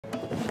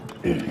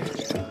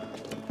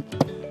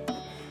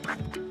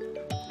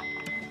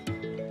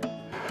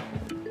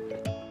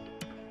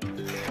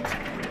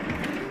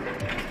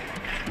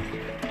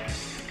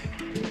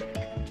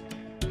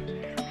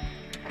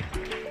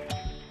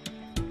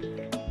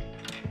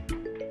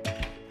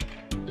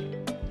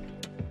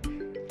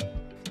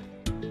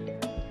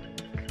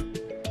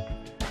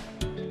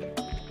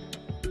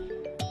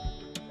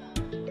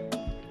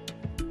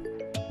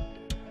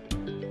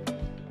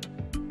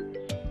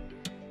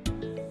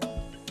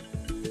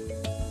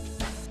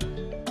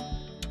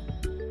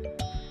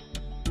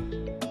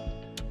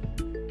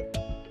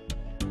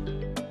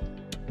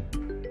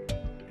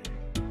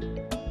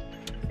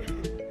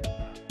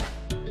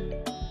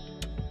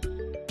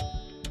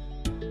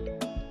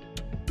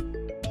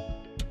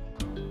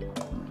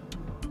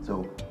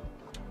So,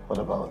 what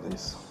about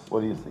this?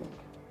 What do you think?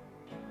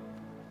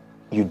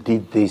 You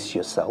did this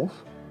yourself?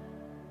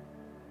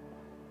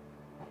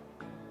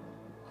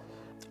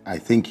 I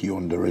think you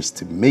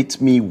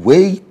underestimate me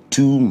way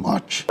too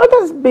much. But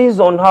that's based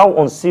on how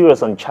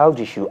unserious and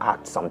childish you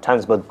act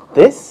sometimes. But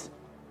this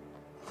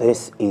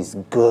is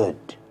good.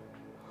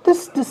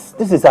 This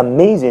is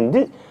amazing.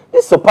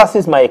 This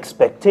surpasses my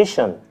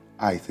expectation.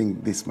 I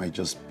think this might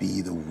just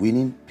be the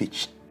winning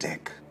pitch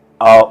deck.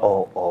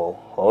 Oh.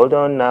 Hold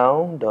on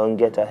now. Don't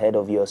get ahead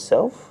of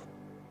yourself.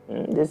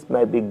 This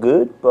might be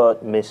good,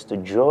 but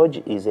Mr.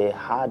 George is a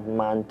hard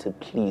man to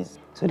please.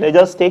 So let's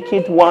just take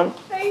it one.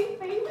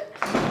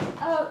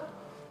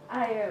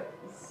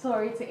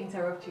 Sorry to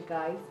interrupt you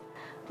guys.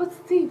 But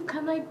Steve,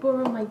 can I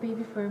borrow my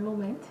baby for a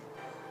moment?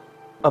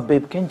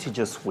 Babe, can't you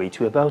just wait?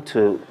 We're about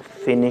to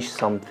finish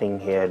something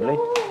here.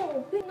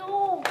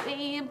 No,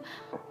 babe.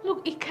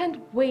 Look, it can't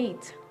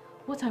wait.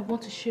 What I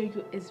want to show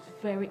you is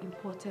very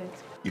important.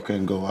 You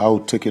can go. I'll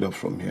take it up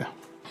from here.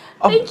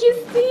 Thank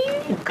you,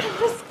 Steve.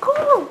 Let's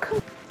go.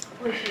 Come.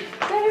 Which is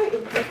very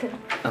important.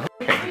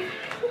 Okay.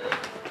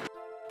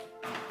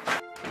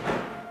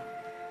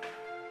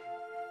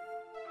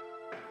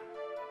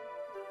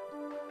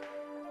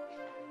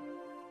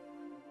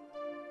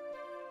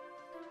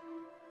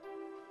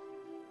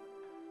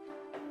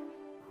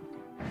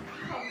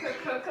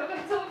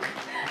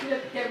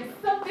 Look, there is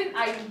something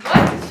I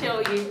want to show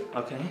you.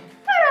 Okay.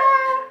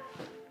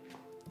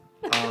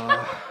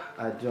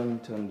 I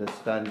don't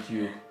understand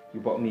you. You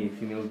bought me a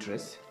female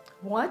dress?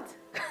 What?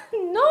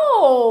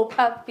 No,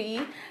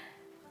 Papi.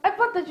 I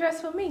bought the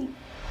dress for me.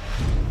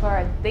 For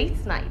a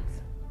date night.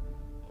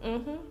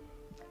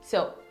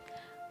 So,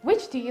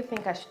 which do you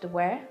think I should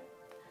wear?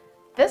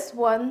 This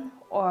one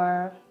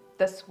or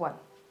this one?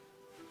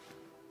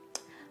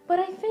 But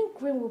I think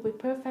green will be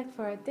perfect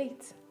for a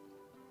date.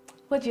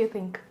 What do you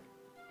think?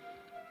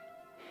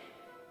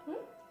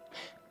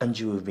 And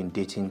you have been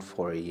dating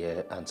for a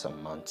year and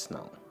some months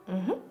now.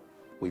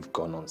 We've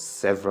gone on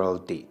several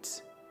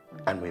dates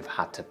and we've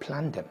had to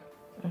plan them.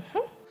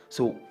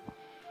 So,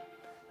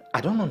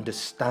 I don't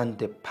understand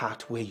the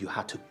part where you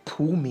had to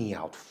pull me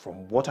out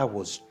from what I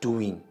was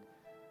doing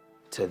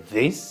to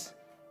this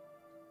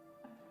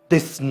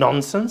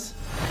nonsense.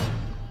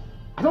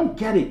 I don't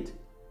get it.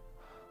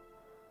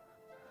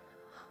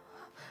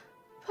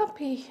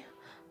 Papi,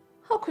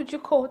 how could you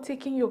call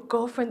taking your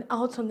girlfriend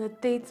out on a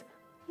date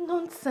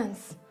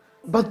nonsense?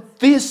 But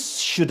this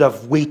should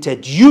have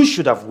waited. You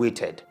should have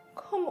waited.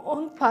 Come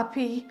on,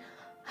 Papi.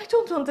 I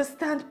don't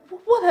understand.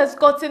 What has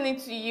gotten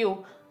into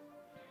you?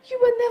 You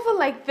were never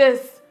like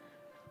this.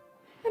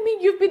 I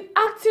mean, you've been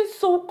acting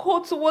so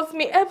cold towards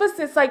me ever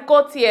since I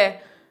got here.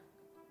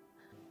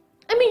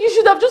 I mean, you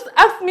should have just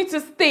asked me to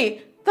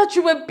stay. That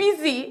you were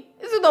busy.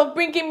 Instead of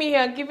bringing me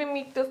here and giving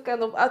me this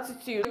kind of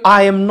attitude.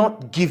 I am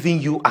not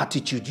giving you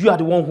attitude. You are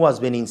the one who has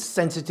been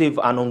insensitive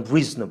and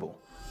unreasonable.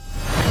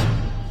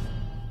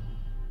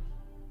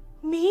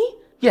 Me?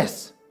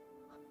 Yes.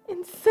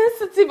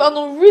 Insensitive and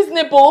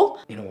unreasonable?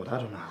 You know what? I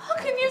don't know. How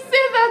can you say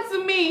that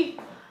to me?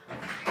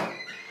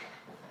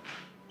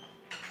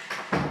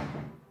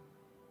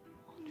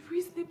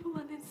 Unreasonable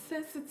and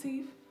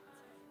insensitive.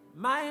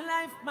 My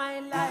life, my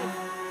life.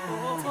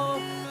 Oh.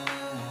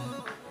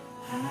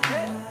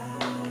 Hey.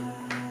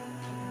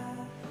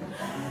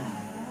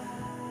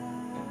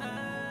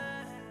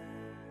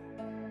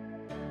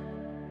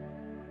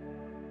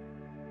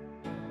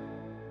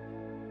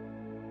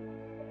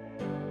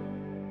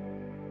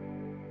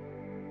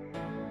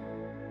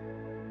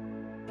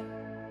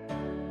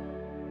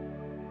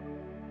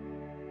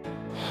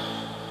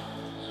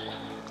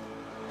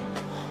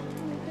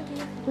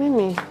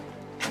 Mimi,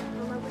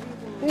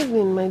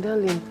 evening, my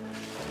darling.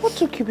 What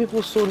took you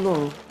people so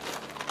long?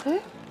 Eh?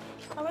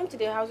 I went to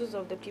the houses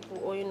of the people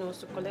owing us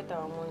to collect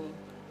our money.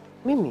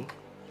 Mimi,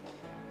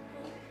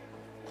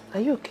 are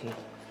you okay?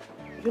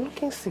 You're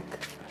looking sick.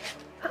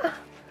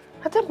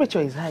 Her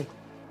temperature is high.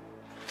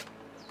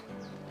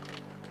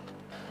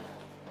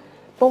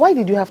 But why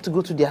did you have to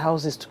go to their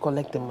houses to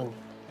collect the money?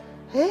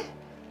 Eh?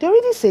 They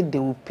already said they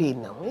will pay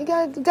now.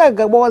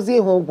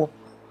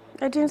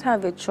 I didn't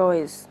have a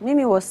choice.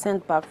 Mimi was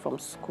sent back from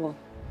school.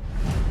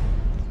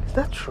 Is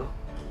that true?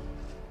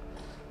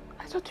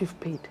 I thought you've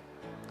paid.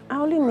 I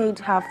only made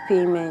half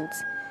payment.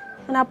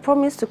 And I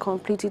promised to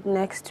complete it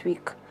next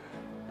week.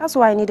 That's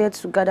why I needed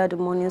to gather the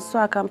money so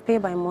I can pay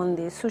by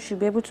Monday so she'll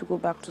be able to go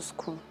back to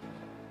school.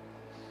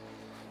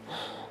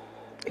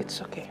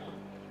 It's okay.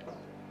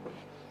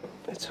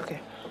 It's okay.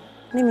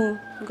 Mimi,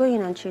 go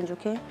in and change,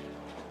 okay?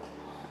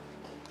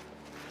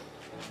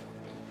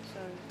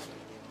 Sorry.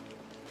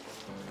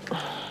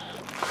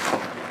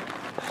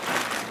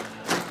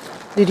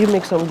 Did you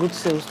make some good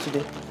sales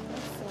today?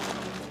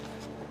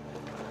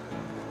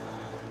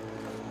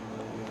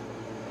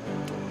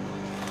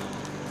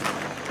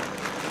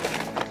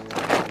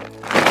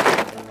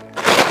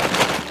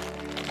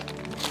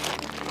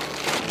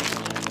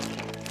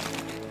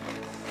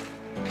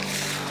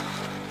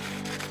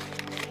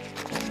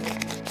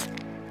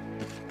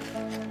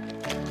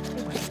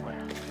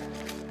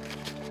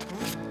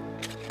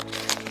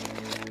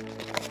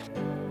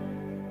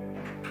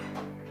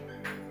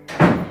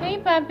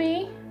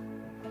 Papi.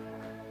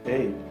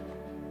 Hey.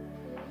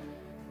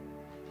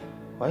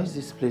 Why is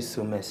this place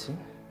so messy?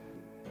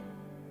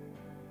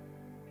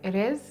 It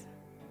is?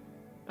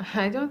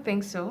 I don't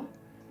think so.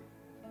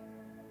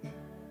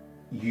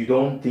 You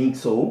don't think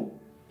so?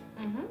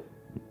 Mm-hmm.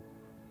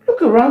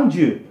 Look around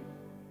you.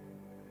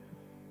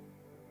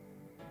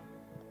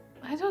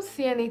 I don't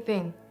see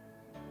anything.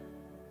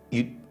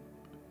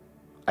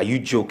 Are you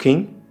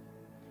joking?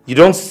 You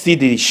don't see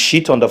the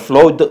sheet on the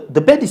floor?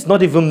 The bed is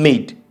not even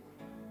made.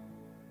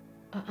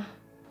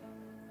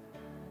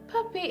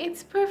 Papi,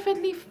 it's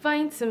perfectly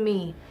fine to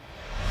me.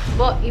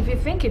 But if you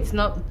think it's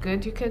not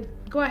good, you could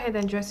go ahead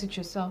and dress it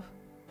yourself.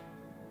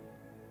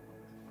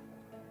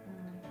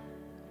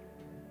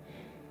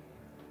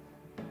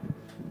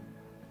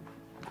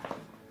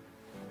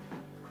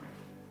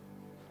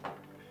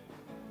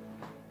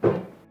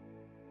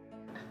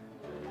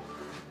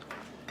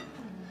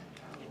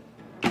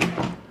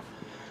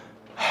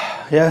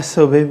 Yeah,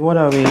 so babe, what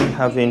are we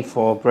having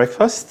for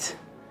breakfast?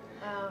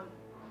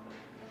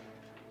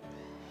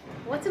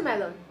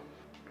 Watermelon.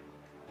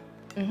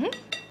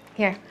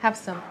 Here, have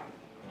some.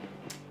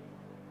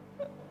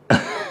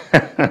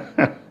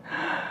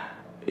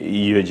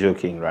 You're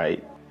joking,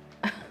 right?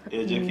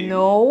 You're joking.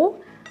 No,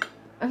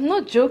 I'm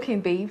not joking,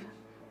 babe.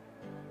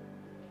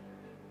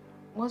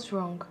 What's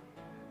wrong?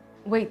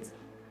 Wait,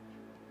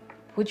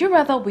 would you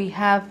rather we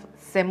have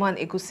semo and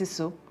egusi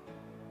soup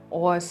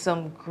or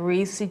some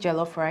greasy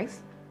jollof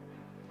rice?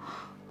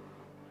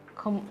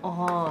 Come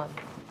on.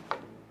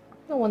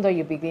 No wonder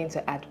you're beginning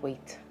to add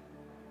weight.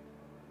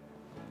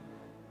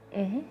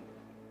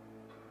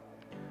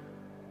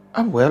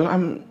 Well,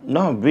 I'm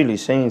not really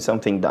saying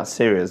something that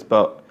serious,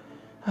 but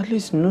at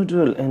least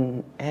noodle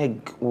and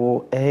egg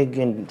or egg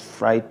and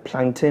fried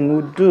plantain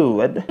would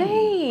do.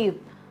 Babe,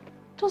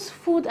 those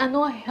food are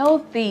not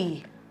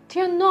healthy.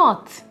 They're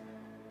not.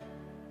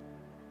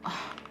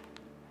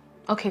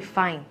 Okay,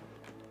 fine.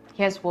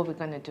 Here's what we're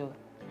gonna do.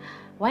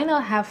 Why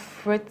not have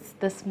fruits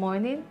this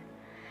morning?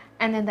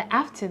 And in the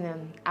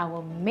afternoon, I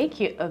will make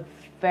you a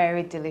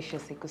very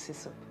delicious egusi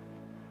soup.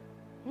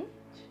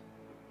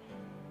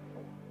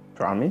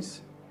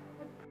 Promise?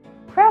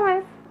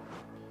 Promise.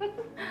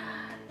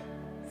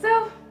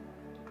 So,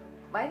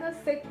 why not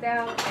sit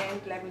down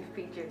and let me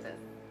feed you this?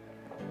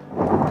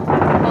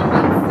 Come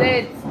on,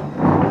 sit.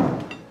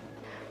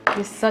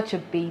 You're such a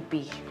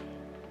baby.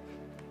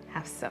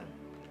 Have some.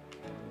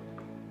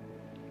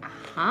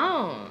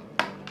 A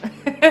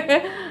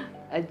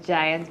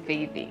giant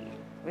baby.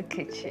 Look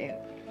at you.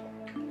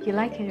 You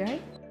like it,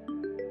 right?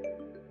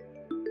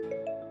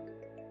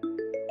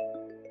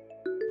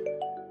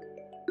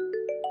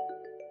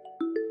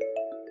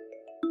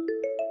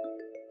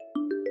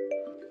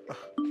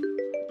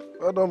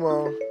 I don't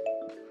know.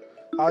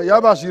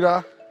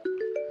 Ayabashira.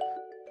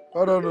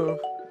 I don't know.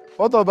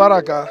 What of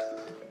Baraka?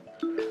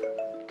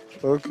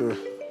 Okay.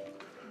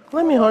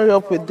 Let me hurry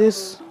up with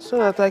this so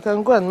that I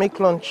can go and make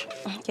lunch.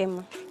 Okay,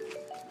 ma.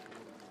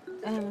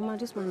 Ma,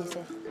 this one is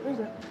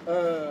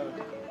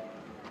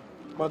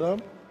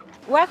Madam?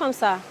 Welcome,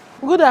 sir.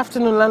 Good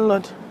afternoon,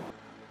 landlord.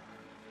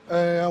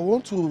 I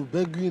want to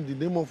beg you in the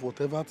name of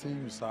whatever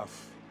thing you serve.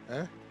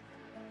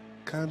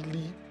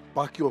 Kindly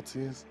pack your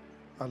things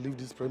and leave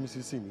this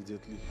premises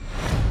immediately.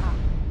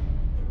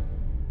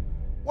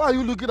 Why are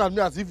you looking at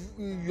me as if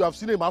you have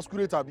seen a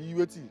masquerade and be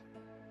waiting?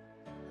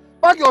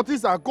 Pack your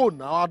things and go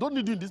now. I don't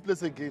need you in this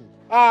place again.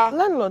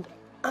 Landlord,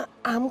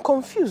 I'm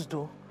confused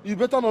though. You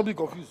better not be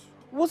confused.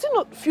 Was it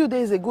not a few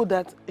days ago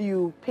that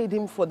you paid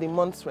him for the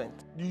month's rent?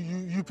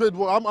 You paid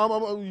what?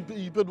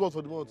 You paid what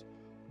for the month?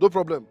 No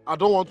problem. I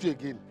don't want you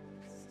again.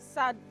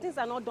 Sir, things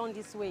are not done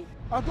this way.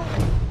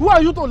 Who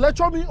are you to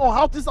lecture me on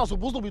how things are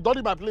supposed to be done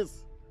in my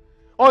place?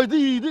 Or this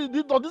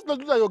place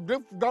is your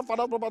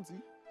grandfather's property?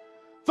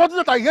 Something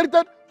that I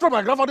inherited from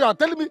my grandfather, you are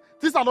telling me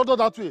things are not done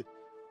that way.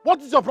 What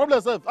is your problem,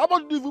 sir? How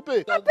much did you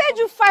pay? I paid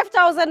you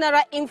 5,000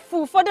 naira in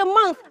full for the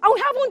month, and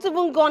we haven't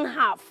even gone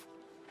half.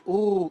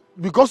 Oh,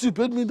 because you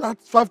paid me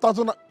that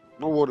 5,000.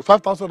 Don't worry,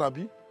 5,000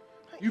 Abi.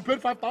 You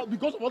paid 5,000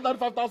 because of that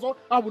 5,000.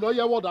 I will not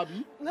hear what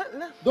Abi.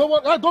 Don't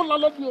worry, don't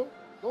landlord me.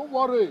 Don't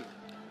worry.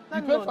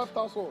 You paid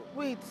 5,000.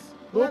 Wait,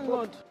 No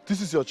landlord.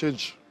 This is your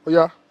change. Oh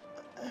yeah.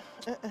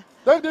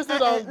 Take this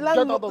thing and get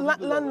out of this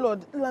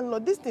place.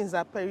 Landlord, these things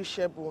are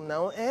perishable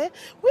now, eh?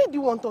 Where do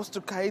you want us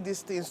to carry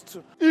these things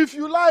to? If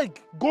you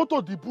like, go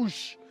to the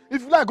bush.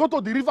 If you like, go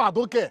to the river, I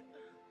don't care.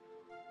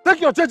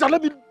 Take your change and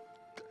let me...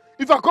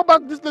 If I come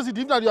back this place in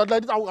the evening and you are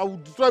like this, I will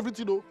destroy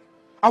everything, though.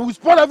 I will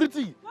spoil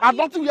everything, and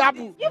nothing will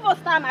happen. Give us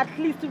time at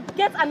least to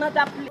get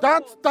another place.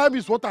 That time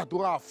is what I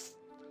don't have.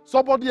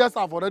 Somebody else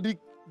have already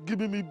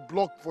given me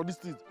block for this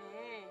thing.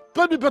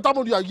 Pay me better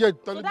money a year.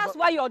 So that's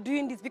why you're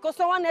doing this, because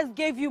someone else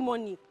gave you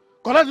money.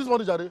 Collect this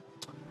money, Jare.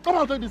 Come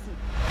and take this thing.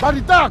 By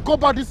the time I come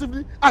back this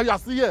evening, and you are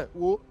still here.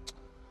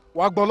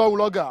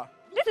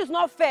 This is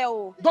not fair,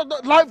 oh.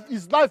 Life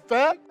is life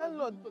fair?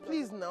 Landlord,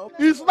 please now.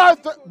 It's life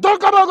fair. Don't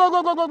come on, go.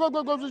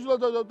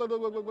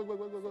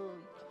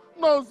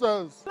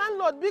 Nonsense.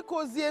 Landlord,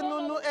 because you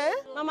no, eh?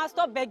 Mama,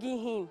 stop begging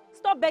him.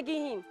 Stop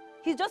begging him.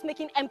 He's just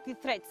making empty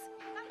threats.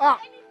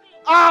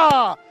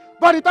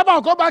 By the time I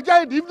come back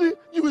here in the evening,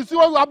 you will see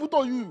what will happen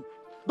to you.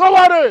 Don't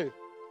worry.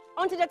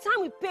 Until the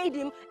time we paid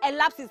him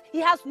elapses, he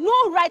has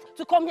no right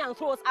to come here and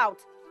throw us out.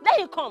 Let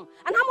him come.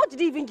 And how much did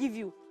he even give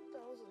you?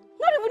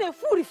 Not even a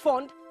full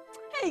refund.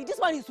 Hey, this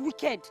one is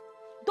wicked.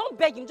 Don't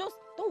beg him. Just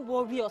don't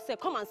worry yourself.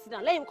 Come and sit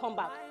down. Let him come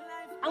back.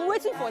 I'm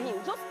waiting for him.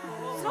 Just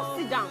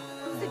sit down.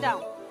 Sit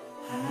down.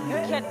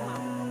 Wicked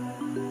man.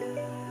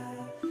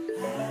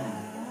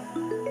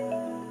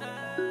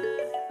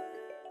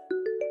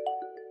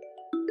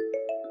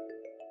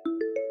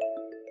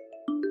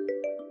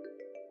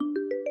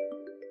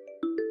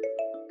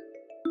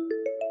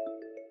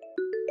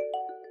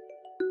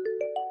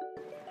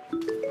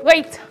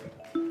 Wait.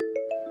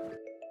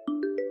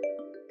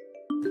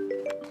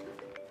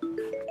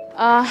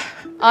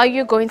 Are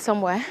you going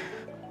somewhere?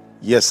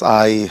 Yes,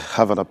 I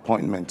have an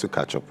appointment to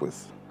catch up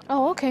with.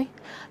 Oh, okay.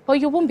 But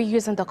you won't be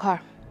using the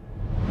car.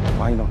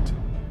 Why not?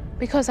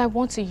 Because I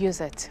want to use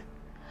it.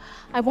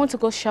 I want to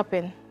go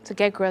shopping, to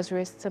get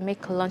groceries, to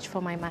make lunch for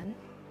my man.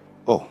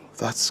 Oh,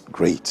 that's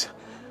great.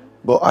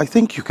 But I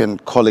think you can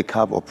call a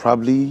cab or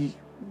probably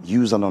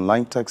use an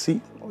online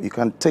taxi. Or you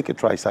can take a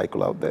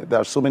tricycle out there. There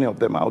are so many of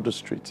them out the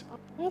street.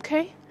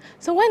 Okay.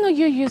 So why don't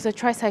you use a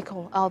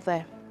tricycle out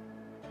there?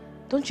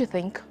 Don't you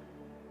think?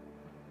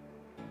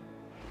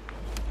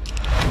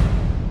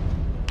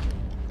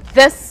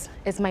 This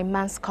is my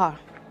man's car,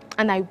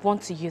 and I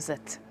want to use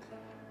it.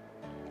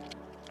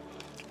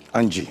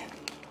 Angie,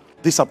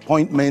 this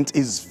appointment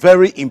is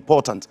very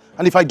important.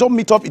 And if I don't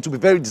meet up, it will be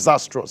very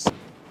disastrous.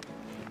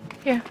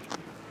 Here.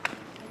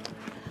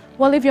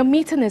 Well, if your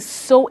meeting is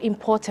so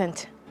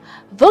important,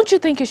 don't you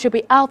think you should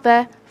be out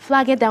there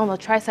flagging down a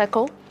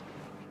tricycle?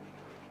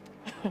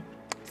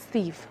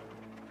 Steve,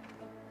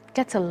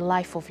 get a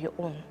life of your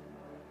own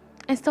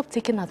and stop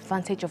taking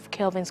advantage of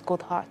Kelvin's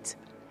good heart.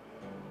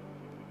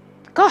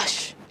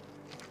 Gosh!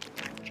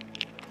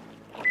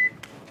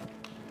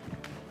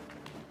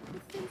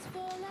 Things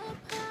fall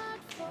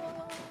apart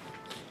for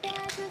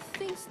better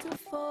things to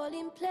fall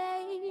in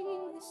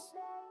place.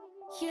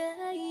 Yeah.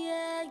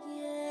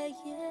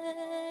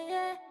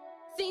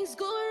 Things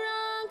go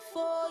wrong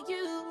for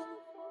you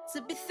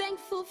to be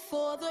thankful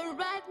for the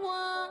right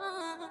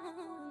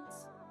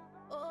ones.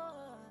 Oh.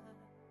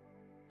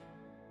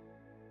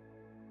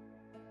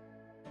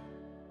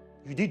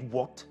 You did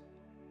what?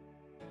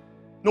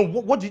 No,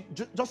 what did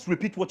you just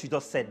repeat what you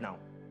just said now?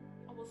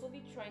 I was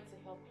only trying to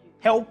help you.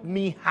 Help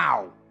me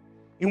how?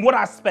 In what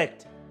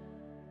aspect?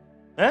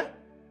 Eh?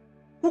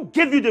 Who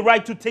gave you the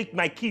right to take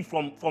my key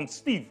from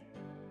Steve?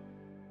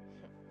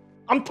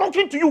 I'm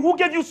talking to you. Who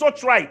gave you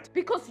such right?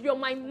 Because you're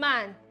my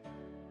man.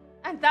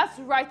 And that's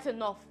right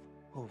enough.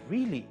 Oh,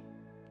 really?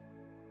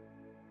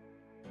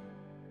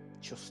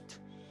 Just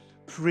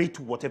pray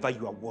to whatever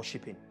you are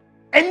worshipping.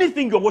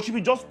 Anything you're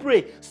worshipping, just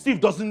pray Steve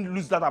doesn't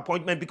lose that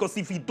appointment, because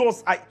if he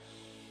does,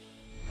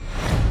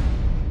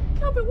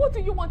 Kelvin, what do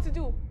you want to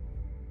do?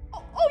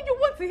 Oh, you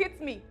want to hit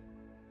me?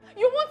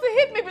 You want to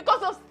hit me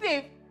because of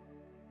Steve?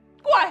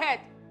 Go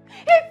ahead.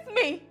 Hit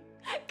me.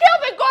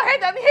 Kelvin, go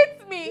ahead and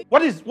hit me.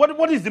 What is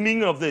the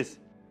meaning of this?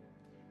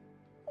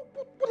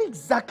 What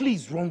exactly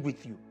is wrong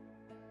with you?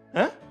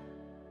 Huh?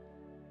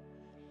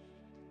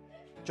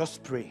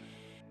 Just pray.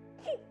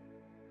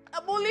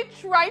 I'm only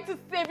trying to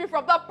save you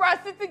from that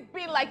parasitic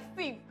being like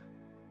Steve.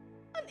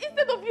 And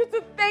instead of you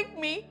to thank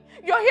me,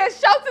 you're here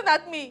shouting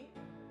at me.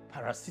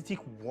 Parasitic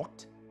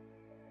what?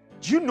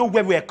 Do you know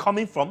where we are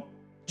coming from?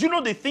 Do you know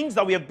the things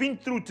that we have been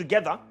through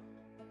together?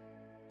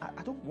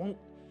 I don't want...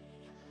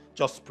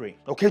 Just pray,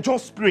 okay?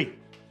 Just pray.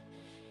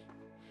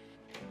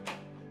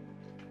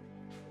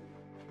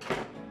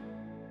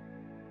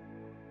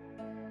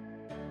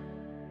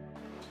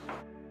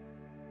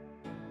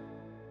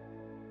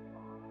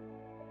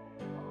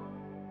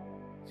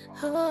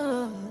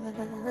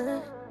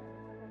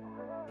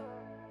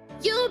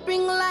 You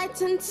bring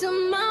light into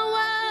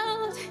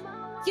my world.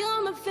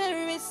 You're my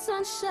very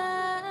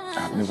sunshine.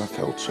 I've never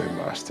felt so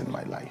embarrassed in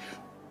my life.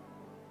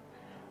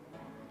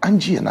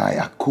 Angie and I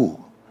are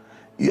cool.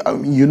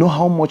 You know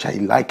how much I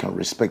like and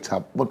respect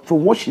her, but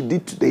from what she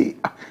did today,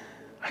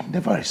 I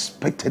never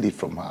expected it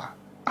from her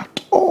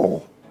at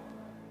all.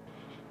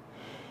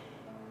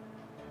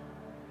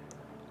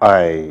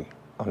 I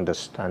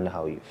understand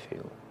how you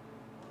feel.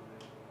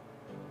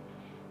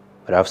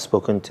 But I've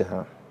spoken to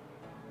her.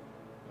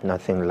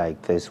 Nothing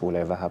like this will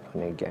ever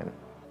happen again.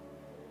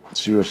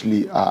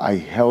 Seriously, I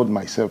held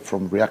myself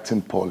from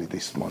reacting poorly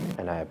this morning.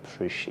 And I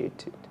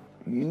appreciate it.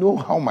 You know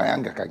how my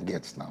anger can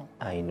get now.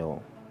 I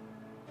know.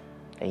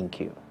 Thank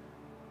you.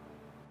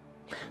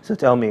 So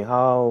tell me,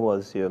 how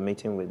was your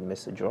meeting with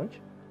Mr. George?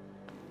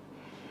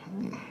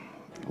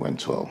 It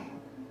went well.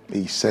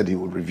 He said he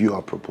would review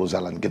our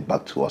proposal and get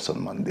back to us on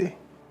Monday.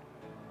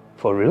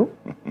 For real?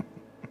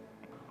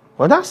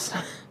 Well, that's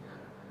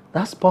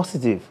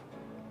positive.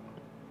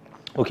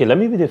 Okay, let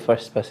me be the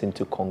first person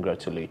to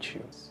congratulate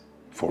you.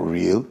 For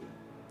real?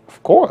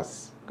 Of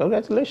course.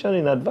 Congratulations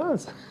in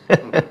advance.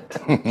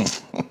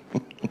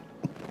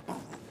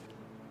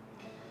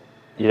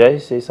 Did I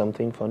say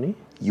something funny?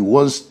 You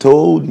once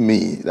told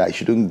me that I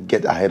shouldn't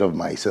get ahead of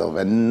myself,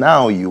 and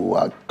now you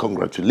are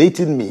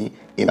congratulating me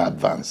in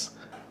advance.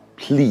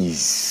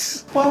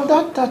 Please. Well,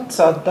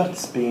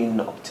 that's being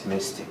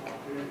optimistic.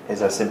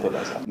 It's as simple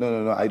as that.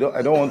 No. I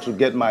don't want to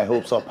get my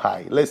hopes up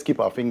high. Let's keep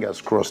our fingers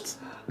crossed.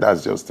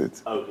 That's just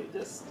it. Okay,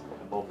 just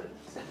a moment.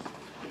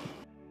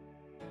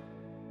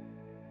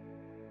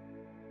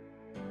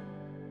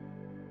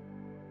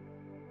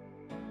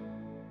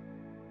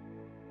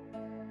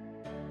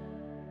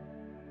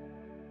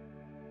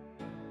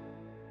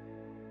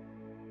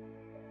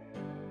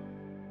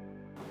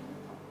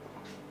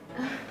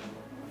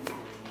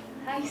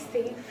 Hi,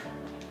 Steve.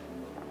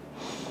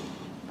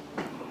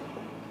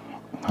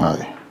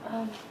 Hi.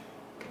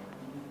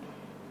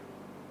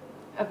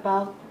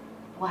 About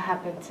what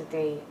happened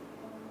today,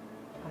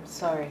 I'm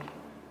sorry.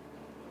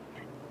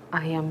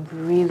 I am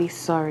really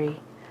sorry.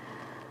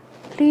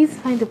 Please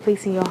find a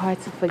place in your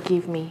heart to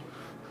forgive me.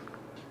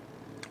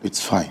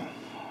 It's fine.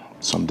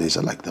 Some days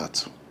are like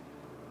that.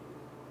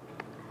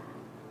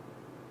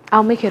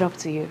 I'll make it up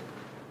to you.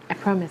 I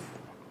promise.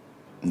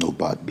 No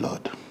bad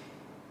blood.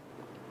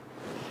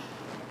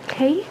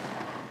 Okay.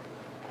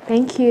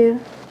 Thank you.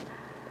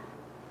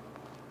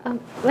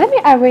 Let me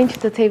arrange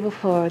the table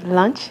for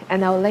lunch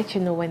and I'll let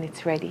you know when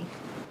it's ready.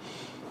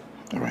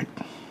 All right.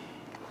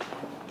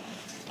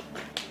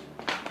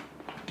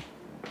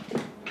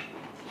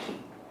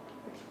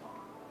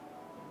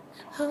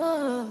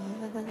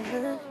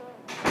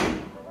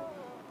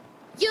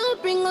 You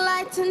bring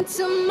light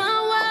into my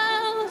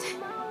world.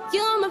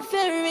 You're my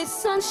very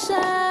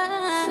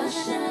sunshine.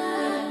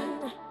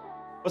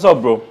 What's up,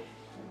 bro?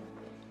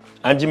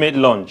 Angie made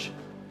lunch.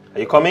 Are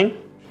you coming?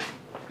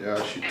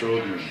 Yeah, she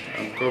told me.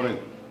 I'm coming.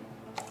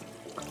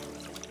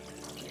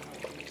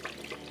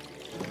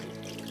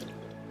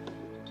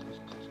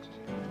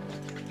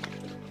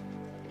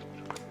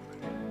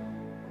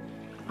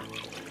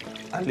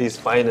 At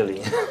least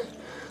finally,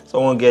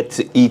 someone gets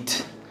to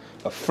eat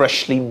a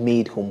freshly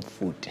made home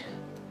food.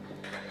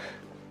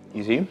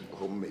 You see?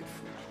 Homemade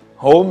food.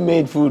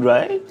 Homemade food,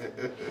 right?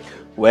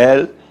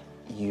 Well,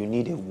 you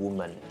need a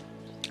woman.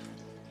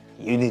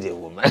 You need a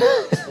woman.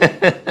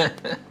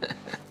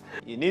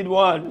 You need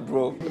one,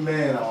 bro.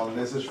 Men are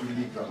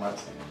unnecessarily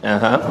dramatic.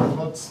 Uh-huh. I'm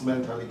not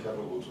mentally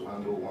capable to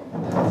handle one.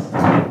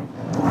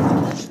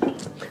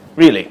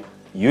 Really?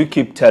 You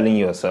keep telling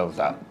yourself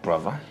that,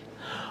 brother.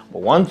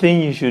 But one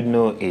thing you should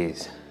know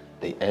is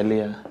the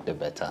earlier, the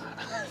better.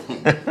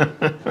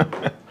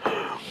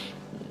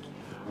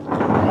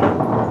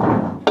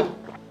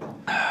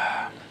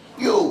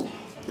 You!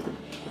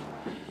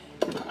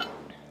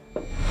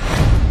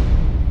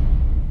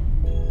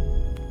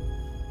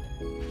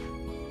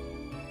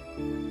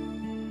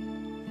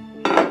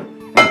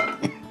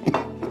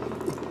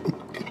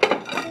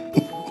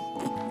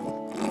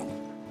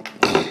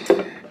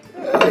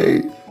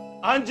 Hey.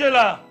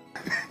 Angela!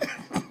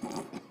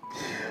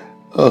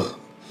 Oh,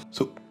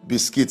 so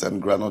biscuits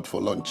and granite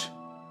for lunch,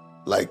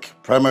 like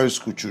primary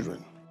school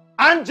children.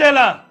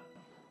 Angela!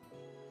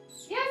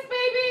 Yes,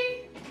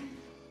 baby!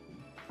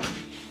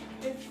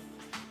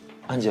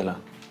 Angela.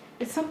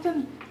 Is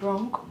something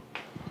wrong?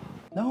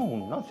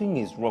 No, nothing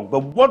is wrong.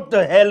 But what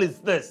the hell is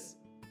this?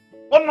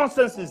 What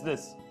nonsense is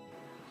this?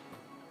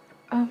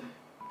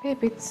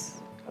 Babe,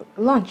 it's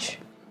lunch.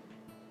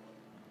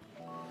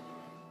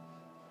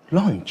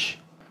 Lunch?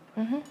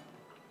 Mm-hmm.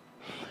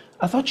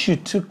 I thought you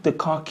took the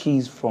car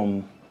keys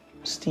from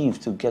Steve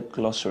to get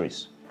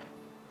groceries.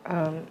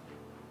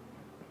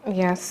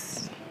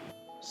 Yes.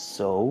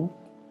 So?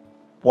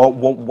 Why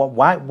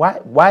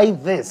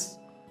this?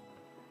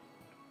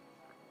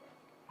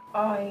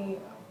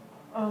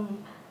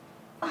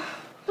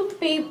 Look,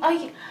 babe,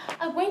 I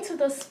went to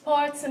the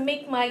spa to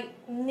make my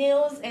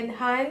nails and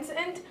hands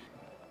and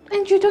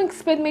you don't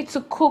expect me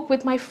to cook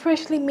with my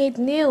freshly made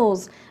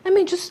nails. I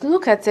mean, just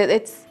look at it.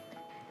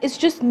 It's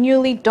just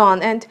newly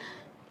done, and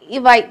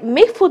if I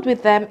make food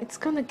with them, it's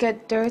gonna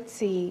get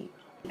dirty.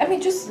 I mean,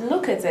 just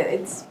look at it.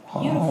 It's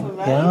beautiful,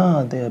 right?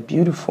 Yeah, they are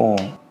beautiful.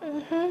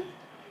 Mm-hmm.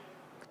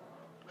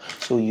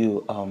 So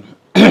you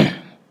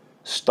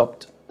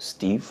stopped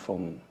Steve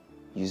from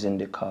using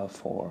the car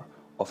for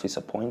office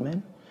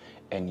appointment,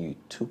 and you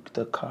took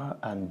the car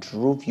and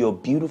drove your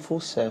beautiful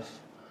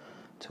self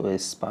to a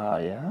spa,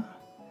 yeah?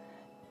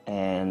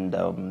 And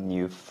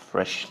you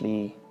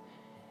freshly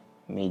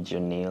made your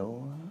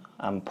nail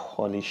and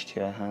polished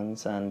your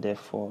hands, and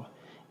therefore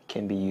it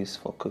can be used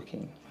for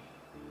cooking.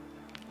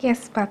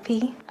 Yes,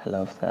 Papi. I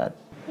love that.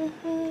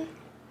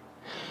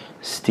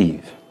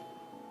 Steve,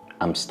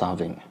 I'm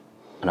starving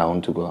and I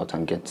want to go out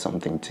and get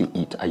something to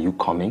eat. Are you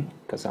coming?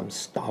 Because I'm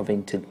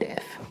starving to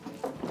death.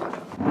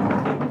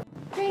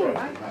 Babe,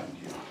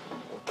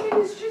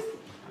 it's just...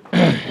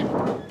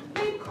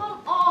 Babe,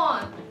 come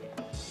on.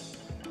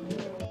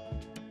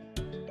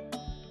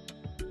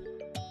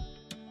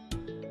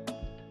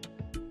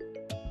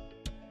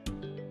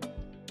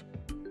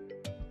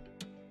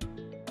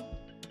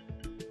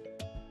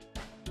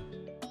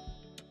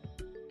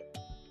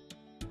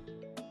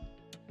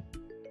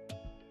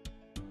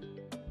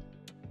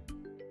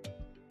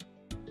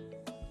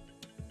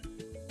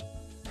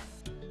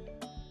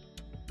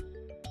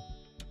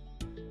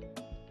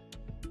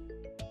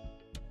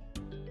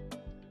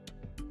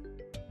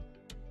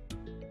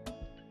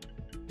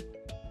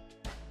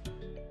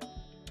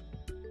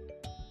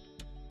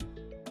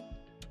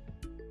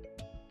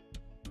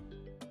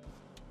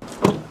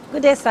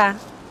 Good day, sir.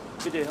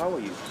 Good day, how are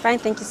you? Fine,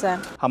 thank you, sir.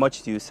 How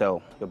much do you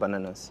sell your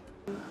bananas?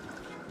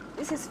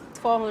 This is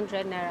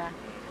 400 naira.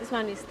 This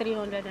one is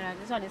 300 naira.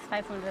 This one is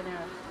 500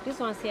 naira. This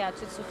one's here at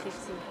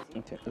 250.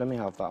 Okay, let me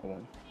have that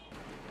one.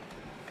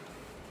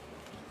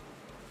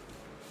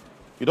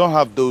 You don't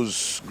have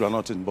those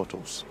granite in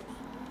bottles?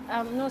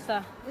 No,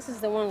 sir. This is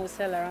the one we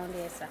sell around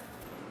here, sir.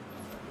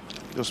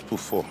 Just put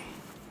 4.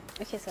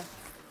 Okay, sir.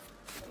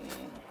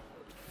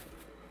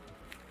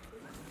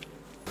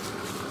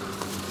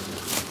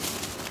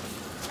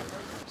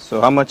 So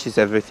how much is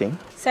everything?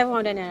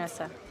 700 naira,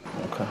 sir.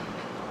 Okay.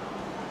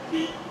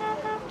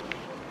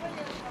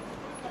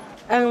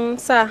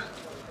 Sir,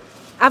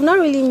 I've not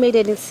really made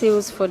any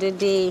sales for the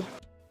day.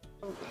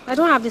 I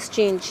don't have this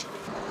change.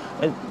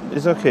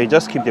 It's okay,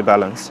 just keep the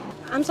balance.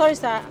 I'm sorry,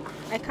 sir.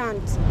 I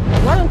can't.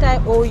 Why don't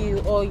I owe you,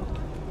 or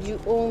you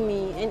owe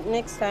me, and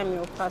next time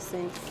you're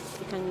passing,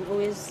 you can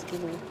always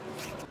give me.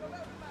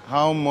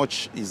 How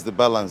much is the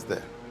balance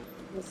there?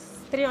 It's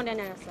 300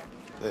 naira, sir.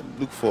 Then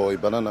look for a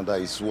banana that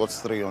is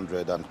worth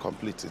 300 and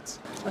complete it.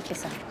 Okay,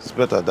 sir. It's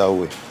better that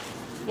way.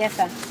 Yes,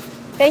 sir.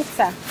 Thanks,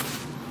 sir.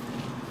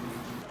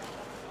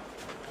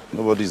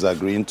 Nobody's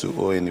agreeing to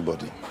owe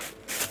anybody.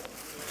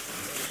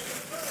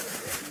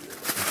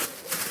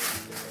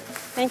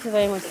 Thank you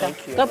very much, sir.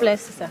 Thank you. God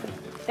bless you, sir.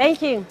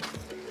 Thank you.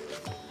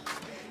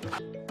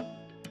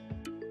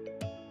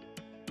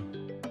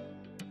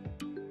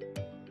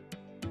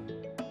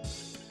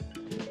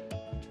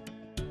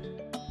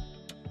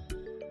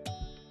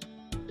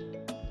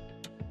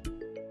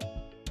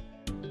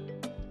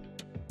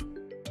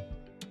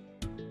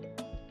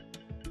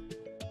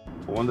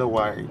 I wonder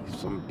why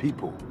some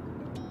people,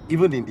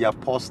 even in their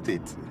poor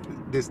state,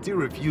 they still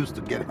refuse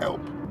to get help.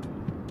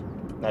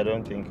 I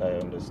don't think I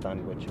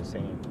understand what you're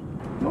saying.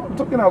 No, I'm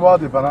talking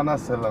about the banana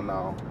seller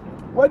now.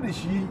 Why did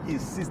she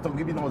insist on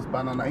giving us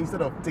banana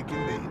instead of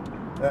taking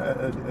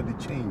the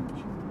change?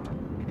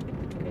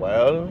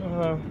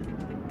 Well,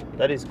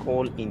 that is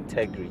called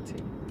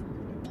integrity.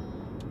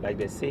 Like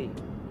they say,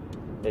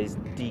 there is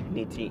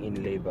dignity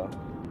in labor.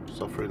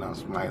 Suffering and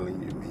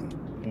smiling, you mean?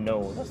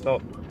 No, that's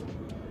not.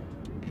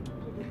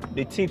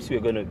 The tips we're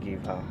going to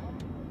give her,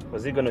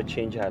 was it going to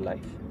change her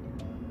life?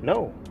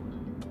 No.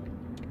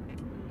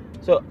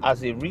 So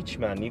as a rich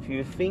man, if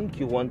you think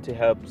you want to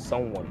help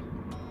someone,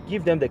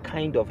 give them the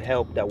kind of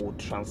help that will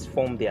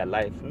transform their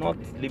life, not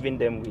leaving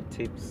them with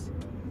tips,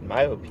 in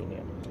my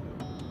opinion.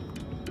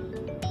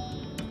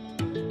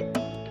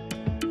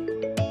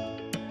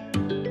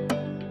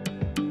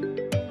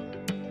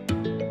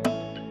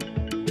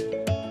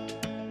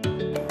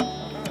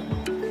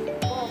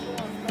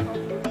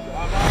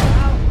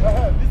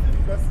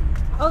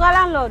 Oga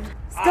landlord.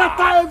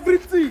 Scatter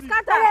everything!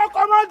 Scatter.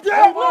 Come on,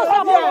 there! No,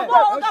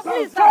 Oga,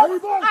 please,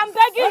 I'm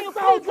begging you,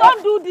 please,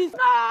 don't do this.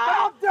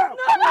 Come there!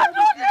 Don't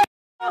do this.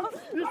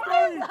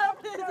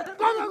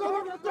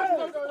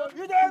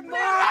 You don't know!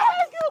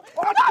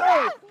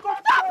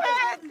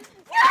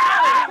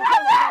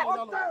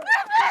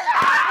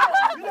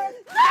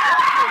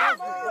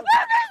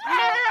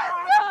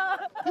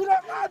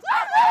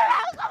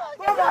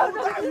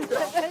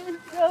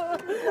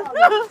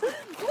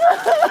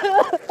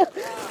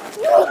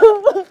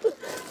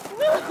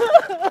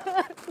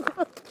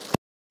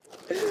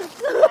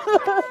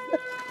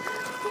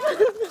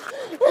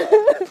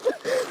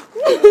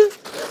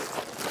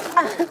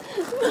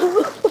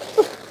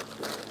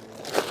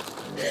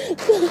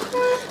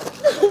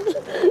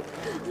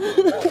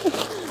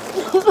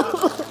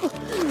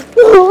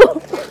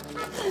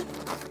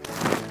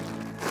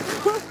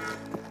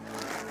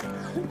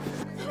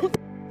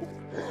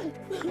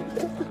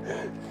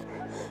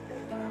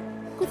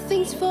 Good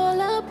things fall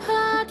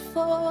apart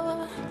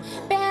for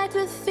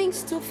better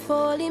things to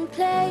fall in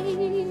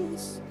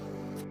place.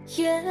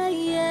 Yeah,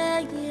 yeah,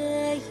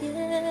 yeah,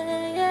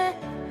 yeah, yeah.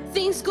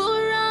 Things go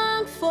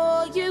wrong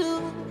for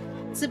you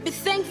to be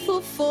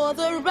thankful for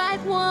the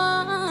right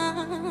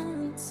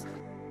ones.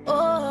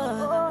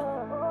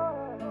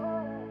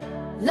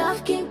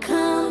 Love can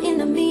come in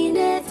a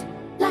minute.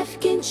 Life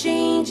can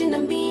change in a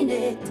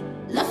minute.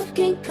 Love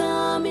can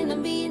come in a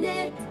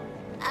minute.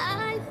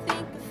 I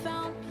think I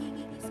found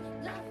peace.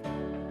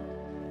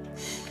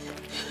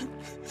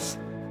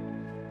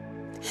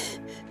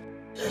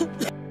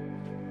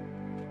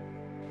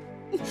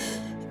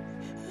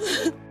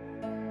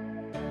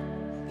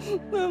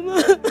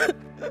 Mama.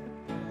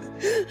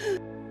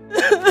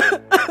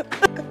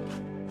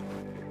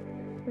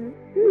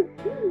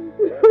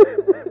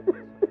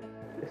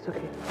 It's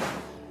okay.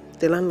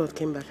 The landlord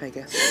came back, I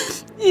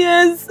guess.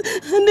 Yes,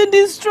 and they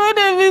destroyed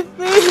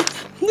everything.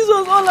 This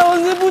was all I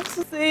was able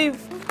to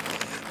save.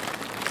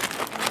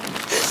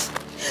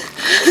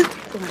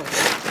 Come on.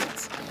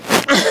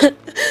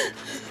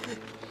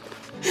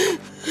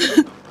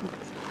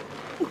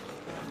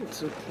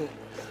 It's okay.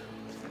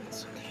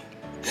 It's okay.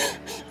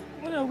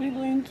 What are we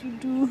going to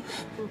do?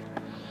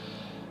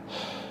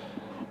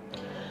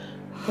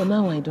 For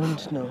now, I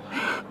don't know.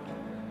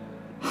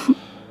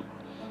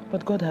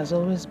 But God has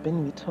always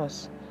been with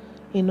us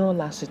in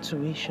all our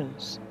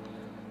situations,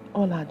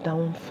 all our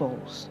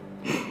downfalls.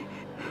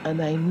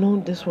 And I know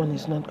this one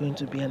is not going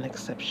to be an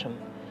exception.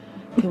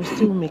 He will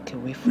still make a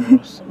way for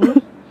us. Hmm?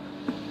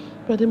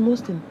 But the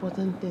most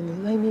important thing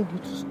is I need you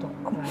to stop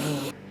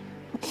crying.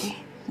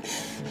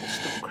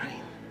 Stop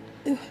crying.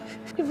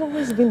 You've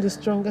always been the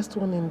strongest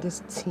one in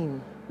this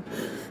team.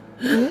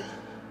 Yeah?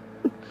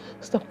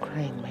 Stop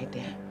crying, my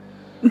dear.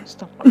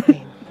 Stop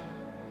crying.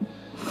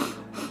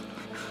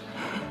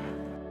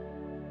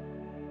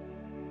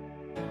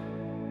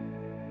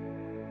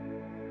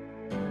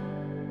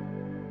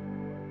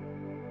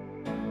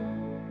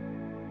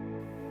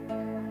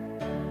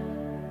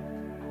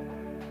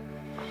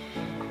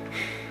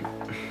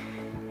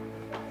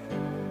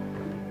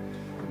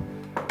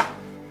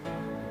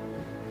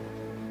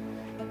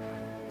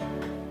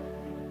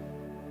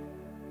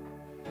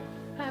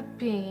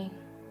 Papi.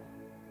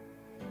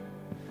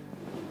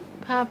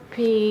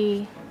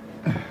 Papi.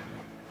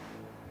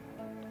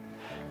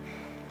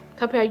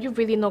 Papi, are you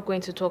really not going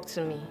to talk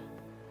to me?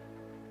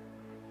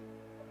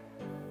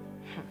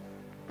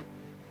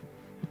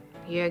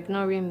 You're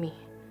ignoring me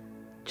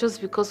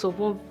just because of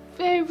one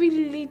very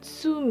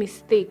little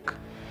mistake.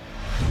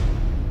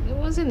 It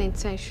wasn't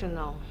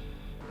intentional.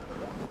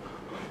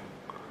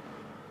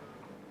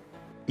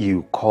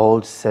 You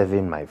called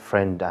serving my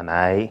friend and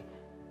I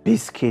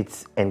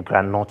biscuits and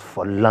granite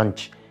for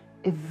lunch.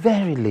 A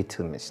very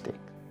little mistake.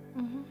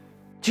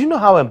 Do you know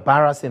how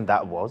embarrassing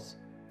that was?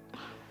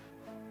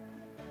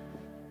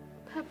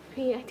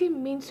 Papi, I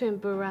didn't mean to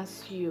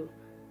embarrass you.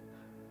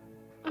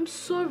 I'm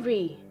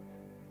sorry.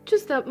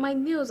 Just that my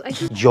nails,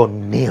 Your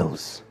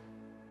nails?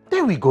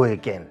 There we go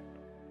again.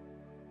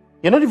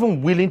 You're not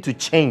even willing to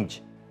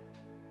change.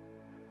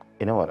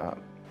 You know what?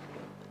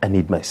 I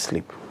need my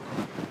sleep.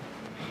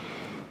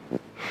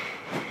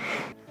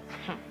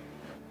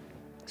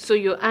 So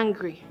you're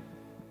angry?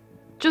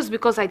 Just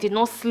because I did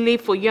not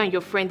slave for you and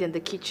your friend in the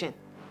kitchen?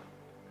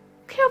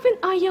 Kelvin,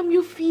 I am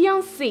your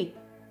fiancé,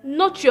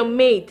 not your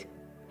maid.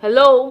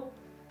 Hello?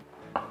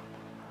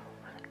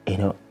 You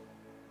know,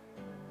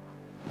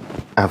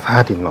 I've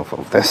had enough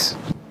of this.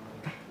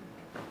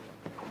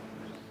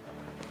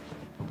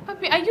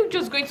 Papi, are you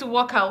just going to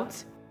walk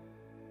out?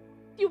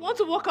 You want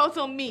to walk out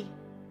on me?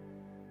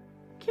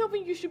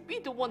 Kelvin, you should be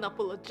the one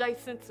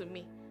apologizing to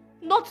me,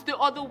 not the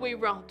other way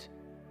round.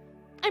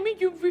 I mean,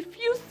 you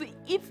refused to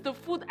eat the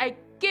food I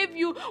gave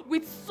you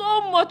with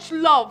so much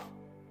love.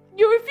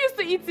 You refused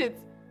to eat it.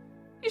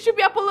 You should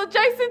be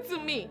apologizing to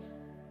me.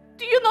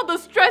 Do you know the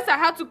stress I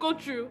had to go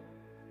through?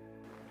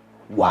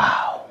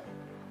 Wow.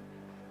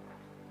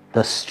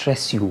 The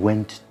stress you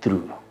went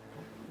through.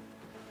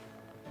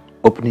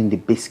 Opening the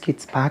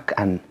biscuits pack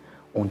and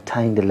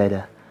untying the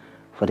leather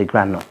for the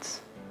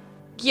granules.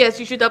 Yes,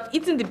 you should have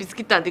eaten the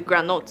biscuit and the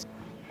granite.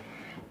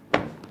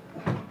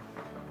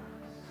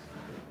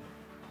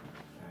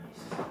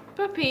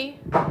 Papi.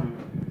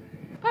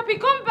 Papi,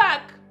 come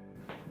back.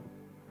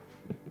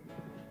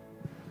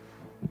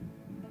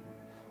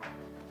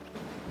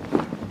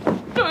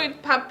 Do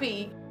it,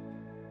 Papi.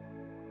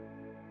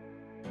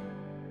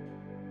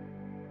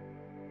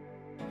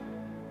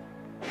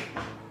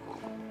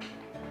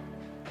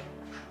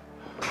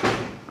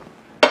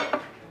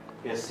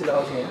 You're still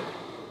out here?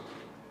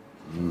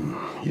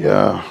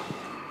 Yeah.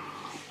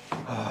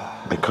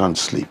 I can't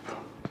sleep.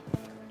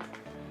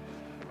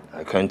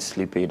 I can't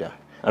sleep either.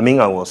 I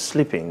mean, I was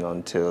sleeping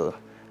until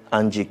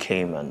Angie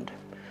came and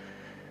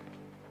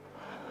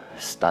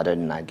started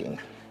nagging.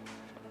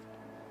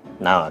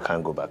 Now I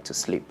can't go back to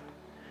sleep.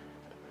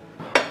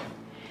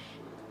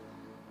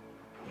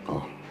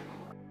 Oh.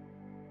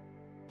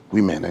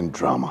 Women and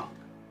drama.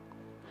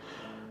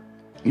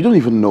 You don't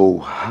even know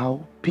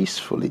how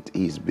peaceful it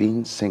is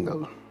being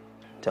single.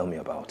 Tell me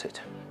about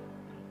it.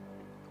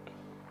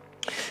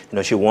 You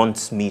know, she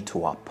wants me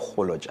to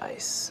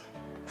apologize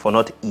for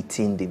not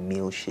eating the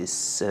meal she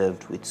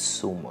served with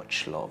so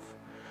much love.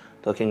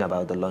 Talking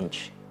about the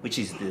lunch, which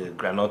is the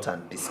granite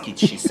and biscuit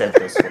she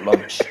served us for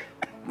lunch.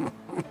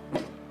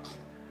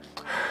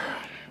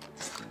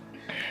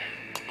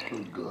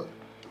 Oh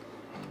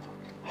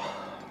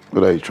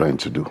What are you trying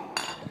to do?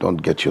 Don't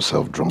get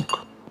yourself drunk.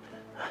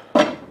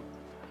 A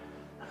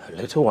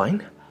little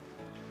wine?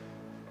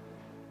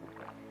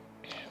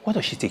 What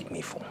does she take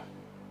me for?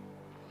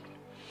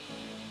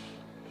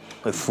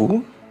 A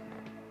fool?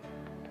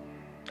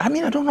 I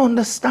mean, I don't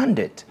understand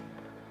it.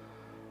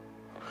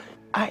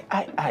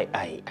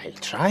 I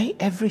try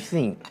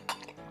everything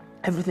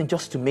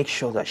just to make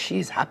sure that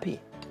she's happy.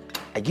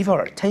 I give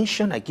her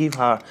attention, I give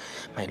her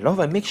my love,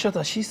 I make sure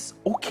that she's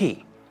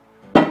okay.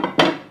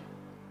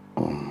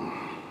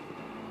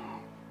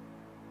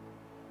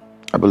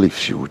 I believe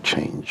she will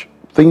change.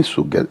 Things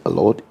will get a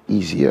lot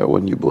easier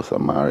when you both are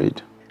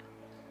married.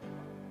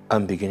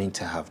 I'm beginning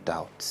to have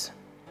doubts.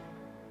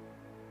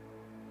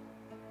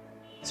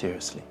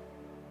 Seriously.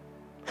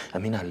 I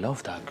mean, I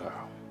love that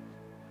girl.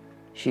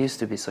 She used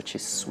to be such a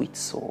sweet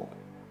soul.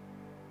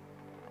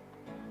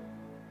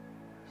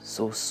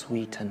 So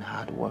sweet and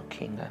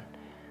hardworking, and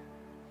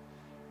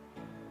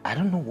I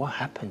don't know what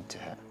happened to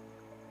her.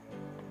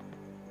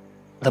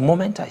 The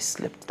moment I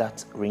slipped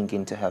that ring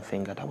into her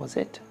finger, that was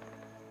it.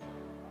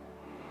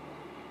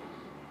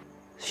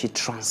 She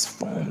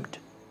transformed.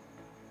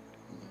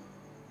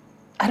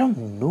 I don't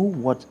know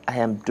what I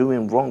am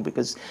doing wrong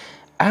because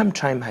I'm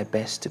trying my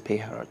best to pay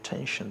her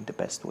attention the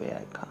best way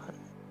I can.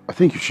 I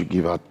think you should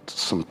give her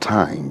some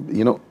time.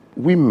 You know,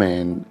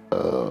 women,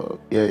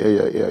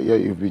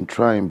 you've been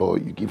trying,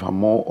 but you give her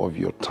more of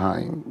your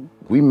time.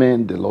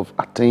 Women, they love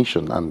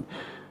attention, and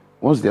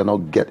once they're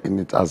not getting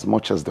it as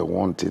much as they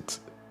want it,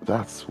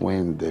 that's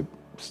when they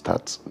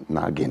start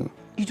nagging.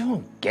 You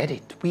don't get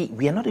it.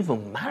 We are not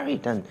even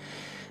married, and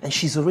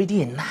she's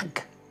already a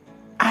nag.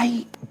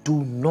 I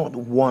do not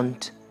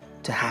want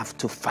to have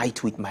to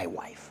fight with my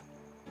wife.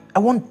 I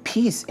want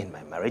peace in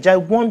my marriage. I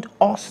want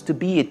us to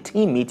be a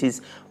team. It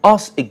is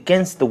us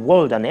against the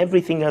world and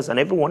everything else and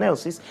everyone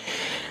else. If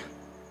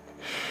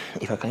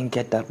I can't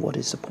get that, what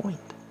is the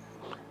point?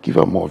 Give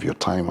her more of your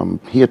time. I'm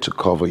here to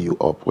cover you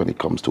up when it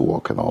comes to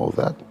work and all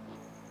that.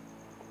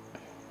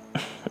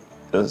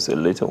 Just a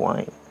little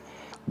wine.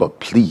 But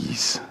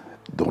please,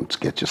 don't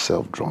get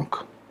yourself drunk.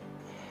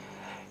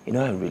 You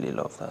know, I really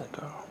love that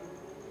girl.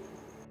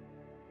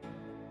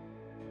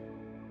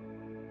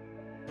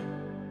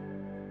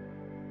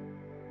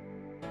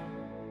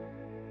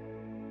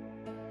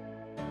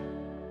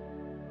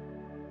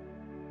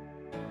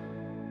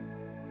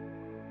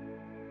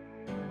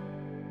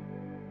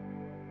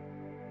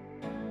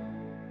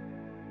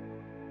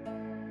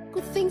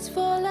 Good things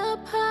fall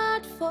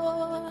apart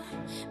for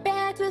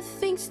better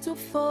things to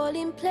fall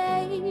in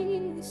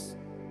place.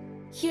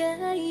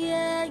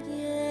 Yeah.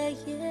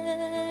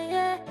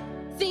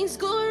 Things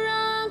go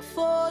wrong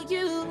for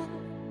you,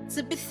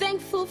 so be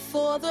thankful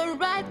for the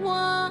right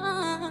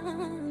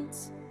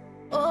ones.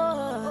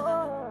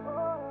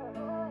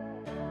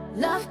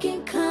 Love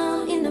can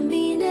come in a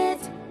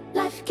minute,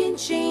 life can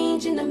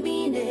change in a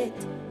minute.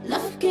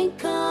 Love can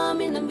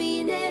come in a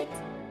minute.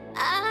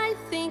 I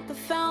think I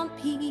found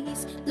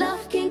peace.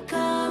 Love can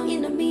come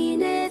in a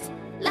minute.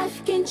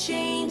 Life can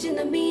change in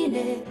a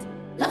minute.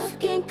 Love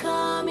can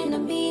come in a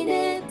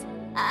minute.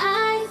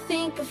 I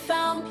think I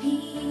found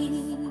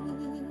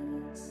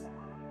peace.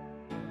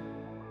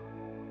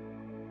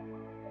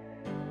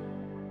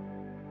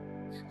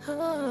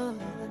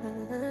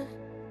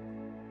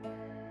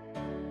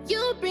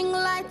 You bring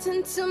light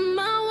into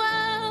my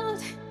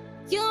world.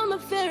 You're my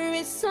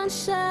very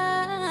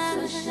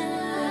sunshine.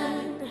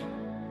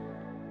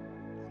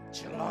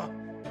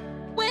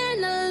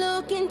 When I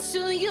look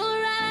into your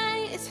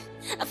eyes,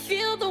 I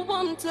feel the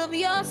warmth of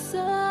your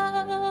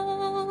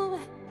soul.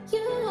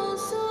 Your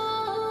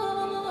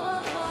soul.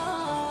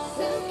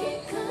 Love can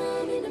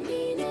come in a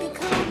minute.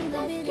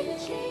 Love can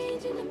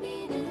change in a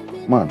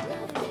minute. Man,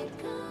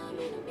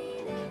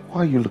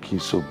 why are you looking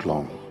so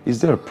glum? Is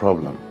there a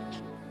problem?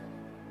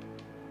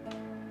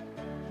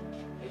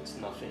 It's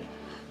nothing.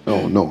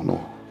 No.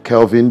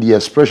 Kelvin, the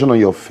expression on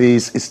your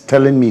face is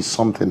telling me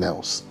something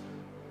else.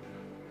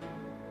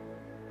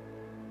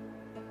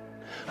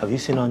 Have you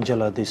seen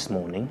Angela this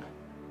morning?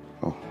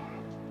 Oh,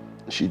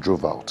 she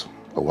drove out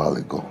a while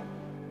ago.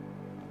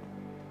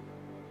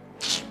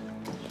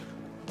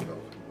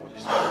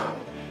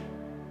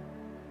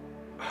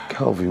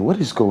 Kelvin, what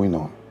is going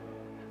on?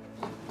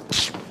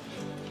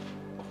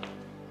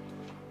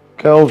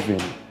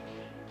 Kelvin.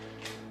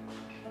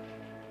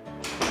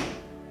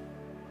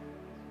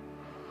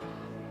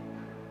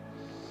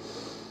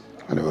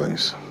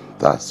 Anyways,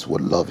 that's what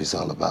love is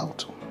all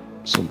about.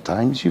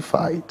 Sometimes you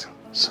fight,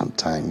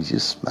 sometimes you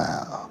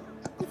smile.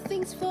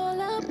 Things fall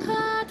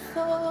apart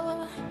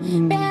for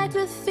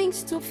better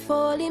things to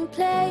fall in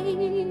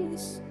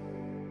place.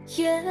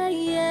 Yeah.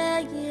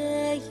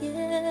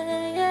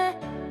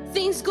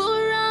 Things go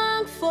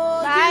wrong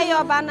for Buy you,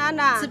 your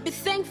banana. to be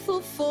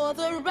thankful for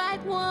the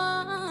right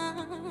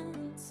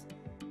ones.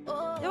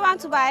 You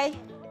want to buy?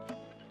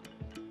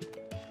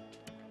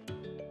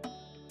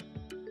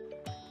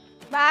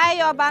 Buy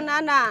your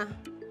banana.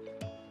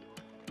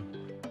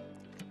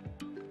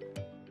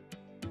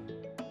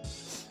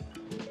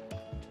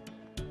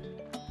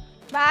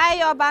 Buy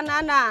your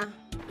banana.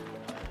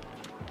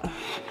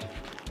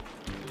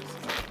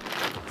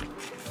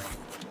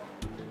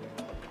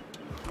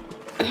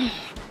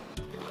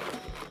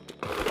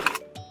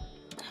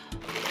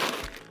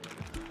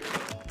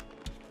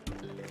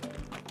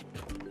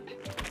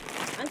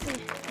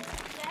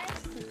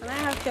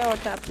 Pure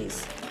water,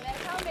 please.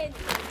 How many?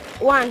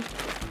 1.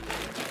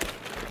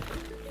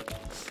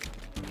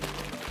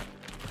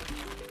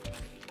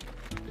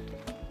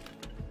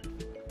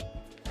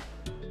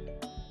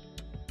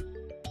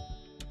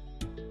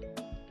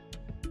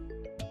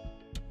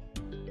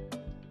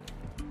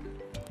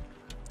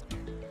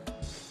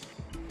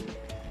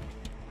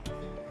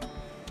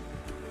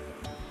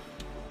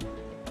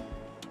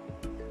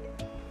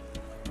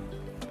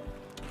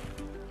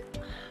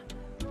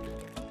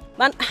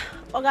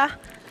 Oga.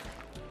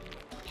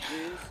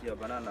 This your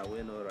banana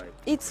will not ripe.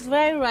 It's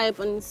very ripe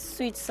and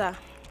sweet, sir.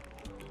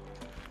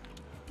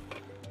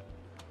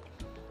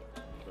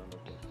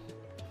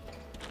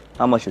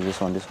 How much is this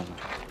one? This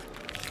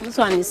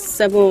one is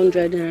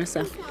 700 naira,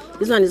 sir.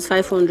 This one is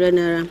 500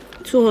 naira.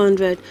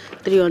 200,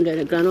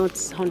 300.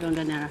 Granuts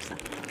 100 naira, sir.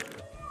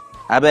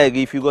 I beg,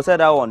 if you go sell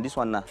that one, this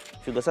one now.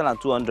 If you go sell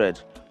at 200.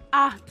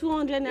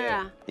 200 naira.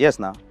 Yeah. Yes,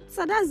 now.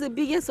 So that's the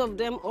biggest of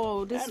them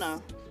all. This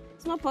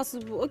it's not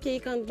possible. Okay, you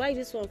can buy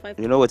this one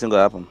 500. You know what's going to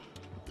happen?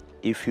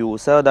 If you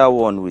sell that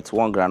one with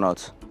 1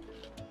 granite,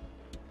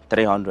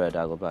 300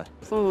 I go buy.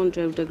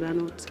 400 with the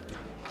granite.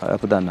 I'll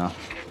put that now.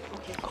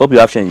 Okay. Hope you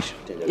have change.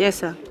 Yes,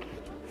 sir.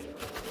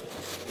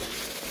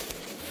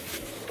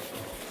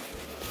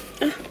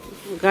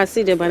 You can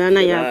see the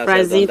banana you're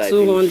pricing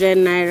 200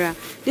 naira.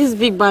 This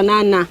big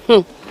banana.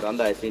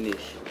 After I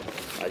finish,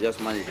 I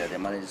just manage it. I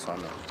manage this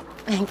one.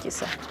 Thank you,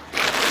 sir.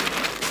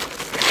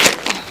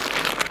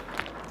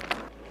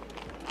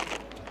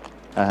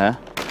 That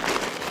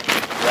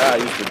I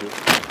used to do.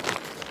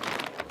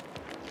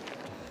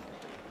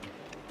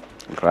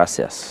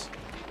 Gracias.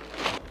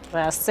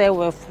 I say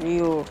with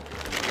you.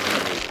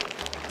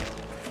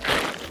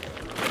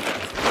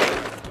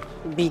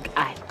 Big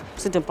eye.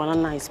 See the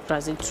banana is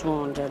pricing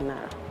 200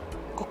 naira.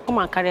 Come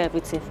and carry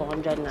everything for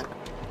 100 naira.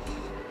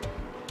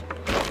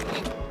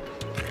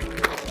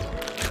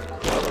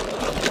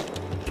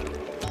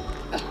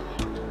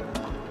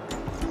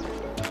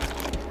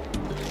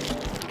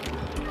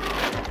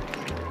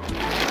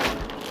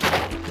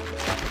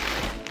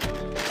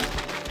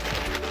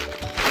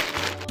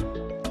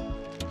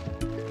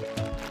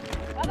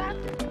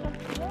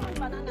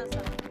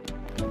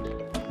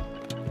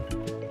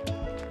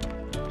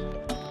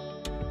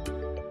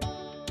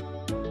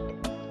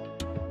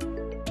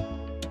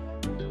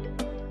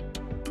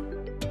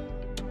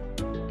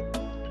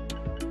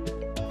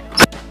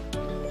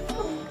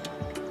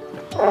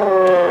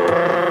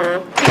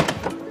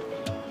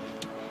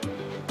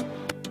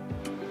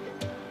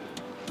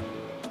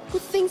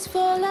 Good things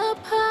fall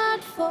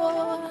apart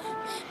for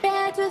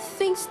better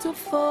things to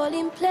fall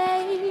in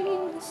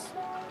place.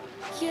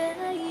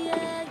 Yeah,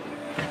 yeah,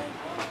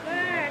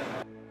 yeah.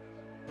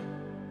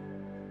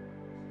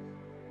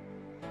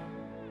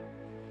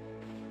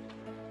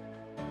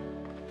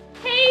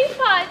 Hey,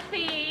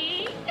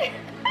 Patsy!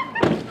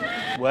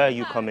 Where are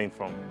you coming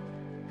from?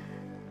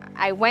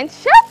 I went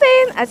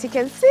shopping, as you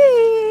can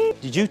see.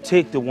 Did you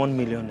take the 1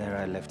 million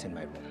naira I left in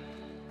my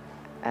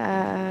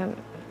room?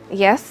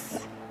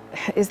 Yes.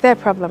 Is there a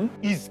problem?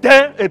 Is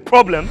there a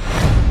problem?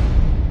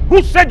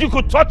 Who said you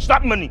could touch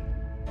that money?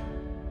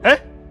 Eh?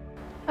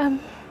 I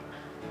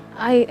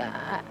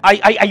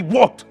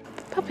what?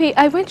 Papi,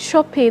 I went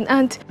shopping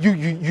and...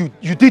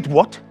 You did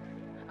what?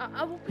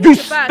 I will pay You you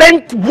back.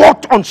 spent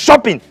what on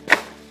shopping?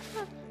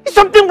 Is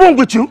something wrong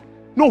with you?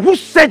 No, who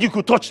said you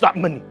could touch that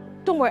money?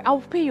 Don't worry, I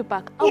will pay you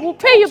back. I will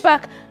pay you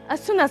back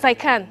as soon as I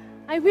can.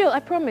 I will, I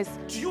promise.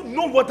 Do you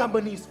know what that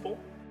money is for?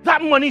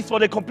 That money is for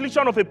the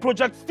completion of a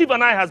project Steve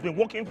and I has been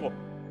working for.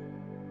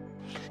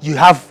 You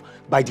have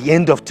by the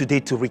end of today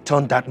to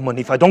return that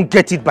money. If I don't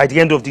get it by the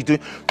end of the day,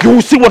 you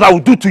will see what I will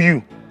do to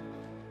you.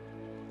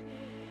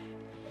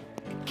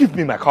 Give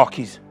me my car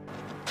keys.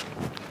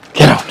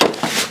 Get out.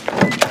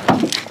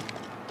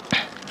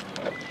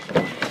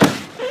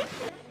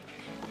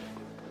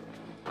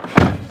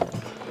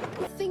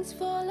 Things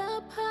fall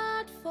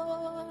apart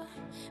for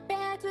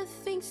better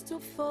things to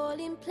fall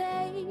in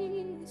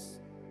place.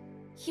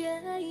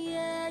 Yeah,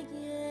 yeah,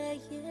 yeah,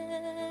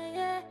 yeah,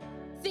 yeah.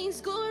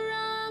 Things go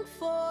wrong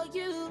for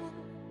you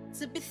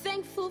to be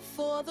thankful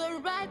for the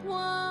right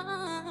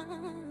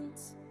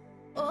ones.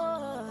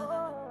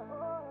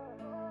 Oh,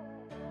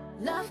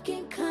 love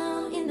can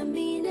come in a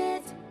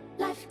minute.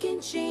 Life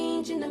can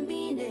change in a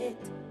minute.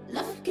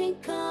 Love can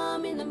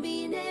come in a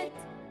minute.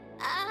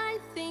 I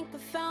think I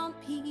found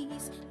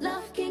peace.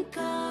 Love can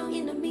come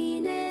in a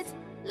minute.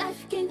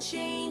 Life can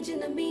change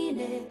in a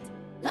minute.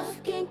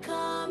 Love can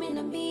come in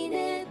a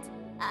minute.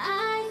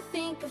 I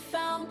think I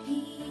found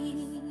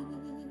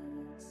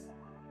peace.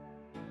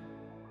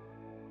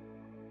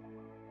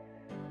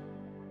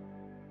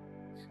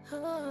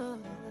 Oh.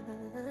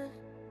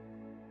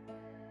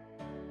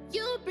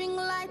 You bring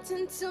light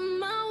into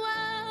my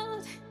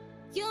world.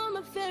 You're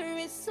my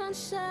very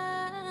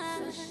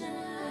sunshine.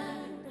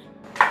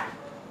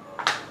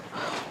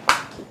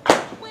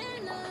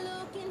 When I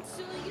look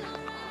into your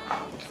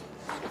eyes,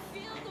 I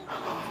feel the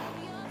warmth of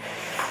your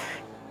face.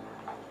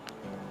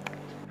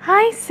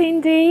 Hi,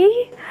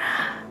 Cindy.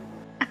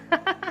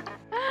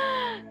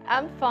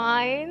 I'm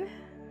fine.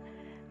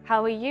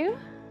 How are you?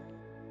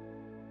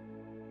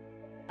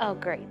 Oh,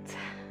 great.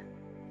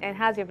 And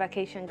how's your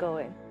vacation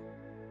going?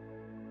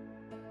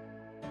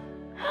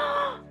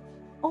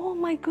 Oh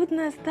my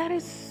goodness, that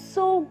is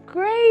so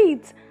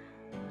great.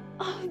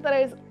 Oh,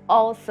 that is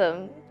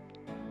awesome.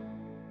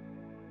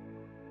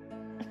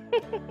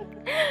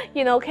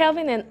 You know,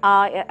 Kelvin and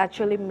I are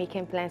actually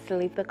making plans to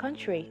leave the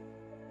country.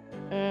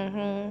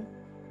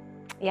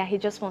 Yeah, he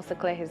just wants to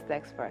clear his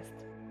decks first.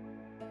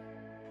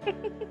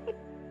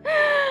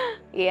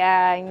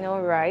 Yeah, I know,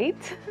 right?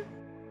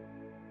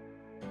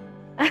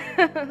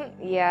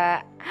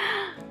 Yeah,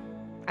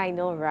 I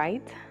know,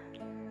 right?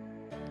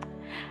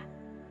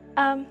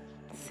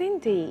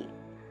 Cindy,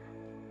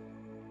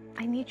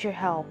 I need your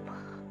help.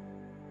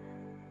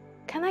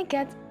 Can I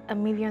get ₦1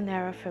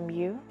 million from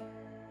you?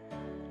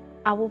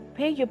 I will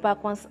pay you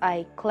back once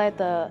I clear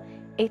the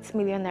 ₦8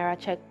 million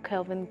check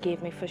Kelvin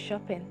gave me for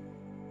shopping.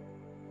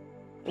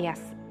 Yes,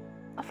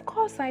 of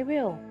course I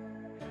will.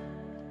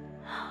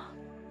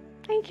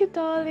 Thank you,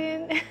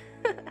 darling.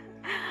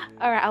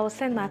 Alright, I will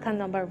send my account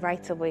number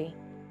right away.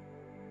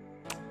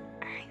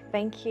 Alright,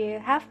 thank you.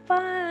 Have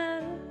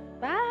fun.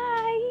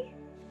 Bye.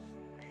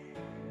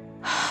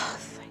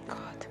 Thank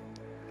God.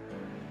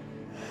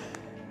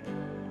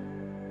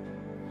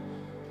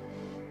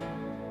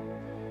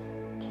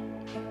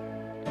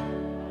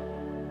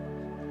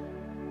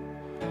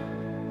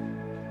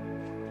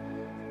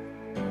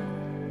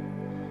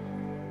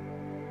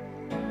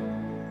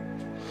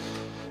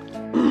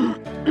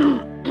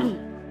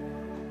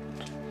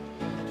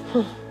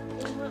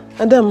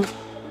 Adam,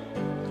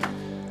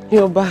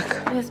 you're back.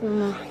 Yes,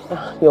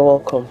 Mama. You're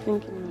welcome.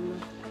 Thank you, Mama.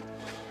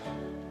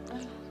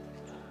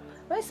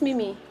 Where's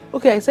Mimi?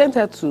 Okay, I sent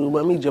her to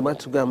Mami Joma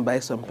to go and buy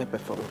some pepper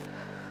for me.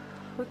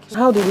 Okay.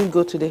 How did it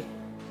go today?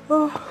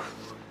 Oh,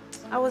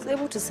 I was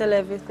able to sell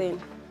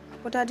everything,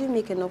 but I didn't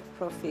make enough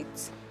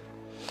profit.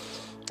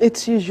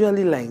 It's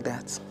usually like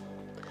that.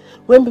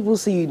 When people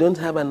say you don't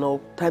have an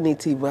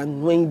alternative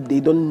and when they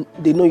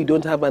know you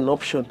don't have an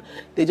option,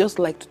 they just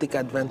like to take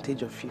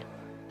advantage of you.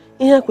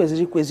 In here,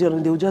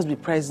 they will just be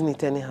pricing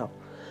it anyhow.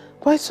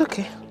 But it's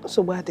okay.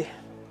 So bad.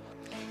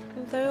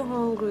 I'm very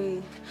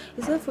hungry.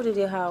 Is there food in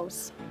the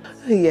house?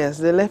 Yes,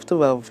 the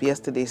leftover of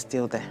yesterday is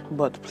still there.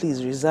 But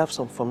please reserve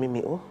some for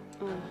Mimi, oh?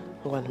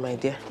 Go on, my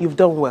dear. You've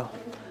done well.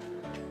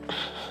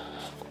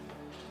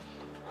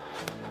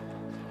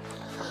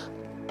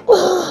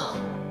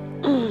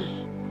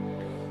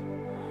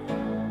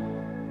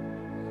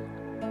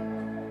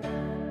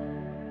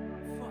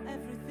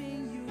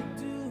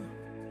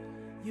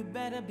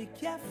 Be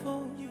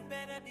careful. You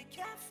better be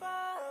careful.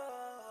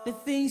 The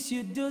things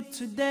you do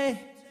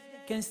today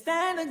can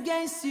stand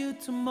against you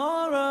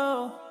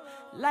tomorrow.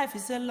 Life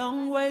is a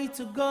long way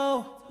to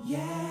go.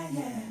 Yeah,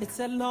 yeah. It's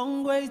a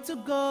long way to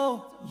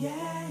go.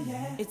 Yeah,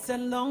 yeah. It's a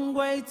long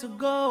way to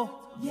go.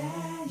 Yeah,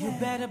 yeah. You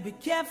better be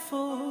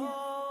careful.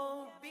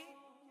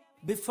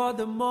 Before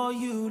the more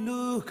you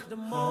look,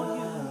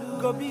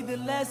 go be the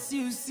less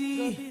you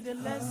see.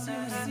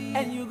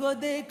 And you go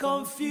there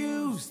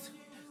confused.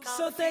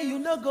 So say you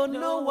no go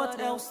know what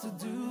else to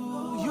do.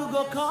 You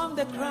go come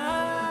the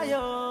cry,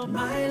 oh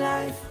my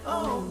life,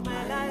 oh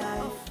my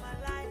life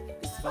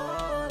is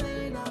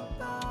falling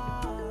apart.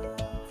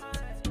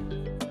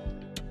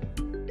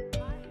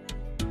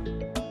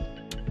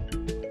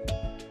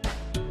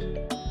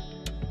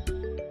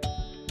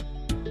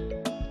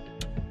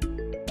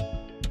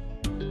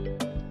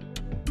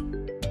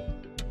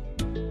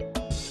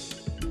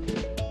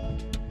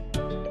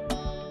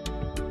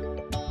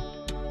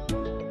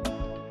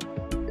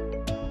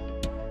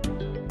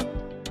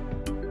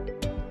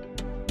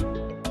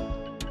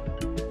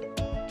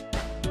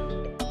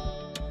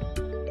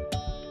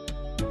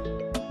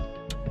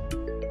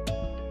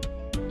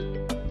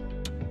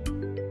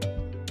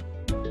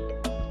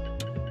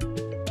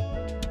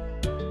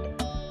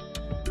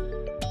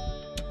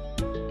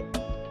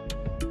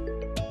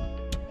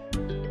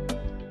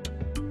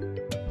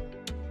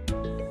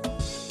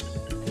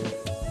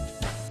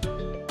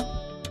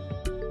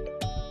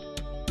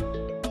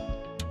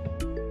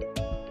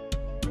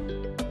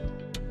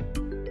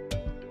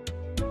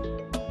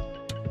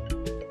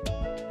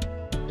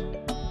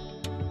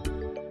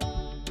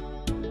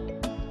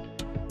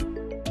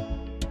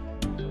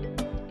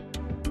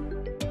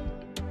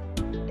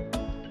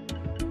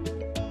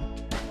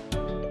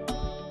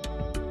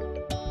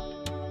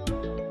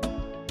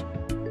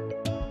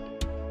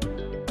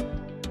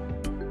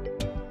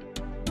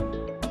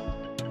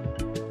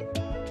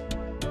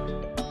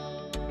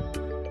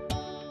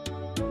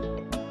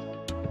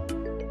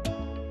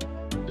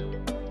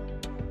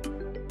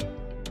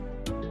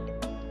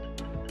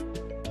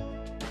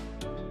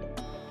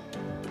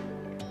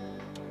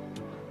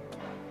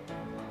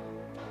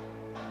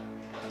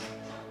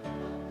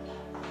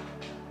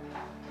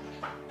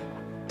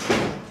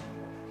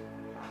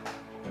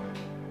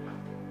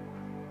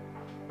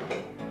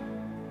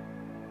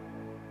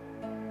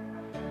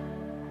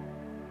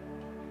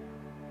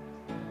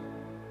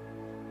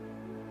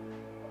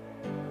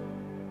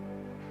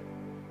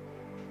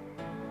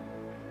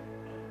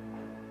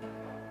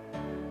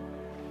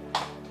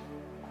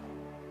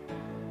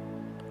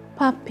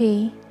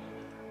 Papi,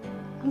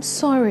 I'm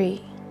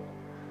sorry.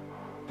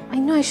 I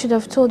know I should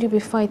have told you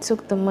before I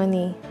took the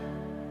money.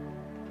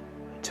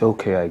 It's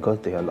okay, I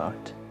got the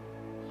alert.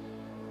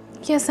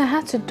 Yes, I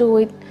had to do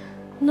it,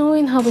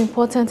 knowing how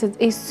important it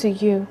is to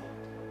you.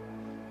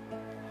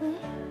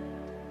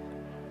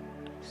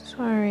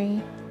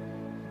 Sorry.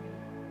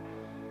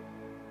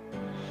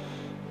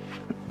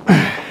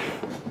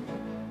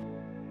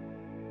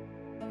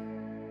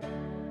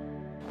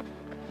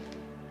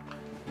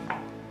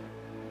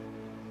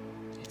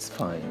 It's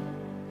fine.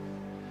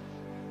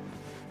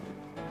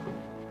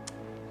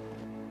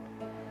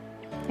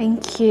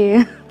 Thank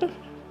you.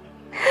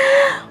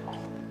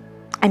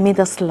 I made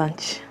us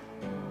lunch.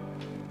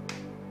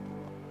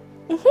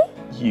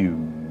 You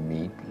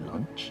made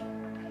lunch?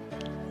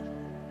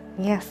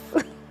 Yes.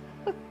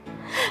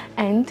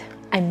 And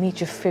I made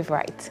your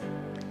favorite,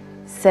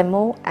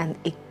 semo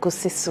and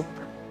egusi soup.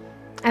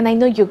 And I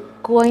know you're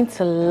going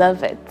to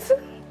love it.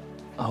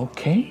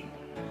 Okay.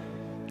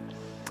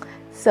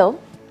 So,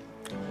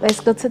 let's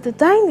go to the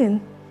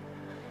dining.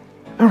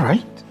 All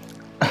right.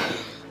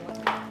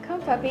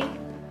 Come, Papi.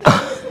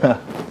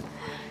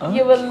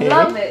 You will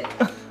love it.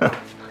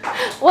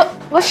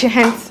 Wash your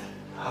hands.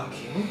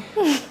 Okay.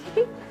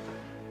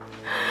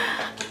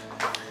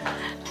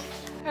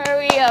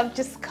 Hurry up,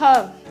 just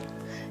come.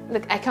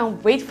 Look, I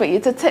can't wait for you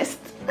to taste.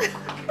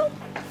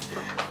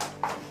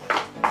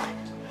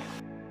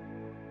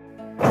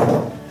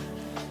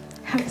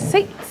 Have a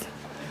seat.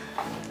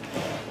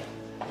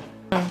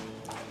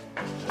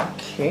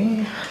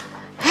 Okay.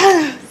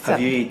 Have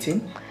you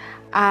eaten?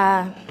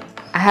 I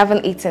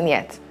haven't eaten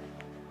yet.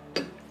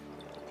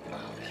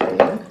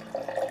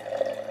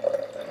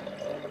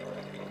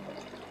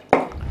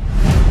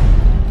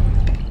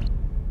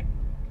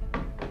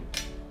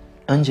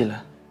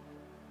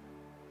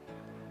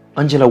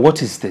 Angela,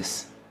 what is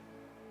this?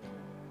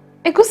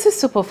 Egusi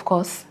soup, of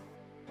course.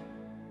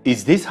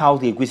 Is this how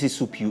the egusi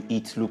soup you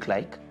eat look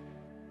like?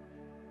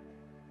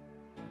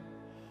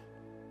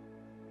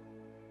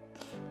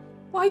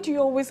 Why do you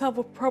always have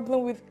a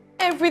problem with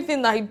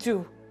everything I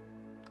do?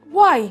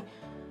 Why?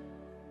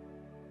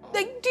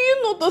 Like, do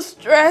you know the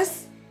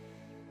stress?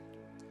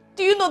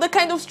 Do you know the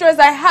kind of stress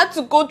I had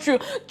to go through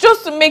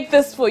just to make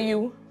this for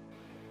you?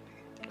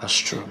 That's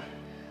true.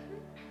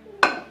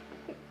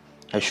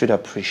 I should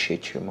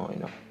appreciate you more,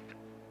 you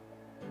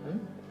know.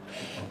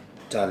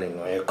 Darling,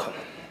 will you come?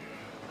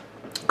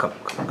 Come.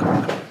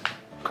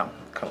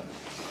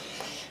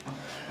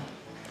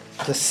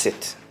 Just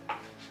sit.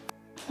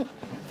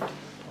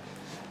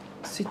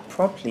 Sit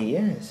properly,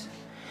 yes.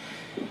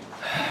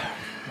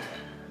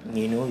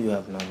 You know you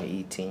have not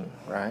eaten,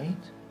 right?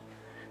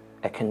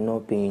 I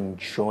cannot be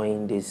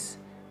enjoying this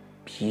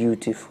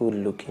beautiful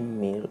looking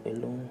meal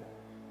alone.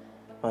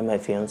 Why my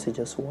fiancé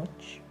just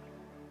watch?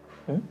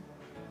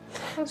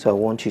 So I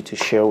want you to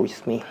share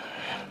with me.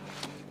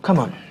 Come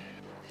on.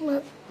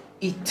 What?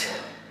 Eat.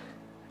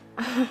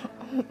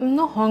 I'm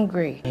not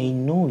hungry. I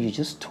know, you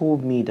just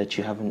told me that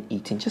you haven't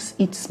eaten. Just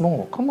eat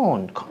small. Come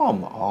on.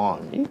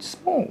 Eat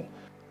small.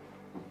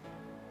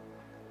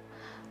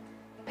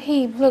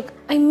 Babe, look,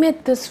 I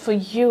made this for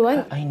you.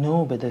 I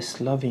know, but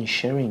there's love in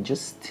sharing.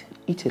 Just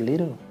eat a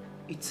little.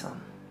 Eat some.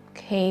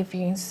 Okay, if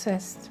you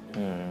insist.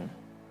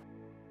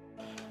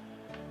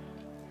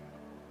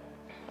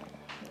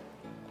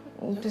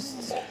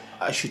 Just...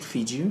 I should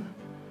feed you?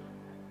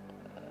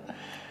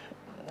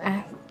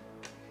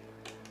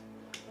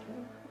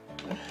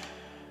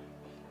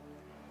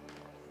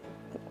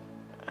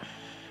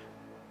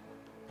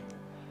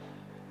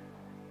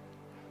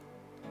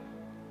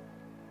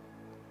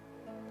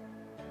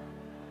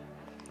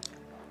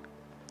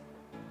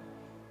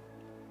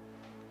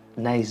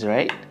 Nice,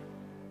 right?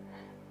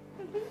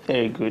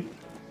 Very good.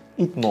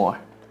 Eat more.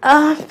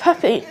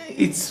 Papi.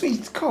 It's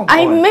sweet, come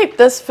I on. made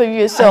this for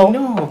you, so... I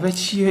know,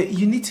 but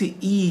you need to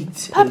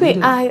eat. Papi,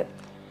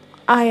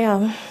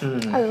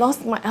 I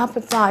lost my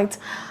appetite.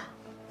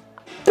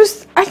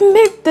 Just, I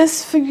made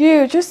this for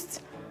you,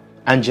 just...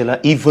 Angela,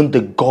 even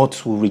the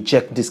gods will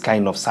reject this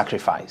kind of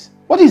sacrifice.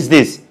 What is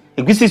this?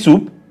 Egusi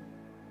soup?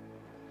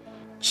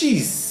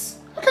 Jeez,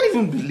 I can't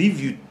even believe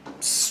you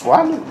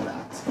swallowed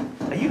that.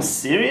 Are you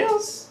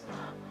serious?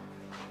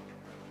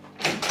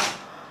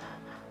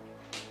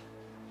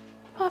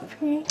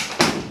 Papi.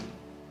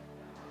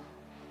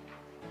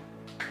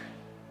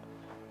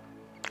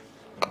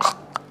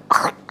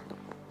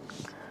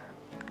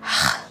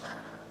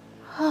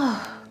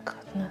 Oh,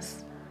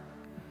 goodness.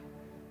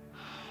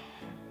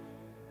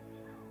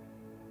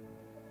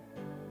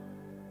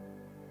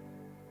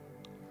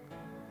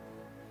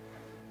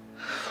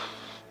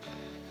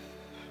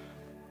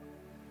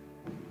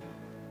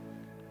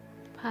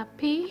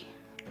 Papi?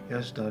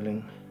 Yes,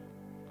 darling.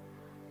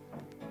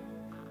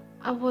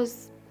 I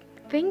was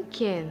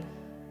thinking.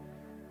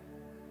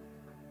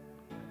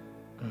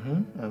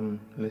 I'm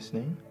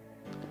listening.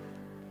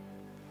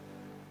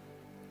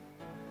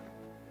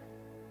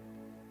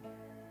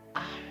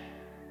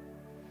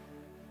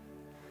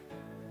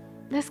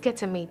 Let's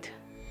get a maid.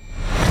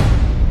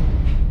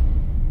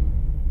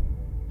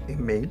 A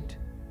maid?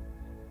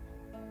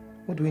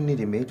 What do we need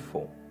a maid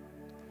for?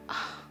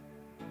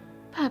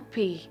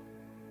 Papi,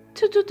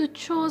 to do the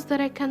chores that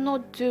I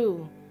cannot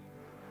do.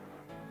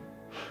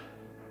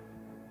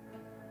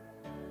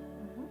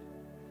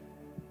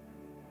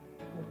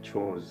 What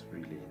chores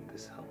really in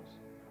this house?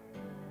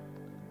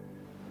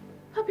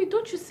 Papi,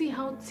 don't you see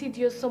how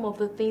tedious some of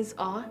the things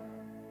are?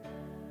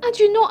 And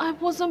you know I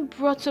wasn't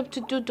brought up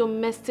to do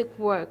domestic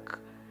work.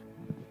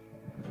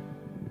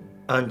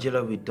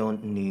 Angela, we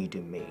don't need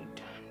a maid.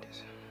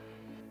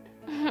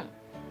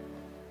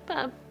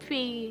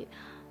 Papi,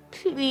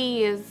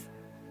 please.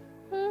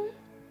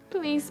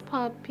 Please,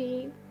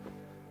 Papi.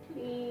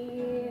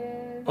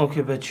 Please.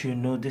 Okay, but you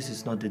know this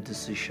is not the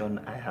decision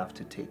I have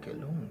to take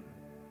alone.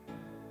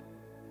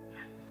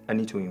 I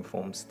need to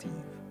inform Steve.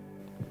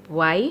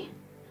 Why?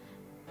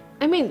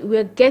 I mean,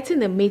 we're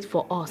getting a maid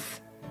for us.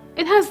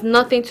 It has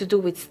nothing to do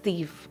with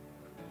Steve.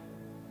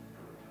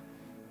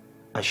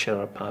 I share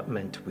an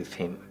apartment with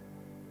him.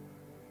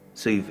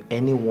 So if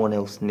anyone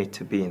else needs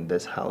to be in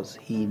this house,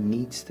 he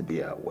needs to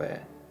be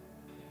aware.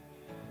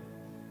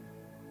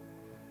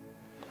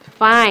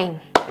 Fine.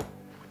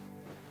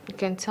 You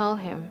can tell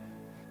him.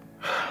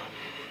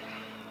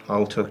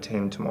 I'll talk to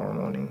him tomorrow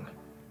morning.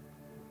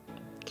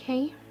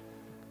 Okay.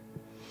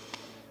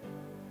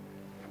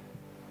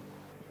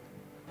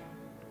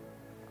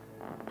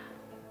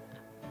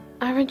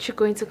 Aren't you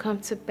going to come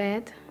to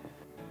bed?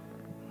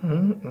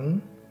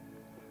 Come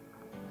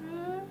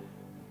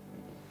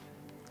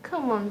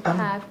on,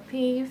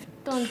 Papi.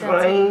 Don't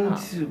Trying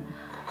to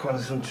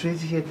concentrate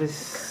here.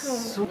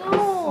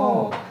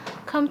 No.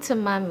 Come to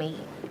Mommy.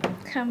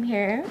 Come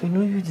here. You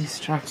know you're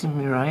distracting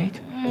me, right?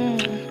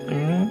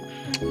 I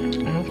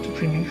have to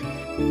finish.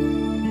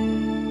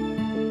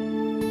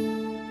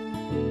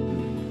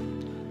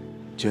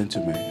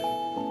 Gentlemen,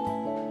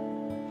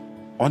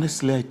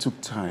 honestly, I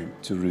took time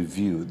to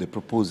review the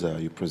proposal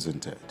you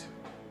presented.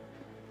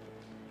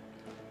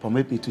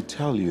 Permit me to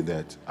tell you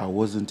that I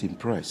wasn't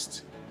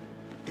impressed.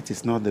 It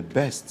is not the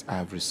best I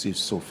have received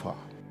so far.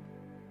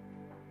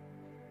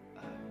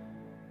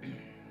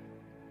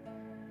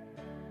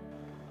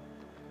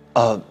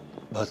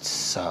 But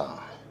sir,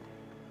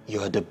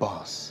 you're the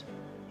boss.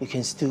 You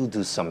can still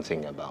do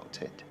something about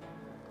it.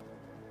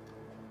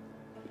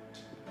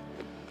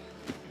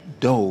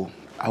 Though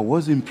I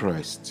was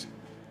impressed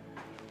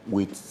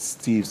with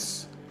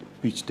Steve's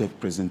pitch deck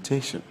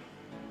presentation,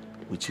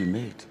 which he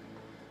made.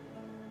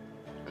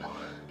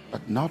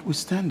 But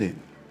notwithstanding,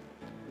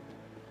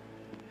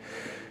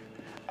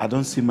 I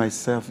don't see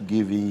myself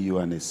giving you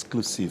an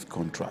exclusive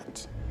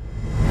contract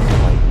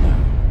right now.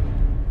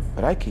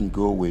 But I can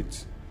go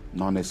with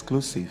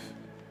non-exclusive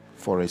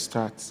for a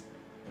start.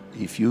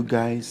 If you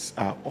guys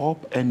are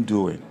up and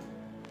doing,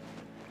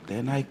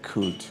 then I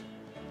could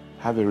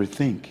have a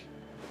rethink.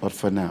 But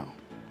for now,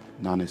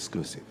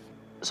 non-exclusive.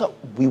 So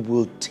we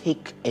will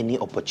take any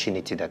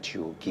opportunity that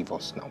you give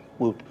us now.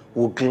 We'll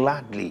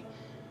gladly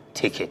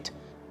take it.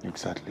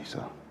 Exactly,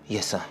 sir.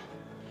 Yes, sir.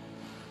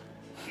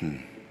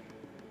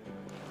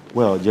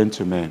 Well,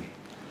 gentlemen,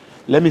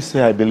 let me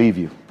say I believe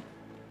you.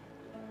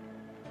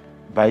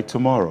 By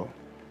tomorrow,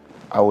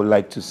 I would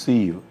like to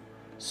see you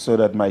so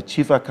that my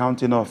chief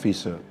accounting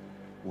officer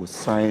will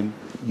sign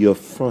your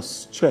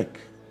first check.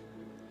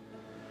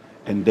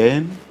 And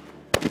then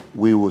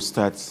we will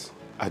start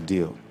a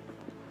deal.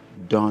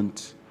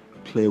 Don't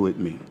play with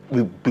me.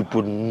 We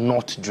would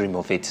not dream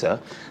of it, sir.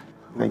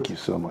 Thank you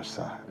so much,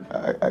 sir.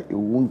 I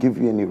won't give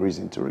you any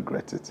reason to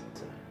regret it.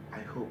 I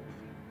hope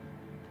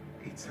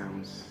it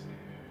sounds...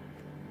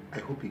 I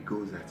hope it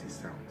goes as it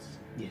sounds.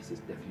 Yes,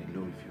 it's definitely.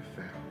 Know if you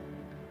fail,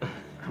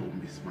 I won't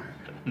be smiling.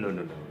 No.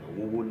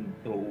 We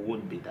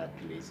won't be that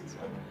lazy,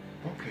 sir.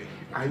 Okay,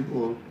 I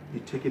will be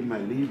taking my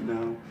leave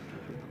now.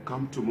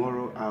 Come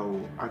tomorrow,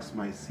 I'll ask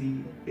my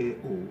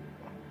CAO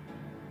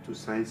to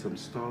sign some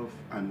stuff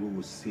and we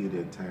will see the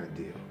entire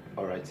deal.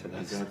 All right, sir.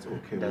 Is that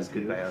okay? That's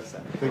good by us,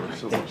 sir. Thank you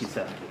so much. Thank you,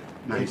 sir.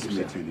 Nice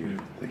meeting you.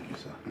 Thank you,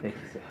 sir. Thank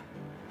you, sir.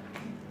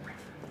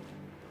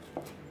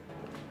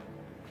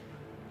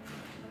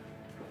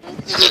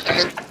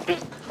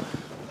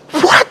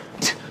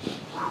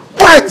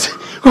 What?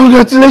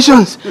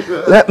 Congratulations!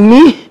 Let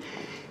me?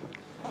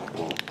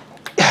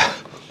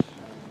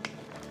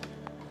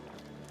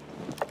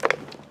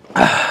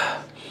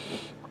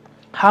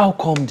 How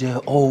come they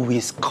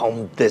always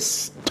come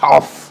this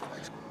tough?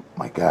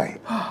 My guy,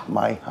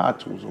 my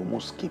heart was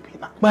almost skipping.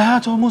 My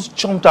heart almost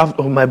jumped out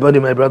of my body,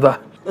 my brother.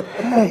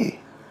 Hey!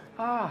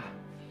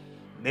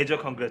 Major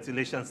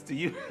congratulations to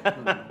you.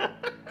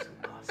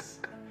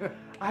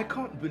 I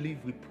can't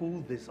believe we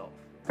pulled this off.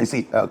 You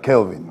see,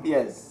 Kelvin.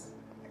 Yes.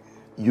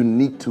 You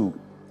need to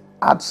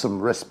add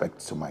some respect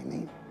to my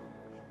name.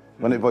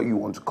 Whenever you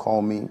want to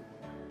call me,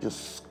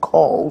 just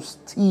call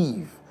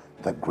Steve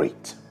the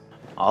Great.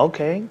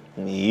 Okay,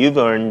 you've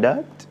earned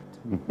that.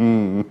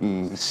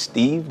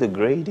 Steve the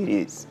Great it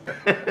is.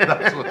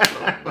 That's what's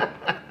up.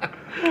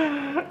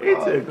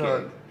 It's okay.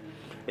 God.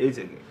 It's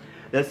okay.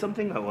 There's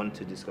something I want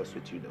to discuss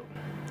with you though.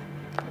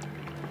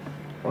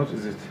 What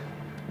is it?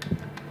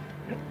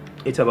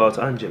 It's about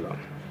Angela.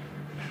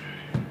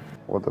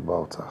 What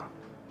about her?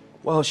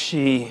 Well,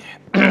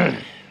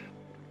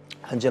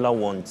 Angela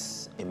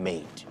wants a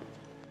maid.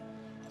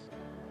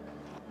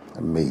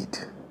 A maid?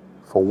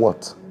 For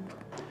what?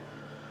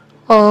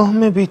 Oh,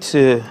 maybe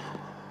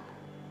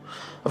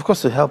of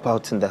course, to help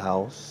out in the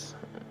house.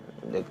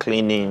 The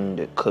cleaning,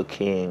 the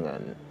cooking,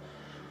 and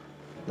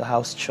the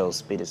house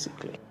chores,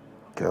 basically.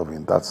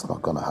 Kelvin, that's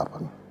not gonna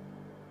happen.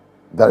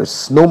 There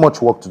is no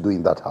much work to do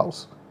in that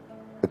house.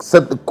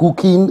 Except the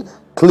cooking,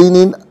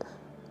 cleaning,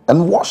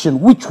 and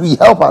washing, which we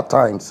help at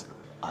times.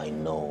 I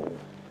know,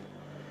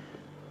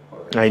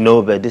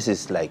 but this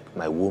is like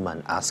my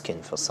woman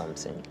asking for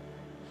something.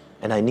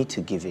 And I need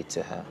to give it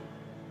to her.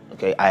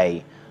 Okay,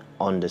 I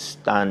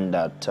understand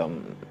that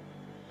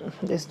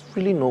there's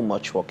really no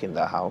much work in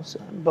the house,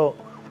 but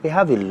we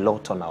have a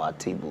lot on our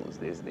tables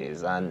these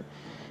days, and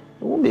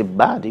it won't be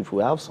bad if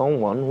we have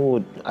someone who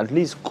would at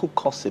least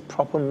cook us a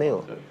proper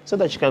meal so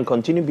that she can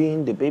continue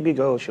being the baby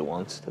girl she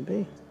wants to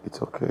be.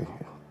 It's okay.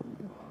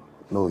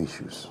 No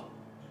issues.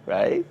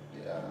 Right?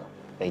 Yeah.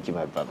 Thank you,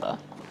 my brother.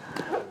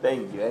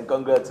 Thank you, and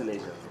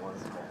congratulations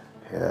once more.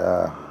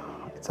 Yeah,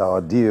 it's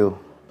our deal.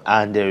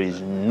 And there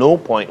is no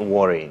point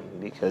worrying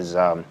because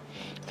I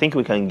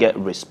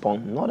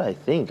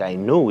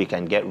know we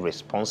can get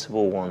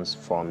responsible ones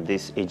from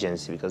this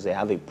agency because they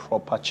have a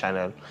proper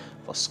channel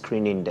for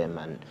screening them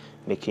and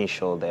making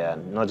sure they are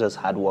not just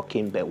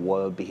hardworking but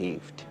well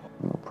behaved.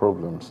 No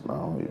problems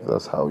now, if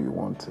that's how you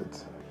want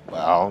it.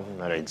 Well,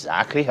 not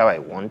exactly how I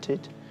want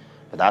it,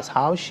 but that's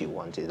how she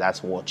wants it.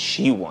 That's what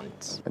she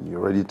wants. And you're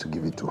ready to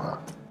give it to her.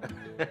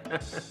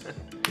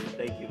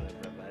 Thank you, my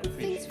brother. I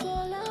appreciate Things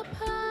fall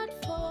apart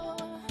for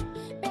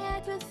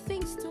better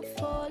things to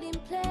fall in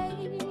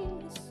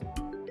place.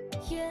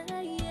 Yeah,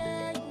 yeah,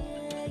 yeah,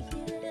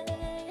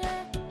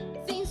 yeah.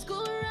 Things go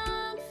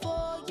wrong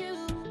for you,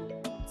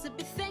 so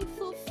be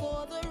thankful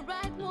for the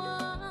right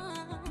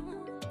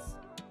ones.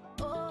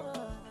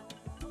 Oh,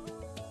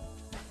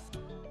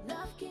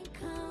 love can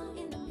come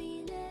in a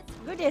minute.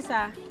 Good day,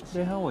 sir.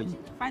 Hey, how are you?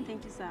 Fine,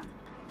 thank you, sir.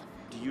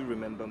 Do you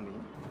remember me?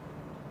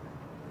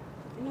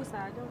 No, sir,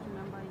 I don't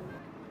remember you.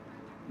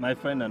 My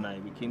friend and I,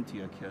 we came to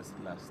your kiosk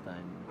last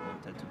time. We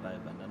wanted to buy a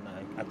banana.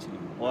 I actually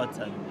bought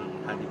and we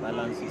had the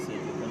balance. You said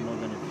you were not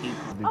going to keep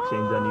the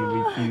change and you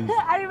refused.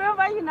 I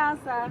remember you now,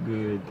 sir.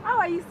 Good. How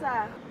are you,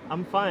 sir?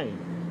 I'm fine.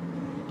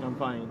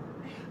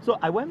 So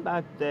I went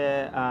back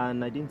there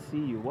and I didn't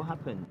see you. What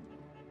happened?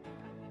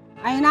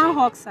 I now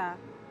hawk, sir.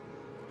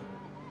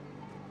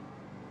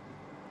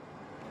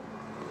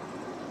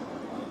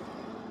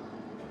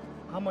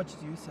 How much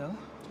do you sell?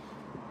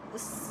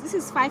 This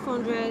is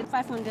 500,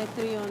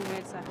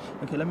 300, sir.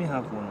 Okay, let me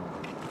have one.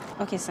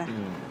 Okay, sir.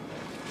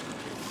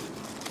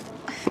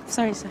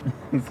 Sorry, sir.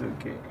 It's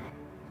okay.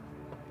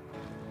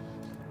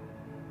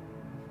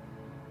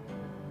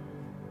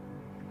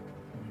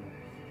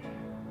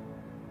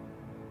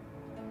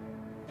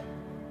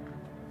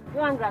 You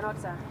want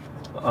granite, sir?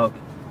 Okay.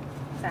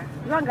 Sir,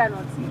 you want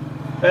granite?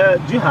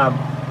 Do you have?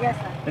 Yes,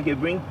 sir. Okay,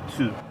 bring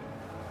 2.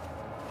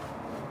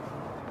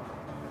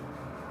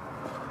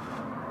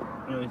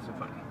 No, it's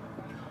fine.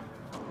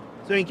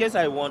 So in case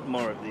I want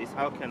more of this,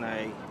 how can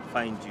I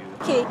find you?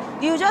 Okay,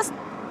 you just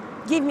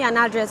give me an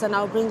address and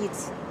I'll bring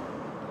it.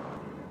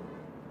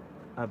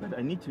 But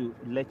I need to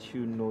let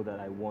you know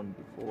that I want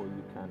before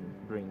you can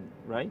bring,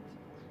 right?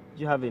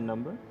 Do you have a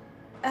number?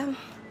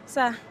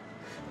 Sir,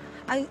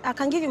 I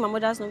can give you my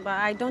mother's number.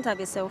 I don't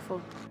have a cell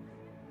phone.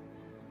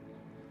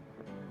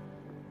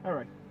 All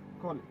right,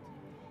 call it.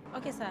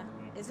 Okay, sir.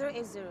 It's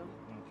 080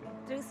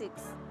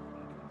 36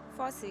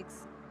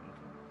 46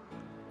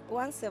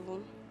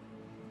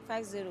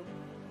 1750. All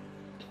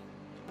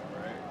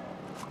right.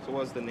 So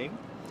what's the name?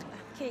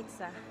 Kate,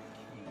 sir.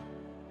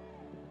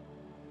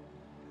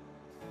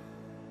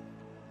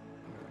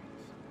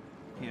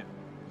 Here.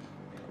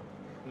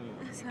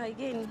 So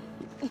again,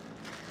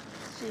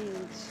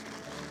 change.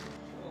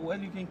 Well,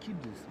 you can keep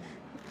this.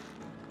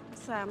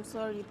 Sir, I'm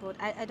sorry, but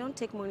I don't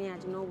take money I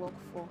do not work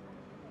for.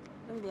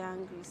 Don't be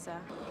angry, sir.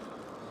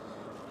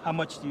 How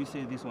much do you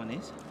say this one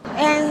is?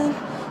 And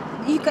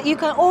you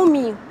can owe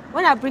me.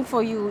 When I bring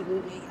for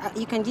you,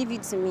 you can give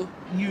it to me.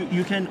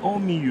 You can owe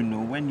me, you know.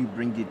 When you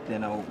bring it,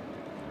 then I'll...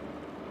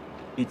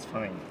 It's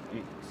fine.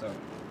 So,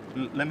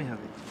 let me have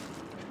it.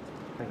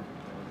 Thank you.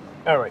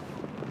 All right.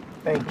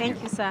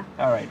 Thank you, sir.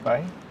 All right,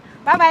 bye.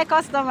 Bye-bye,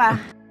 customer.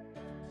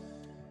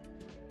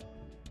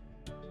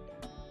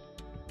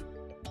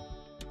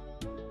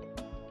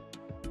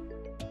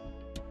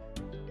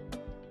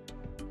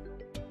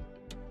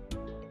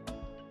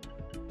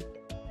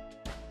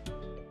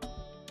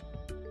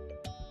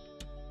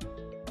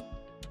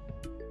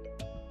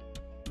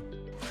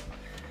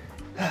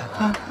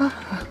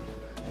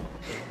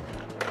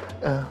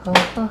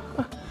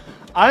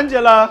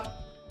 Angela!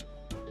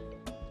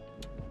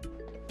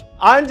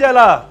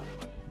 Angela!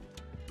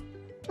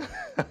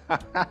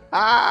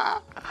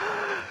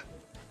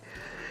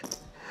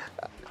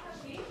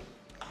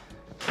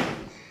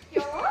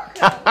 You're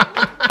welcome.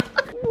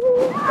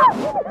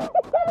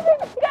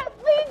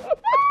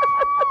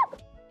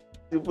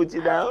 To put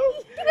you down?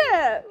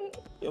 Yeah.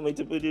 You want me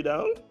to put you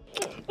down?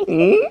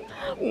 You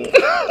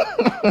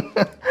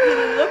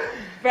look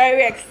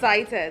very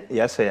excited.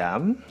 Yes, I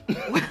am.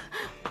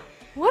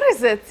 What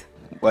is it?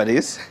 What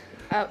is?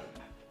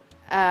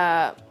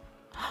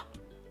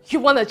 You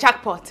won a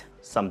jackpot.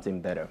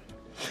 Something better.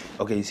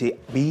 Okay, you see,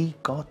 we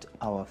got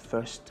our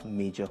first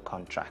major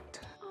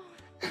contract.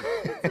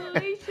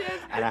 Congratulations.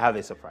 And I have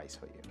a surprise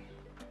for you.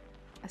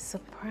 A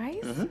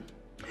surprise?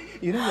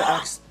 You know, you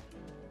asked...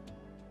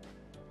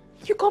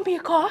 You got me a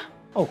car?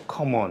 Oh,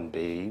 come on,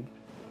 babe.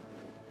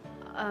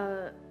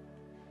 A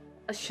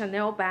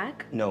Chanel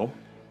bag? No.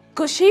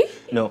 Gucci?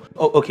 No.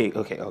 Oh, okay.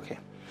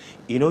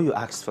 You know, you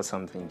asked for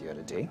something the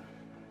other day.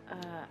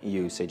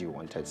 You said you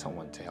wanted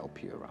someone to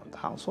help you around the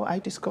house. So I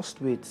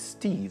discussed with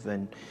Steve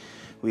and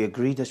we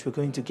agreed that we're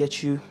going to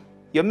get you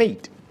your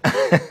maid.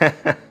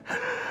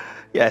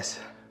 Yes.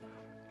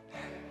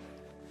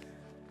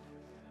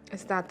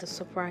 Is that the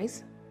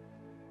surprise?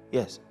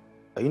 Yes.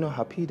 Are you not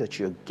happy that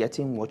you're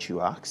getting what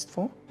you asked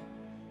for?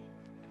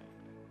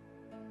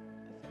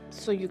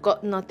 So you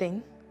got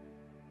nothing?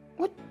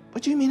 What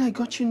do you mean I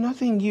got you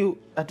nothing?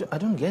 I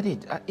don't get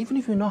it. Even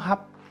if you're not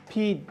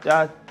happy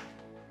that...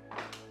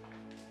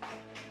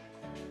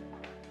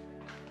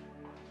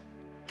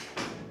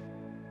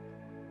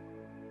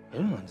 I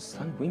don't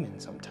understand women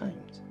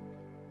sometimes.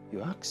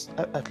 You ask,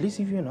 at least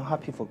if you're not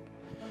happy for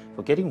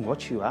getting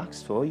what you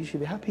asked for, you should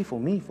be happy for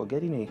me for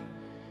getting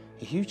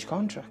a huge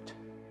contract.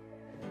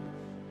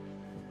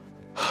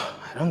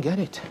 I don't get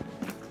it.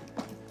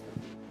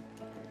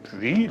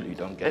 Really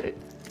don't get it.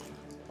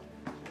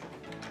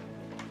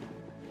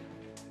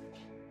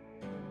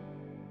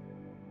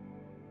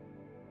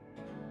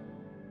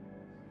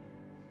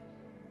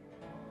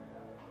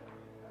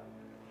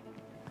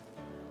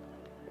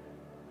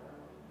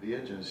 The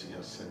agency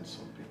has sent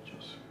some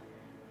pictures.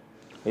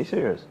 Are you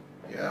serious?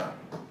 Yeah.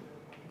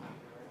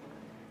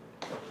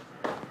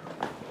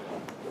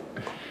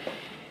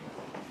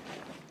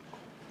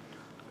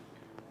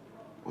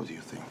 What do you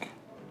think?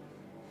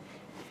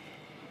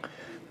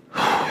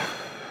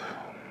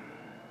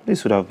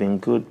 This would have been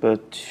good,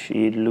 but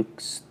she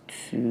looks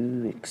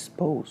too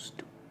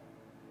exposed.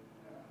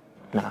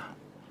 Nah.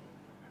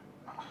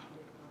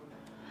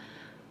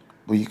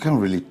 But you can't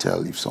really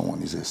tell if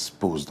someone is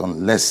exposed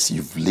unless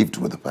you've lived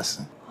with the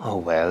person. Oh,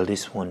 well,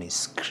 this one is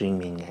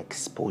screaming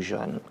exposure,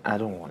 and I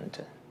don't want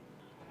it.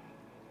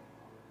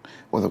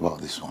 What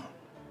about this one?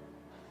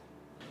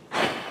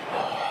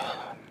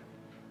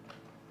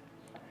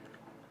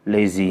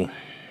 Lazy.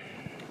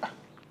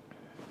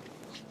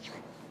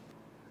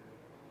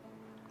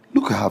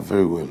 Look at her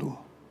very well. Oh.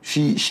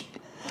 She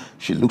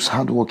looks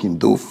hardworking,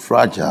 though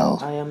fragile.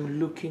 I am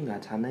looking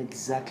at her, and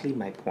exactly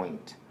my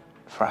point.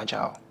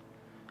 Fragile,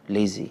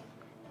 lazy,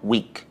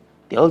 weak.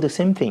 They're all the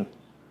same thing.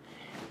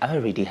 I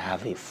already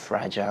have a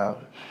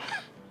fragile,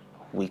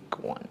 weak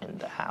one in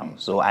the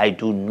house. So I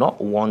do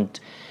not want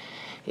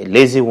a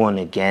lazy one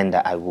again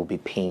that I will be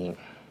paying.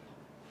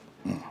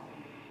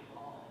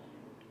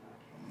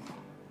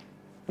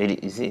 Really,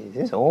 is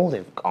this all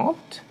they've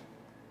got?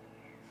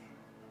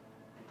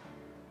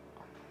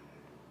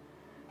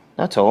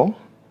 That's all?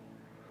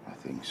 I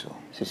think so.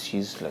 This is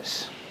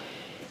useless.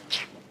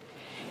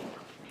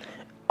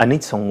 I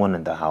need someone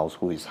in the house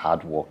who is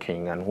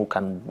hardworking and who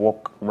can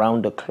walk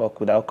round the clock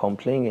without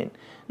complaining.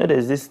 You know,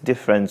 there's this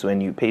difference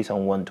when you pay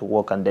someone to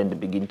work and then they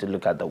begin to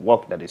look at the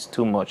work that is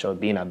too much or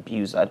being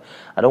abused. I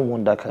don't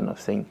want that kind of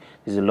thing.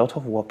 There's a lot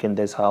of work in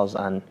this house,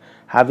 and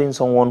having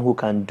someone who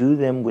can do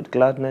them with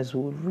gladness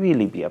will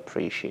really be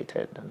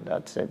appreciated. And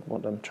that's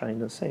what I'm trying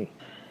to say.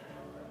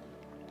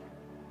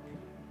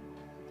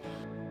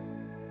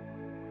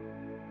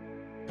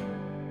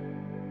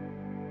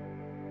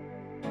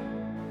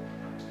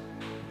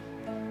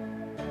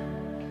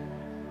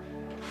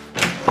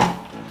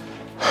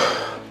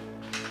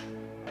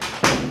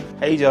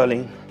 Hey,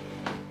 darling.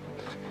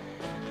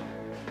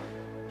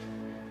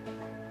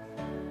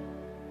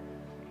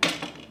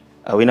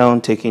 Are we now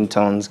taking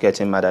turns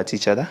getting mad at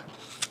each other?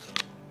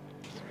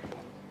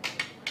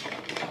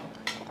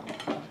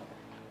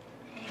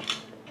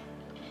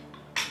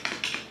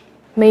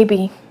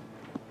 Maybe.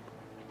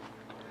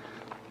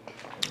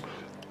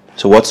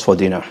 So what's for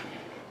dinner?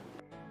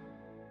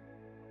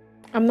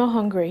 I'm not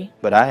hungry.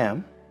 But I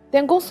am.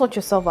 Then go sort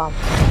yourself out.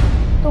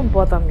 Don't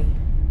bother me.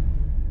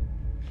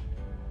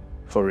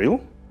 For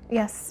real?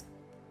 Yes.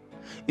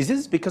 Is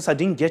this because I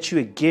didn't get you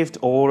a gift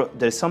or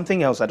there's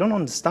something else? I don't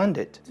understand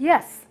it.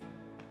 Yes.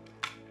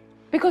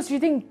 Because you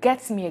didn't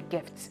get me a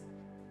gift.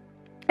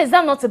 Is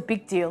that not a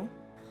big deal?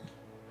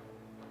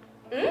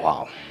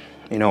 Wow.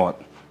 You know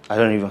what? I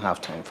don't even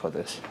have time for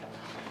this.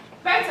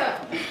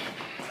 Better.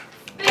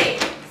 Stay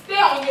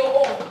on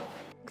your own.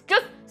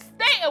 Just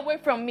stay away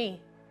from me.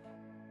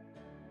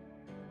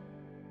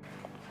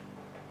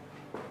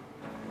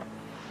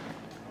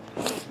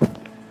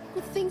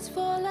 Things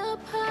fall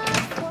apart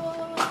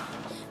for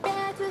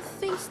better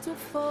things to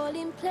fall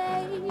in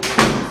place.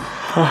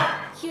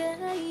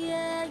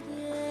 Yeah.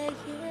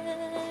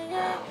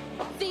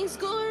 Things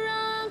go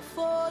wrong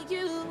for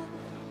you,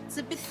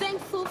 to be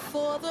thankful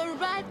for the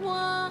right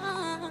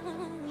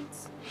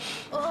ones.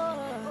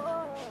 Oh.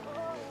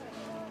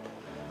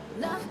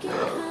 Love can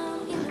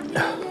come in a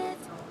minute.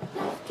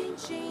 Life can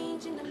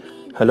change in a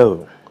minute.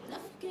 Hello. Love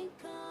can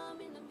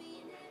come in a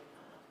minute.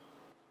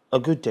 A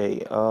good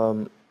day.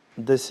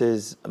 This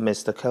is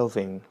Mr.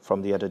 Kelvin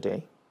from the other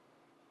day.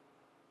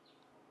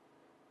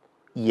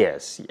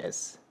 Yes,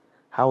 yes.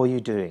 How are you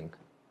doing?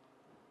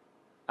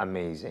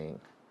 Amazing.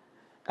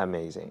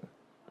 Amazing.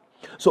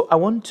 So I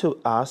want to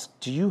ask,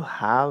 do you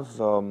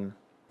have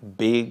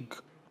big,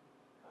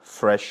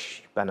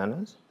 fresh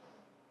bananas?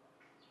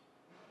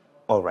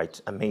 All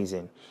right,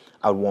 amazing.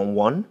 I want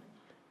one.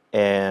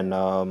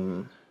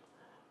 And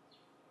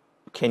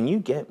can you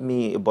get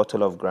me a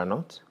bottle of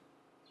granite?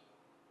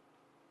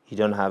 You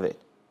don't have it?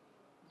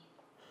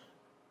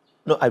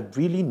 No, I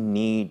really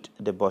need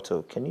the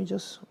bottle. Can you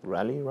just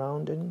rally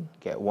around and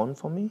get one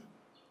for me?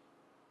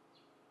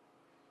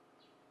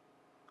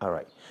 All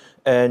right.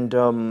 And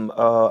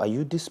are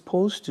you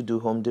disposed to do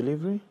home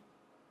delivery?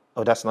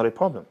 Oh, that's not a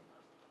problem.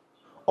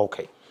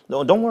 Okay.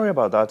 No, don't worry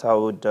about that. I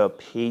would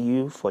pay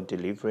you for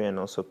delivery and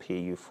also pay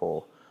you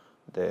for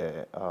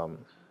the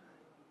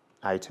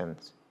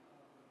items.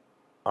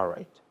 All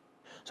right.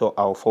 So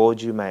I'll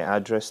forward you my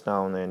address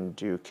down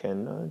and you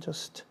can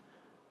just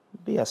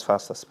be as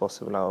fast as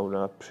possible. I would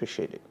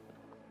appreciate it.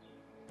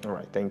 All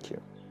right. Thank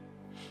you.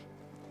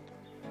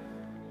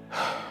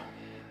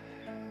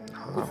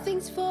 Good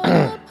things fall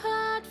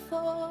apart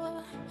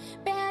for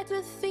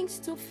better things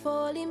to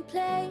fall in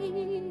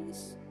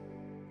place.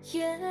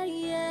 Yeah,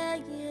 yeah,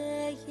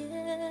 yeah,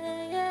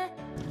 yeah, yeah.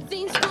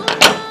 Things go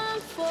wrong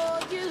for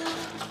you.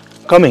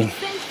 Coming.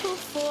 Thankful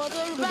for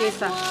the Good day,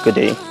 sir. right Good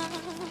day.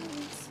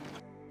 ones.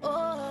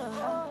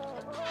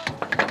 Oh.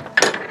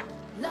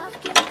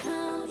 Love can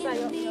come in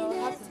a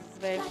minute.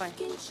 Very fine.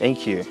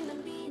 Thank you.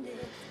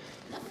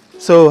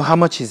 So how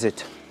much is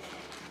it?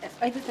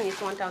 Everything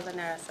is 1,000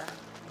 naira, sir.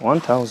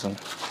 1,000.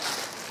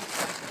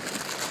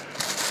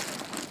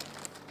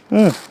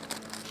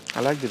 I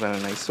like the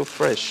banana. It's so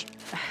fresh.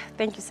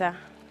 Thank you, sir.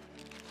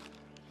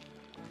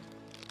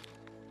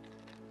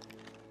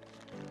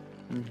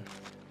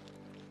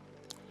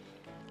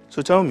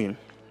 So tell me,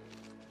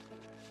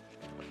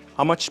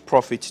 how much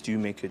profit do you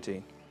make a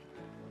day?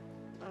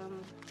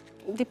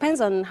 It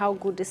depends on how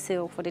good the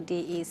sale for the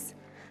day is.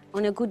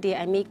 On a good day,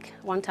 I make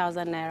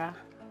 1,000 naira,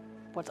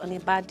 but on a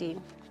bad day,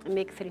 I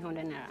make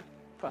 300 naira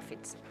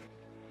profits.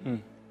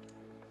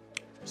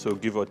 So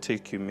give or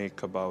take, you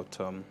make about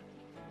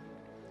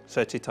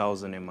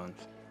 30,000 a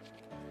month.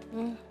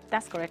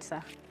 That's correct,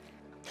 sir.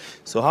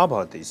 So how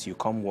about this? You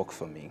come work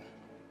for me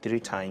 3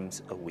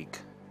 times a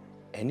week,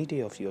 any day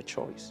of your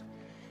choice.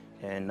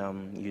 And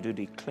you do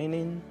the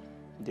cleaning,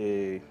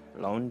 the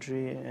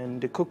laundry,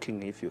 and the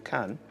cooking if you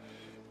can.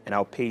 And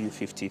I'll pay you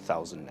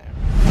 50,000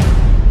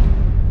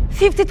 naira.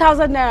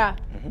 50,000 naira?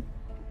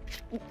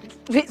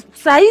 Wait,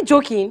 sir, are you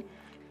joking?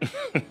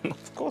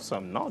 Of course,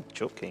 I'm not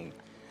joking.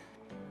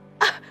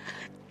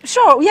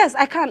 Sure, yes,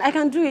 I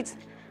can do it.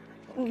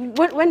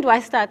 When do I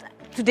start?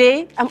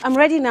 Today? I'm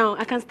ready now.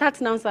 I can start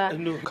now, sir.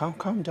 No,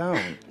 calm down.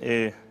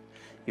 You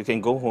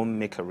can go home,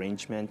 make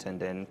arrangement, and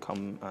then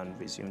come and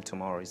resume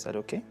tomorrow. Is that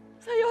okay?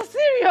 Sir, you're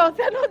serious?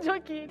 You're not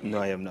joking. No,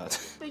 I am not.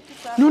 Thank you,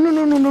 sir.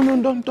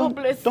 No, God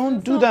bless don't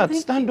you, do sir. that.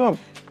 Thank Stand you. up.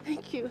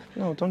 Thank you.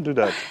 No, don't do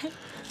that.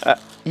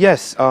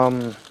 Yes,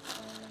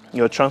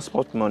 your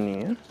transport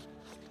money.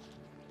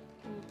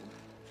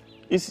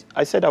 Yeah?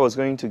 I said I was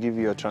going to give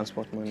you your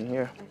transport money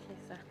here.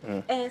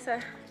 Okay,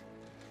 sir.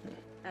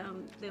 Sir,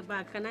 the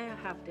bag, can I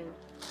have the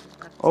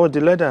bag? Oh,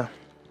 the leather.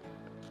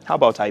 How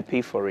about I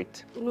pay for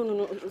it?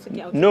 No, it's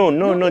okay. No.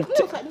 Sir, no.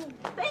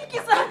 Thank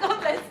you, sir. God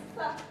bless you,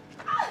 sir.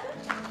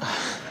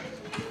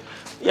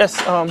 Yes,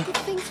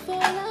 Things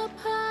fall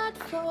apart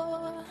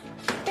for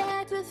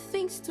better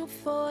things to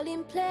fall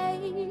in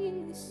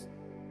place.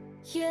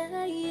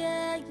 Yeah,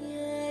 yeah,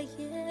 yeah,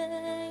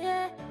 yeah,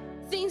 yeah.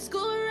 Things go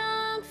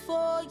wrong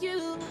for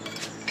you.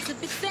 So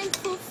be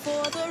thankful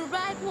for the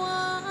right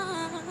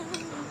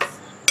ones.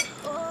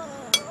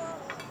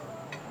 Oh.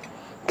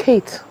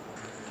 Kate,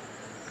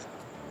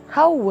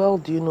 how well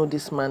do you know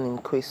this man in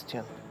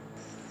question?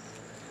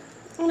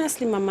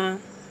 Honestly, Mama,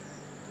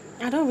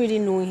 I don't really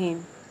know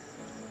him.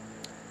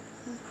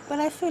 But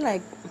I feel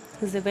like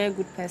he's a very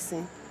good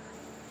person.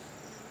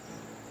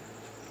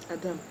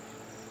 Adam,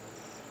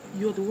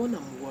 you're the one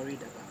I'm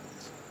worried about.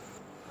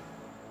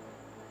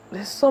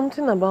 There's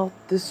something about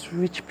these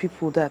rich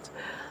people that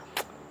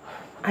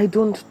I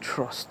don't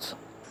trust.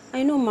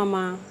 I know,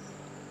 Mama,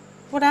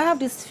 but I have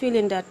this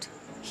feeling that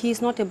he's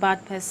not a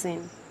bad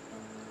person.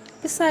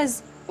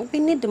 Besides, we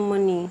need the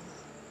money.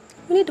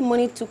 We need the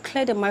money to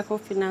clear the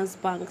microfinance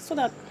bank so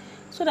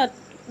that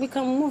we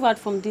can move out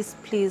from this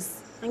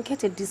place and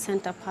get a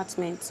decent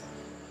apartment.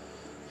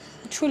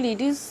 Truly,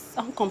 this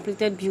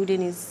uncompleted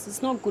building is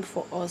not good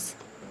for us,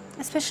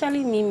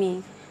 especially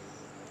Mimi.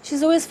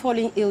 She's always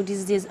falling ill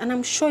these days, and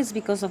I'm sure it's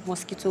because of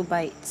mosquito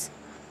bites.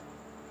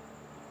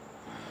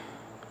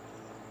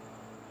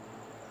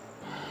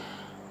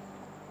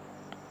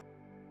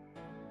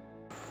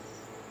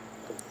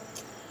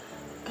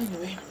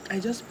 Anyway, I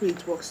just pray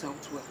it works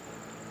out well.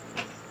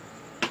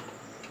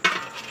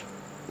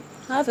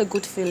 I have a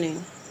good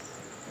feeling.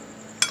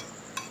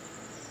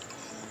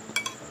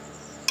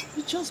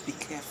 You just be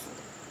careful.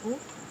 Hmm?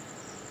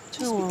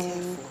 Just No be worry.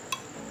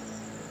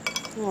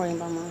 careful. Don't worry,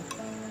 Mama.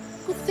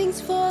 Good things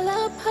fall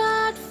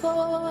apart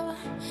for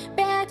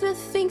better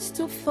things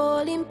to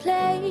fall in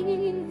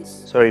place.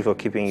 Sorry for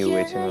keeping you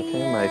waiting,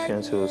 okay? My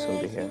fiancé will soon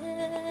be here.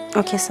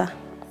 Okay, sir.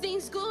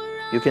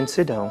 You can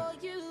sit down.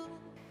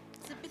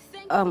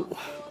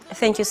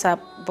 Thank you, sir,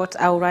 but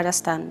I would rather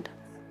stand.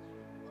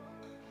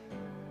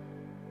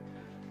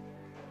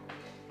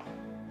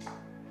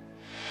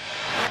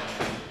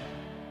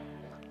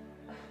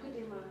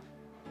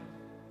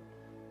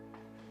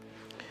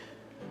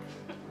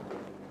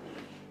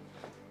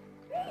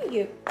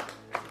 You.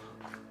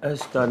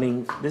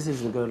 Darling, this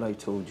is the girl I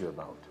told you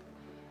about.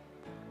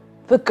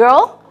 The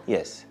girl?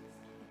 Yes.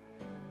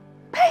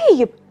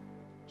 Babe,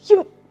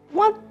 you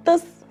want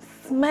this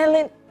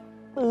smelling,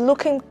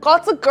 looking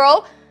gutter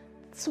girl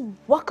to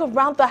walk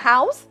around the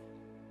house,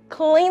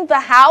 clean the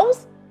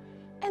house,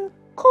 and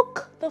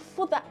cook the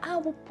food that I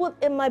will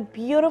put in my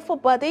beautiful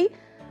body?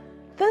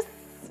 This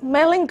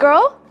smelling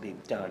girl?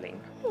 Babe, darling.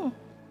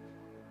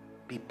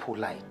 Be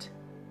polite.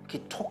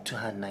 Okay, talk to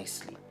her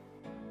nicely.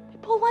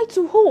 Polite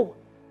to who?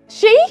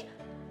 She?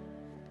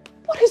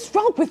 What is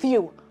wrong with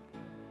you?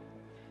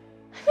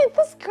 I mean,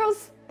 this girl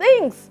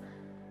stinks.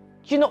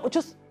 You know,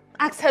 just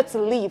ask her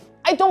to leave.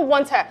 I don't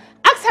want her.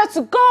 Ask her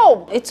to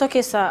go. It's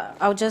okay, sir.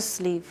 I'll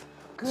just leave.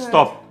 Good.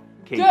 Stop,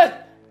 Kate. Good.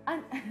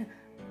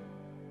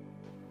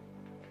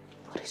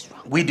 What is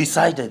wrong? We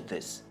decided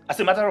this. As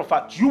a matter of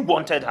fact, you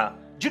wanted her.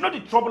 Do you know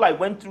the trouble I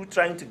went through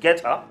trying to get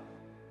her?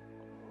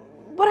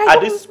 But I At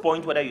don't... this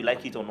point, whether you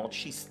like it or not,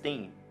 she's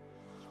staying.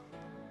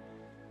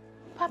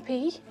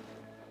 Papi?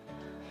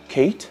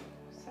 Kate,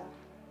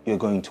 you're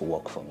going to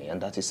work for me,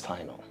 and that is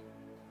final.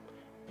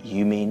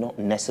 You may not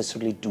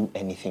necessarily do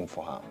anything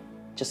for her.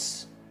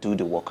 Just do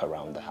the work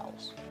around the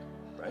house,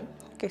 right?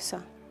 Okay,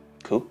 sir.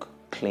 Cook,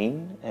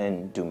 clean,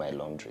 and do my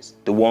laundries.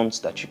 The ones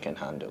that you can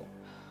handle.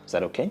 Is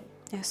that okay?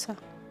 Yes, sir.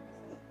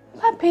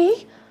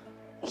 Papi,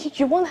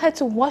 you want her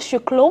to wash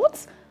your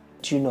clothes?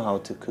 Do you know how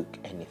to cook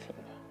anything?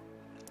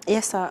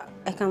 Yes, sir.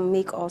 I can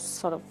make all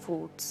sort of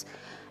foods.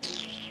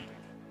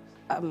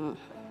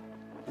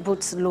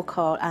 Both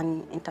local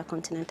and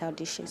intercontinental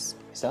dishes.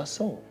 Is that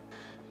so?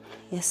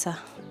 Yes, sir.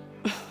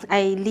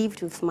 I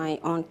lived with my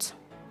aunt,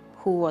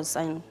 who was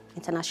an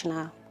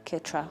international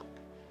caterer,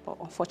 but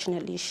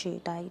unfortunately she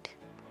died.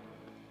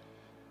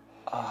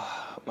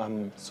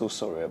 I'm so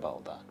sorry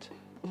about that.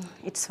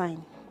 It's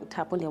fine. It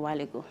happened a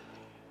while ago.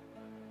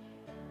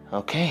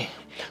 Okay.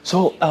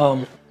 So,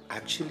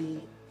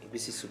 actually,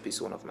 Ibisi soup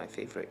is one of my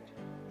favorite.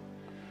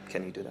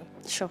 Can you do that?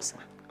 Sure, sir.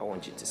 I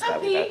want you to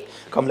start with that.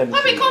 Come, let me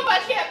Papi, see. come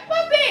back here.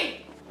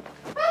 Papi!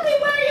 Papi,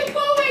 where are you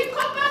going?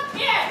 Come back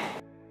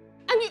here.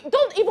 And you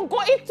don't even go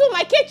into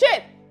my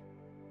kitchen.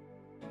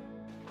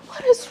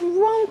 What is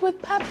wrong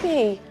with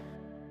Papi?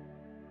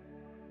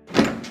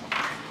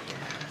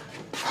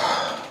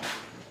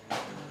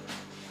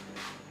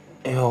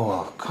 You're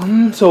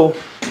welcome. So,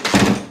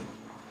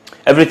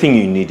 everything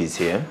you need is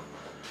here.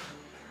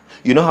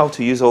 You know how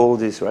to use all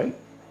this, right?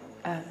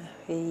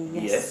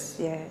 Yes.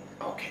 Yeah.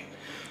 Okay.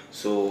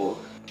 So,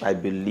 I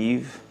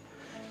believe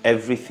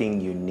everything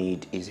you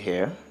need is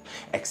here,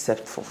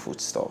 except for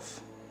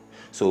foodstuff.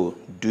 So,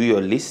 do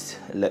your list.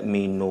 Let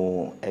me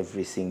know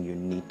everything you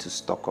need to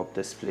stock up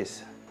this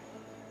place.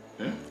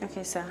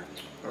 Okay, sir.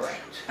 All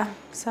right.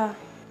 Sir,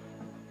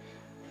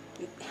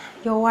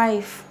 your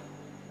wife,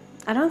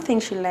 I don't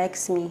think she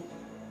likes me.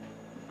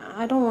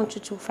 I don't want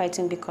you two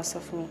fighting because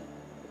of me.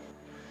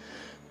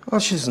 Well,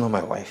 she's not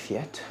my wife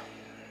yet.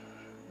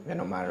 We're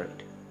not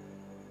married.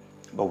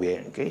 But we're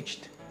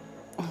engaged.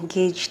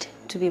 Engaged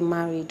to be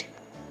married.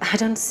 I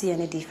don't see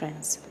any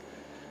difference.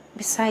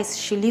 Besides,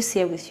 she lives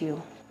here with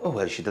you. Oh,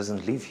 well, she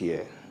doesn't live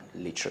here,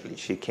 literally.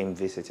 She came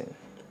visiting.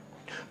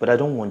 But I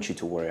don't want you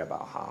to worry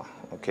about her,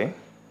 okay?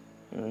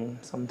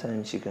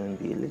 Sometimes she can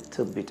be a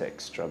little bit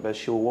extra, but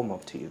she'll warm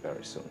up to you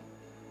very soon.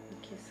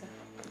 Okay, sir.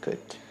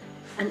 Good.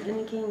 And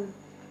again,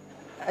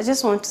 I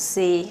just want to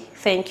say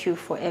thank you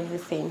for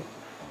everything.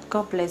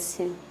 God bless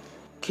you.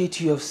 Kate,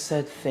 you have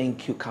said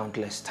thank you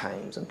countless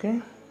times,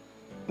 okay?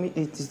 I mean,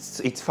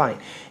 it's fine.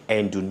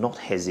 And do not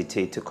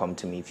hesitate to come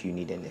to me if you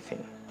need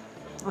anything.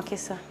 Okay,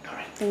 sir. All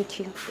right. Thank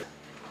you.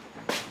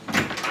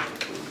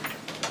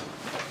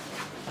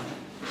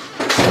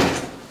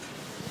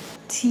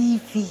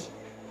 TV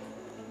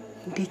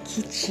in the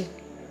kitchen.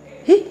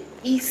 Hey,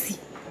 easy.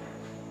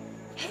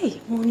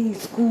 Hey, morning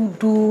is good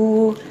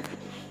though.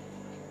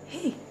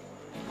 Hey,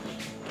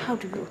 how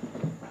do you go?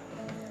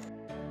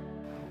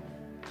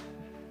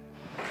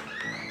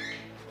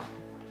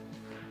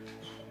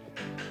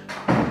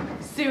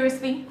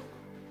 Seriously?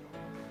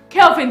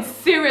 Kelvin,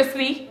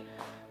 seriously?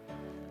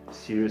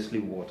 Seriously,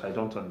 what? I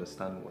don't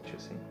understand what you're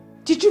saying.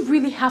 Did you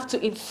really have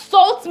to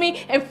insult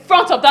me in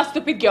front of that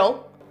stupid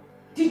girl?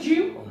 Did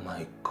you? Oh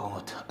my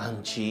God,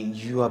 Angie,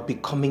 you are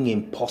becoming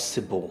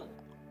impossible.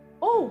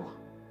 Oh,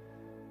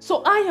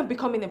 so I am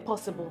becoming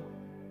impossible.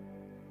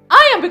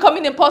 I am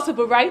becoming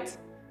impossible, right?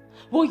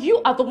 Well,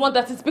 you are the one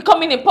that is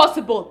becoming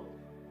impossible.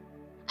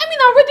 I mean,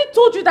 I already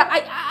told you that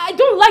I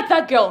don't like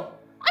that girl.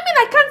 I mean,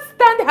 I can't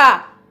stand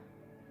her.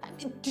 I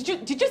mean,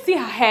 did you see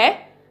her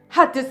hair?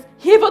 Her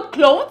disheveled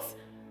clothes?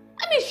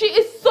 I mean, she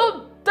is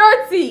so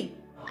dirty.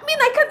 I mean,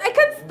 I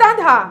can't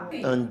stand her.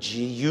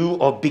 Angie, you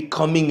are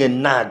becoming a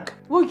nag.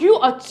 Well, you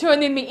are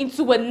turning me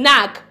into a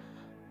nag.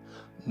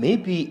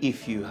 Maybe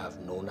if you have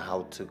known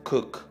how to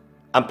cook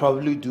and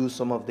probably do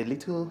some of the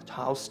little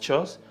house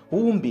chores,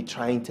 we won't be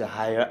trying to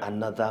hire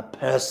another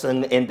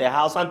person in the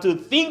house. And to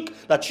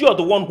think that you are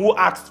the one who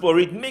asked for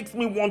it makes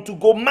me want to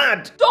go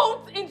mad.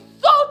 Don't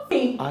insult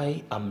me.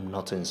 I am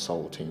not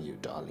insulting you,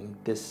 darling.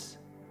 This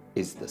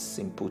is the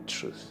simple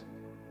truth.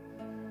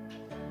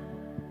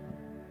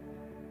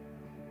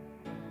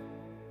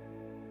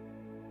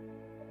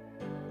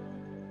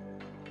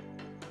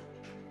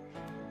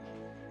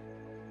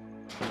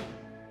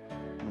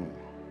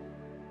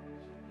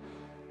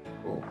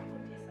 Oh,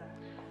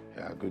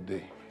 yeah, good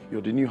day.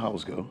 You're the new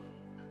house girl?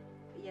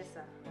 Yes,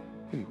 sir.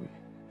 Wait.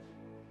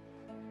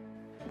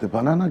 The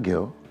banana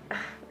girl?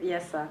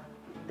 Yes, sir.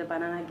 The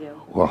banana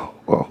girl. Wow.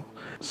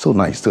 So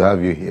nice to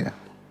have you here.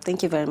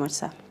 Thank you very much,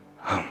 sir.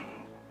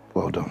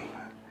 Well done.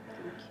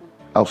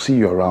 I'll see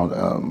you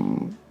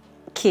around.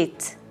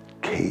 Kate.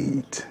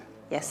 Kate.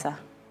 Yes, sir.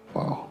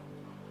 Wow.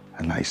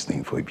 A nice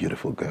name for a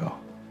beautiful girl.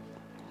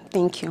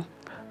 Thank you.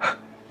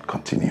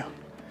 Continue.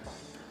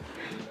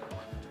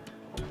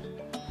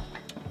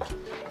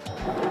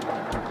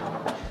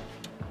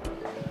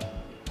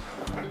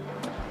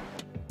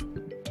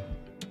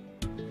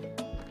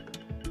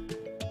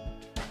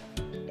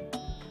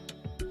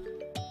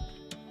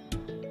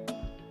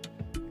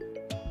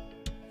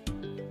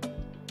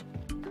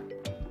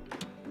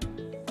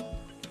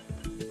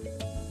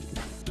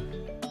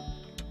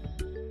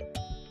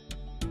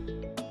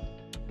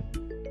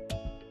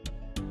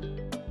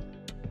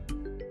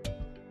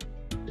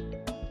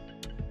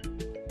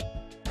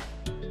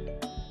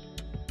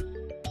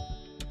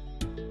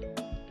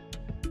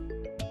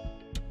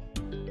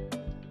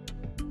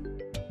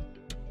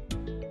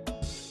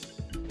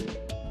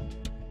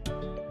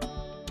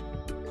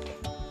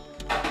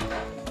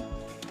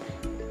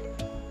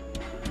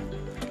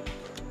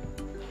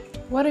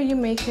 What are you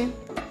making?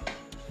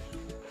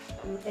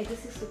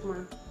 Egusi soup,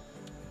 ma'am.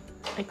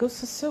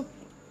 Egusi soup.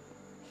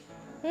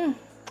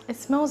 It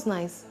smells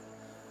nice.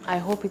 I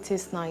hope it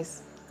tastes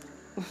nice.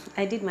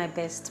 I did my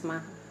best,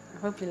 ma. I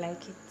hope you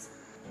like it.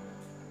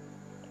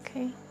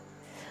 Okay.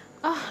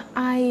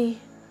 I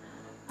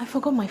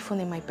forgot my phone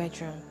in my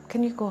bedroom.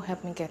 Can you go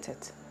help me get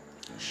it?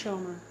 Sure,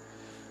 ma.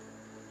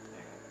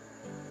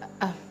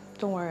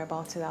 Don't worry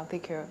about it. I'll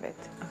take care of it.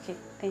 Okay.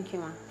 Thank you,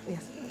 ma.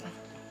 Yes.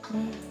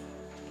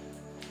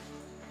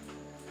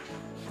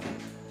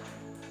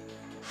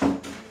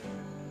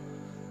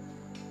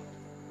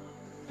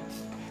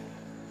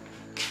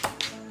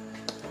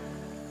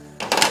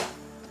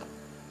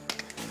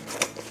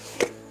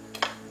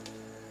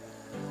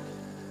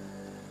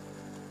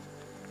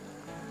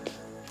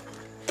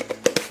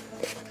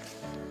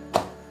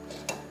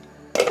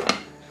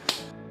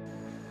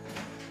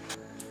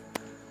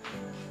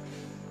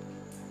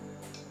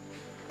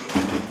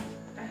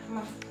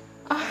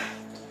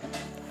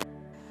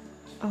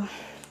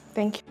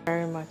 Thank you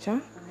very much, huh?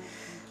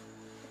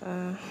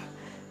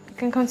 You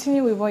can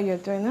continue with what you're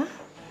doing, huh?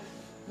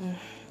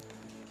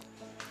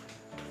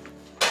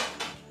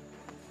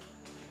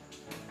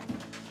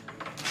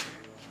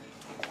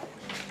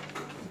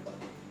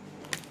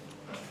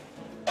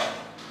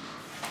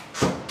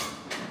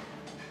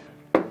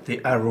 The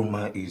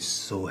aroma is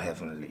so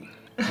heavenly.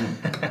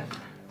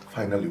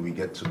 Finally, we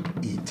get to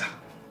eat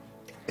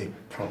a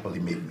properly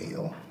made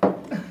meal.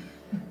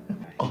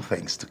 All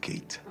thanks to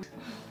Kate.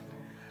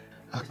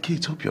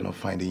 Kate, hope you're not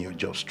finding your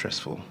job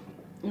stressful.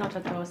 Not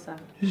at all, sir.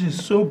 This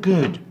is so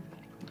good.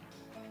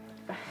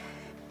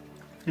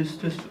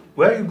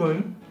 Where are you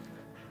going?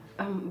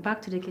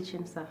 Back to the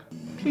kitchen, sir.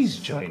 Please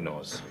join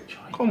us.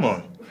 Come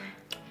on.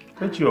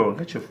 Get your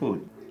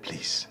food.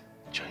 Please,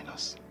 join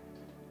us.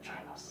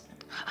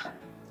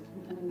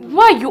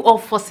 Why are you all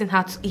forcing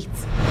her to eat?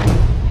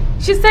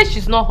 She said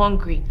she's not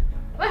hungry.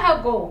 Let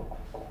her go.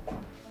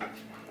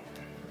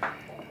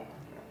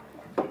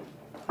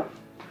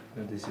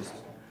 This is...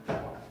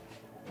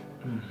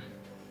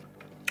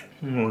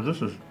 No,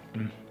 this is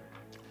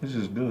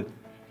good.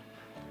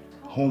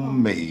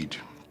 Homemade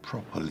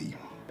properly.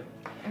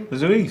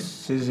 It's really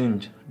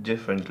seasoned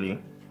differently.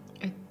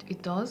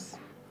 It does?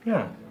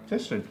 Yeah,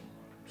 just so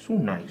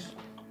nice.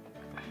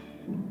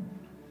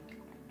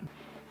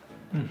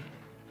 You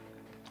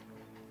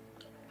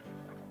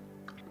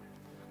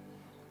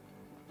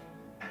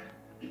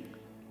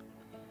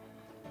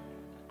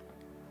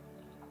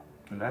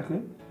like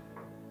it?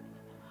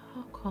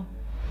 How come?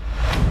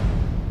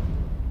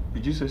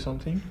 Did you say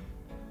something?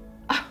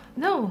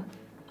 No,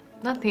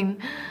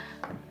 nothing.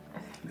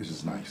 This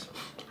is nice.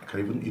 I can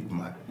even eat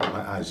my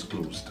eyes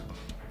closed.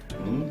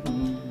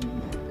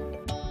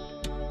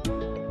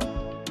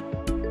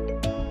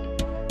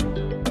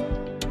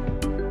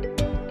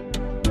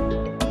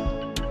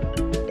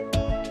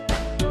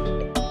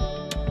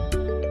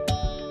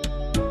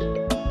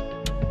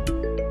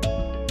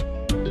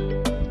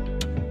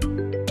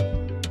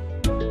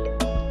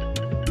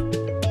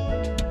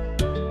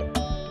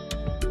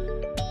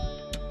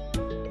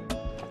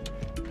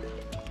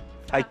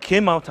 I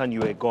came out and you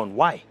were gone.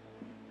 Why?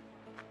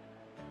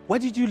 Why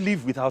did you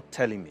leave without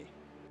telling me?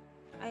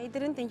 I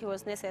didn't think it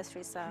was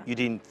necessary, sir. You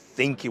didn't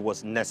think it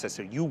was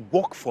necessary. You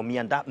work for me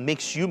and that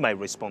makes you my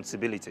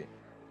responsibility.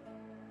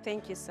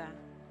 Thank you, sir.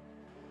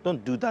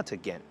 Don't do that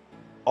again.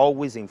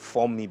 Always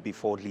inform me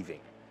before leaving.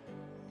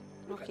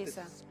 Okay,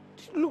 sir.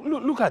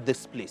 Look at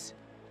this place.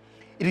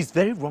 It is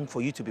very wrong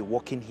for you to be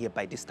walking here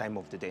by this time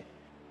of the day.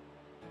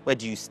 Where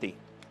do you stay?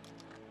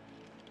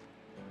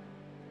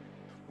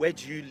 Where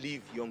do you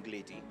live, young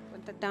lady?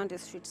 Down the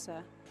street,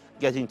 sir.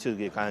 Get into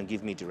the car and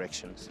give me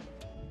directions.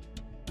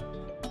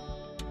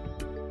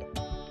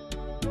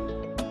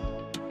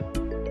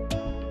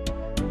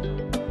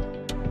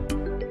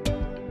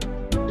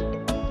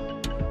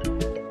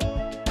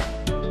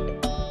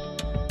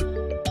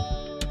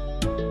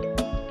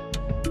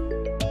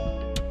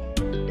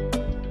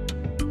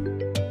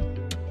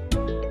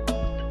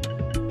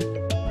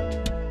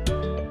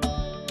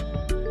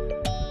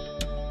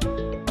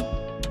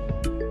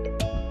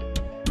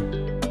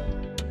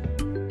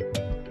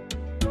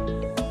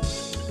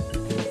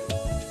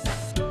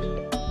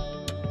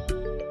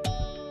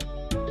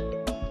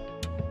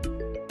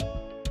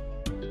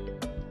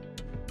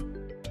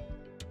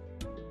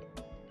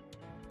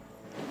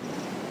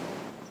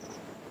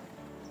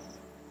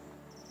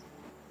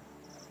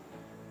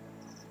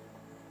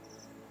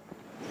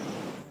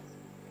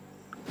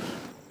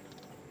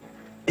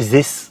 Is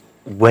this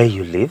where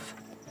you live?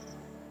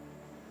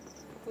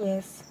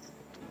 Yes.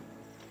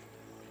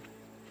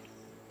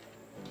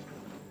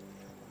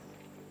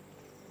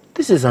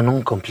 This is an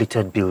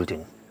uncompleted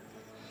building.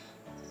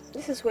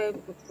 This is where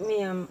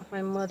me and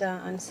my mother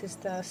and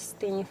sister are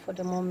staying for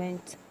the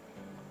moment.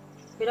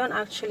 We don't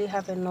actually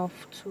have enough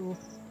to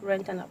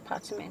rent an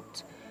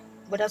apartment.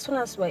 But as soon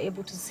as we're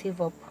able to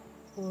save up,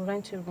 we'll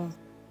rent a room.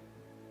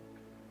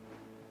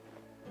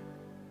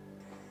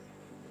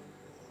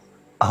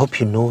 I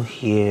hope you know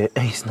here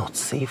is not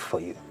safe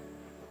for you.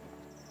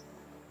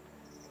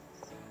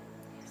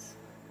 Yes.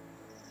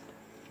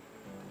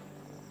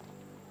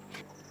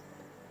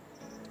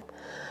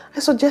 I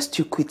suggest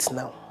you quit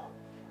now.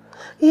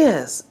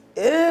 Yes,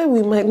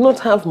 we might not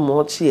have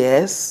much,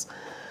 yes,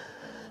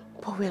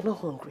 but we're not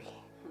hungry.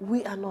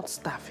 We are not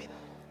starving.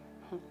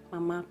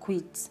 Mama,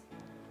 quit.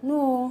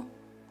 No,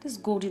 this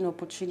golden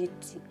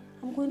opportunity,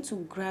 I'm going to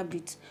grab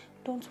it.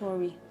 Don't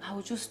worry, I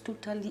will just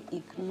totally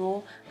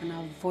ignore and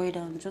avoid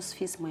and just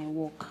face my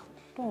work.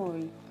 Don't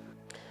worry.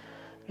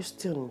 You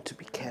still need to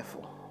be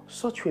careful.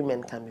 Such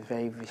women can be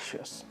very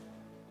vicious.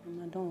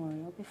 Mama, don't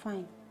worry, I'll be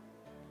fine.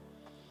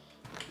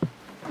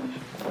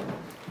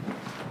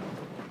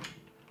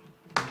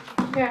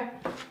 Here,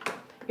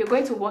 you're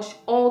going to wash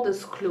all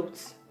these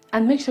clothes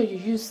and make sure you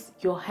use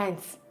your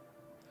hands.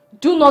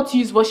 Do not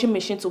use washing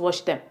machine to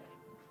wash them.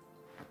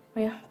 Oh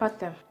yeah, pat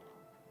them.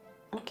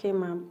 Okay,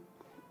 ma'am.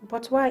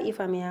 But why,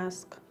 if I may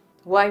ask?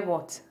 Why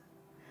what?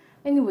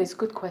 Anyways,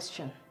 good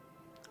question.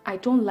 I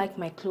don't like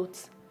my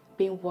clothes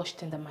being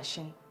washed in the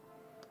machine.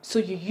 So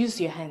you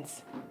use your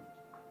hands.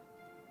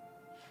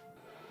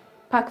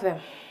 Pack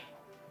them.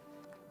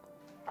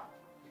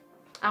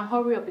 And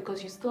hurry up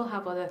because you still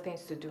have other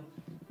things to do.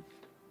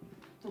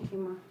 Okay,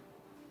 ma'am.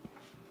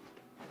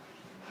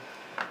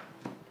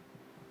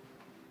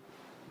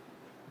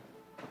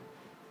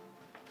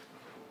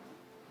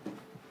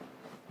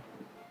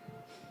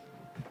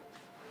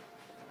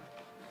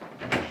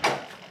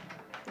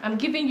 I'm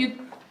giving you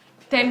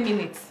 10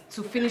 minutes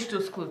to finish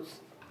those clothes.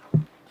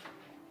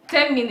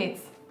 10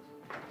 minutes.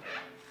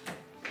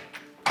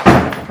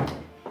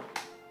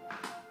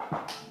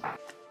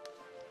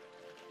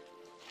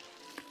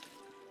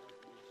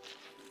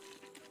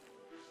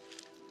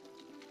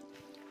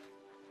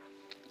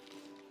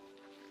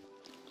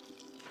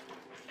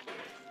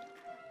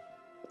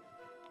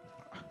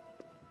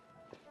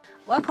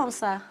 Welcome,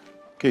 sir.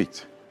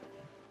 Kate,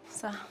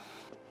 Sir,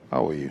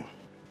 how are you?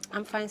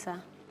 I'm fine, sir.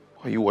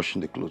 Why are you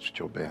washing the clothes with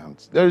your bare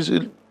hands? There is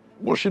a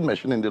washing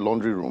machine in the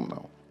laundry room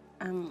now.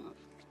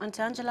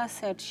 Auntie Angela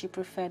said she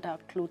preferred our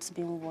clothes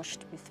being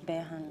washed with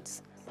bare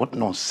hands. What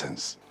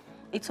nonsense.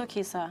 It's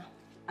okay, sir.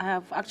 I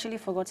have actually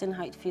forgotten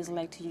how it feels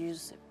like to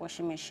use a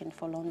washing machine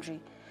for laundry.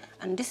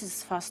 And this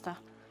is faster.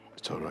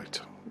 It's all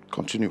right.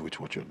 Continue with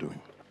what you're doing.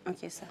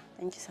 Okay, sir.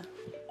 Thank you, sir.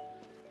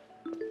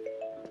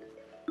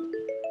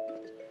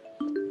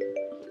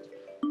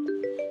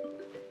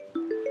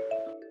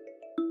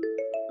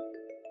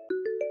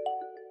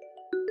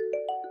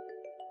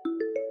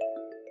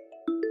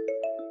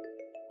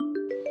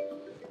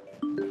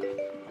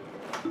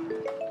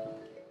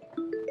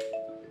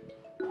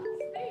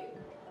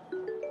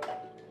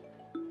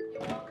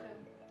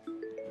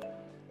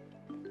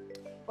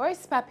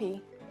 Where's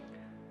Papi?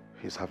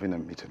 He's having a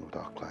meeting with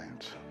our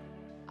client.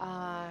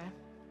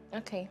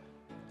 Okay.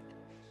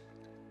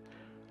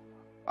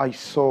 I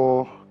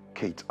saw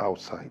Kate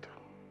outside,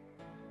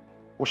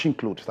 washing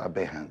clothes with her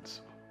bare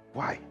hands.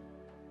 Why?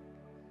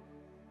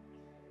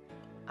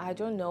 I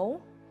don't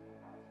know.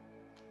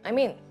 I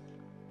mean,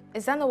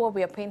 is that not what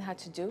we are paying her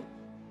to do?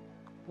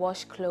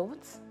 Wash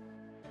clothes?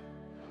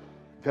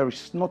 There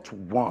is not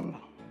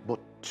one, but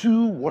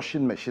 2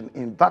 washing machines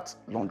in that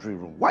laundry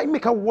room. Why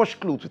make her wash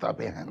clothes with her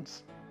bare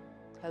hands?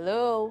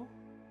 Hello?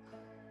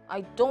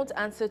 I don't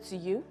answer to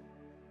you.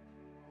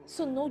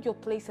 So know your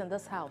place in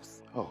this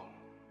house. Oh,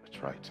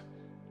 that's right.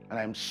 And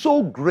I'm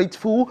so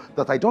grateful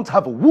that I don't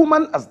have a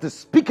woman as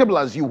despicable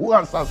as you who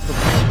answers to me.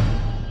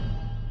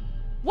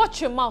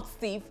 Watch your mouth,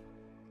 Steve.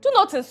 Do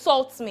not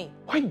insult me.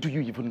 Why do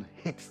you even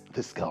hate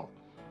this girl?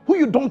 Who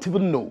you don't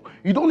even know.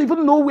 You don't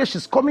even know where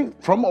she's coming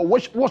from or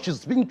what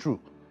she's been through.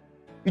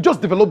 You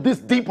just developed this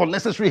deep,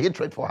 unnecessary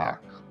hatred for her.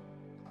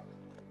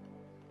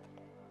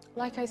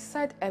 Like I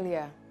said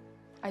earlier,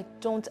 I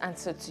don't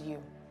answer to you.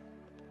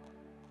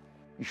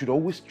 You should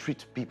always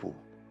treat people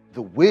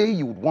the way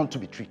you would want to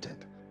be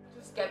treated.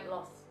 Just get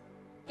lost.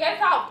 Get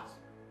out!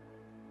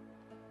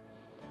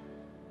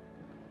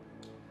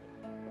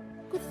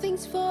 Good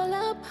things fall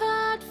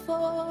apart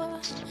for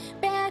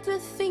better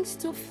things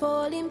to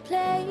fall in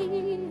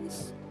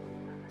place.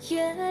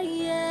 Yeah.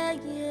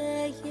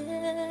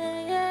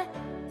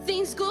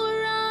 Things go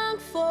wrong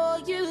for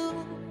you,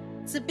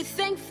 to be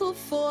thankful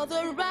for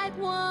the right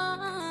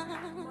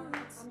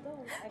ones.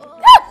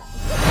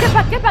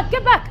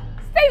 Get back!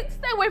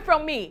 Stay away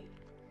from me.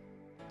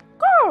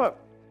 Girl,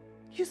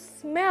 you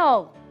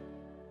smell.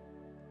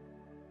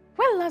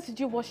 When last did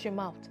you wash your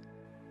mouth?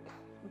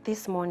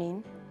 This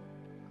morning.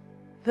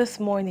 This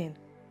morning?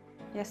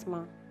 Yes,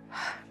 ma'am.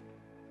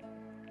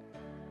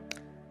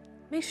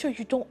 Make sure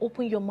you don't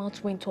open your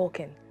mouth when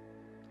talking,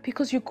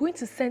 because you're going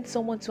to send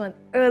someone to an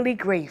early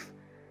grave.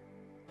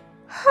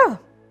 Huh.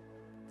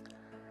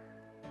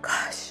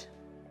 Gosh.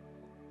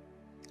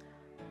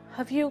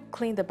 Have you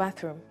cleaned the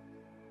bathroom?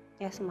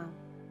 Yes, ma'am.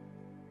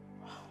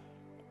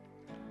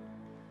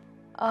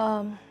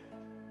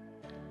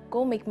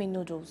 Go make me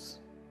noodles.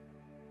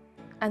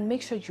 And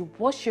make sure you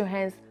wash your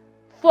hands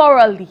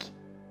thoroughly.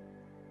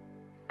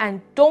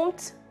 And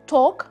don't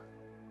talk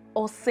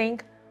or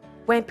sing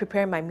when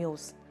preparing my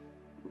meals.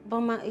 But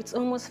ma, it's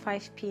almost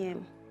 5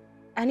 p.m.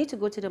 I need to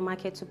go to the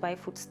market to buy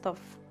food stuff,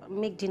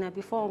 make dinner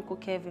before Uncle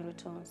Kevin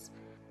returns.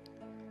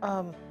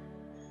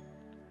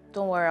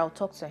 Don't worry, I'll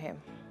talk to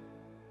him.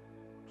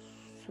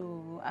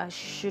 So I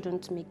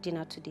shouldn't make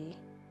dinner today?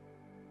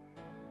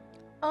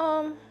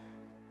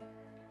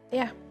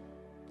 Yeah,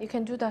 you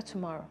can do that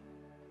tomorrow.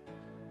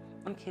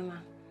 Okay, ma.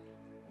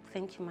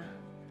 Thank you, ma.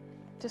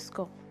 Just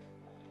go.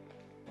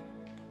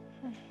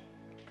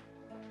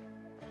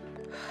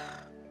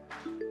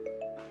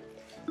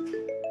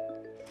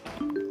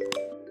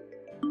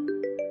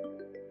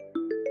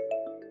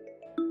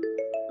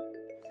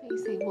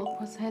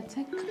 Work was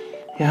hectic?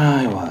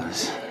 Yeah, it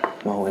was.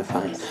 Well, we're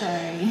fine.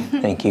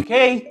 Sorry. Thank you,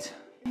 Kate.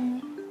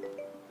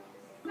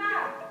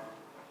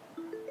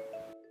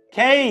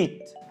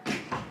 Kate!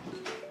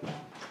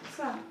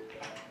 Sir.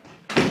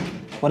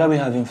 What are we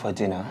having for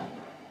dinner?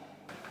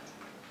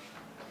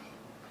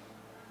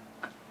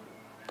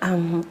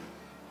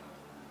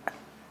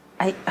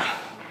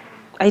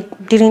 I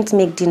didn't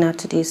make dinner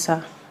today,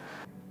 sir.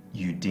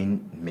 You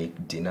didn't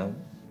make dinner?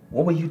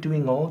 What were you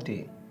doing all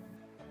day?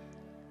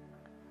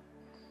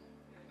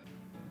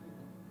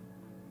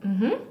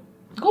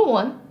 Go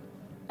on.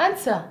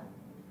 Answer.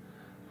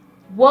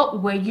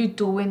 What were you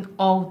doing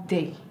all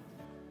day?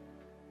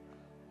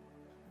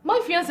 My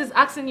fiance is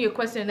asking you a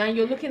question and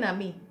you're looking at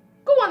me.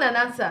 Go on and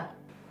answer.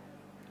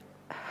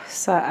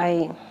 Sir,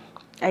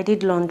 I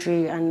did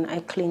laundry and I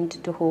cleaned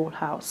the whole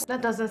house.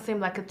 That doesn't seem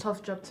like a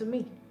tough job to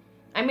me.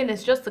 I mean,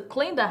 it's just to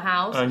clean the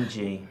house.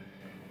 Angie,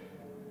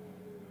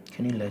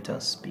 can you let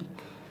us speak?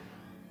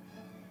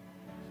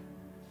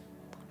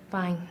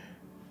 Fine.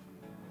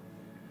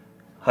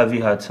 Have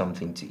you had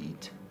something to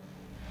eat?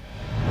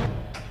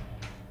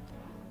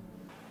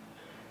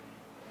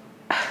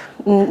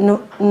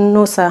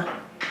 No, sir.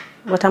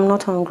 But I'm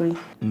not hungry.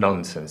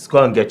 Nonsense.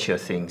 Go and get your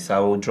things. I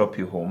will drop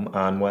you home.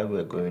 And while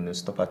we're going to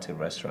stop at a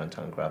restaurant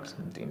and grab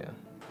some dinner.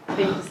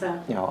 Thank you,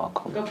 sir. You're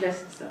welcome. God bless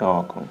you, sir. You're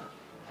welcome.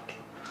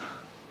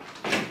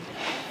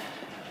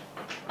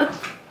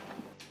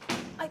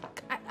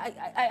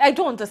 I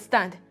don't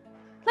understand.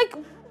 Like,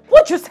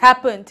 what just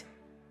happened?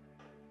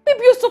 Babe,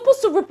 you're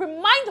supposed to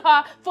reprimand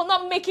her for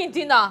not making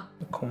dinner.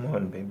 Come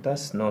on, babe.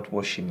 That's not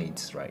what she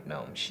needs right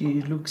now.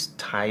 She looks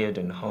tired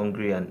and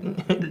hungry and...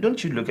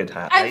 Don't you look at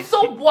her. And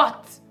so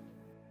what?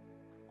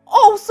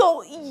 Oh,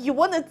 so you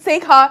want to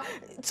take her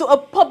to a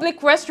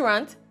public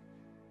restaurant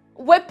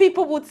where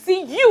people would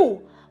see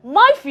you,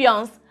 my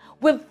fiance,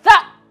 with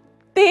that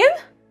thing?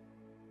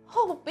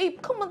 Oh, babe,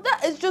 come on.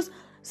 That is just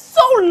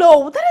so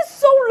low. That is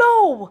so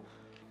low.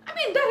 I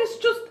mean, that is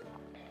just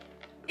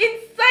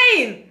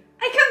insane.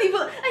 I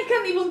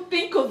can't even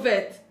think of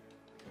it.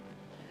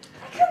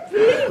 I can't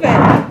believe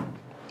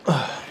it.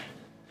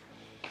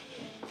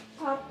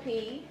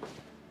 Papi,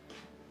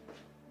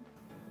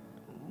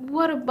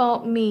 what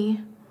about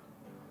me?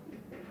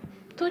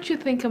 Don't you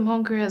think I'm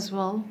hungry as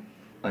well?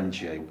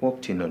 Angie, I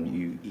walked in on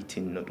you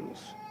eating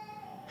noodles.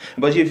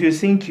 But if you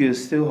think you're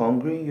still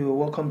hungry, you're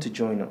welcome to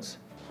join us.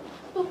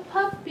 But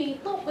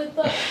Papi, not with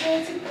that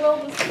dirty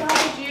girl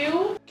beside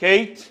you.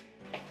 Kate?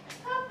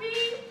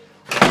 Papi.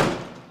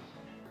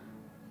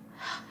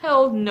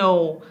 Hell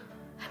no.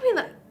 I mean,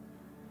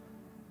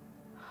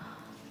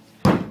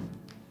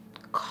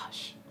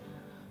 gosh.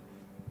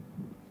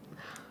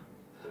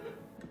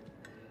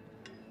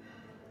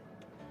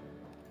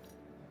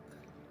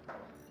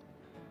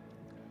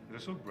 You're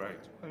so bright.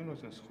 Why are you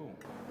not in school?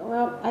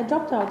 Well, I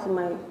dropped out in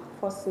my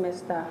first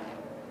semester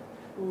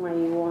in my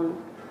year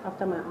 1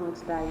 after my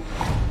aunt died.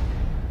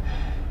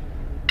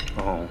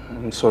 Oh,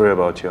 I'm sorry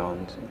about your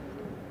aunt.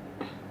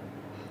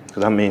 So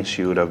that means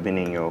she would have been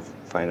in your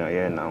final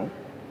year now?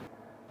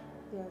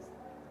 Yes.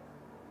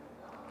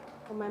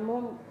 But my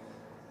mom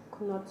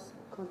could not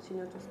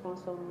continue to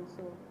sponsor me,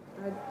 so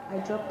I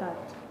dropped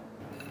out.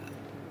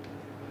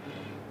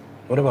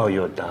 What about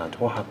your dad?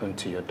 What happened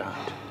to your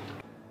dad?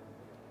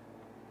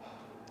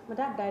 My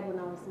dad died when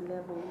I was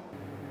 11.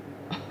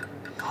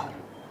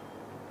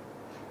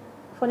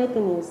 Funny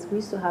thing is, we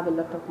used to have a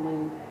lot of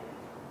money.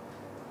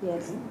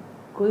 Yes.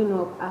 Growing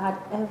up, I had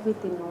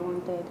everything I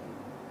wanted.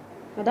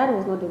 My dad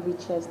was not the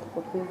richest,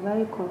 but we were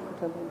very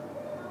comfortable.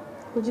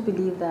 Could you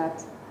believe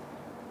that?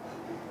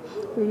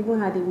 We even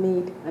had a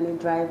maid and a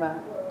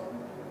driver.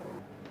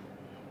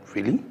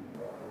 Really?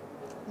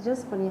 It's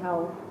just funny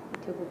how the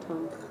table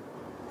turned.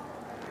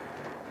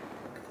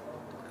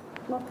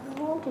 But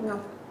we're okay now.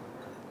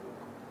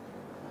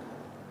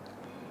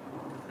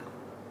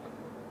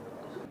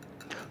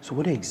 So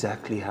what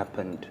exactly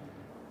happened?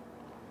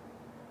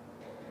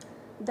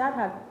 Dad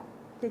had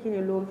taken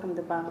a loan from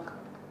the bank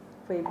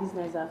for a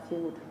business that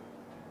failed.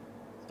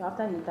 So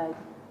after he died,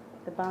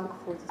 the bank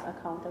froze his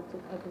account and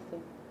took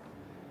everything.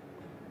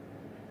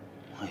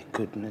 My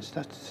goodness,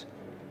 that's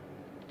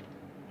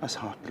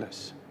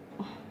heartless.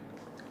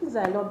 Things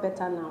are a lot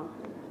better now.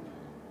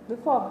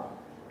 Before,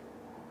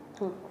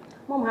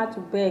 Mom had to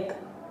beg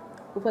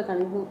before I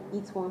can even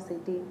eat once a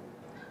day.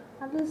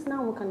 At least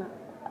now we can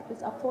at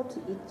least afford to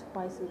eat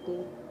twice a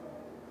day,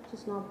 which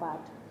is not bad.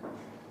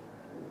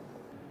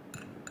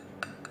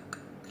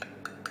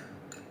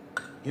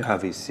 You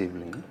have a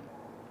sibling?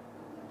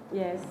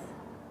 Yes.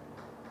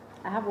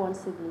 I have one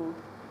sibling,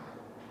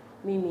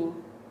 Mimi.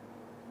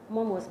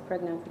 Mom was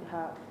pregnant with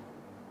her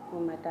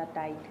when my dad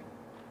died.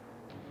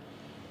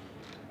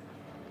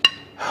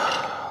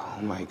 Oh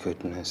my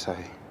goodness,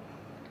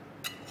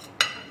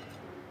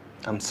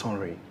 I'm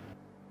sorry.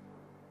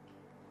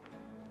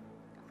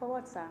 For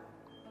what, sir?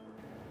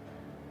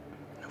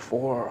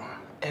 For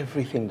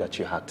everything that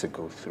you had to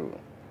go through.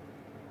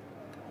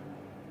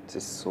 It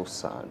is so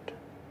sad.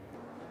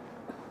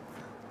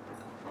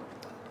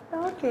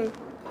 Oh, okay.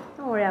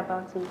 Don't worry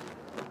about it.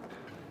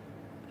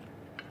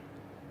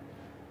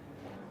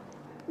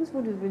 This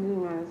food is really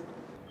nice.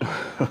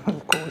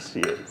 Of course,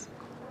 yes.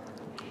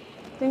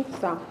 Thank you,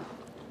 sir.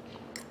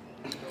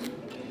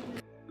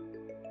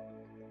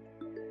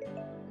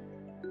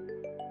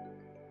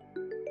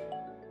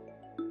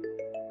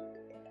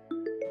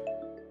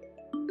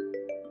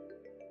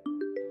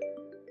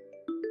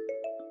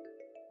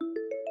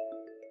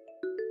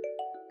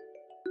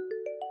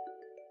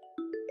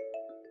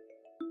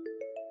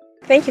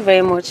 Thank you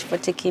very much for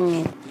taking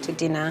me to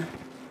dinner.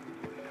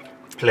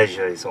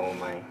 Pleasure is all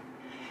mine.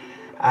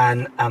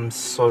 And I'm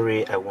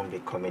sorry I won't be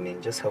coming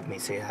in. Just help me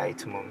say hi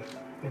to Mom.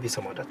 Maybe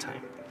some other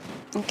time.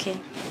 Okay.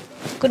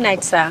 Good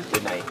night, sir.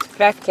 Good night.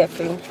 Drive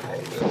carefully. I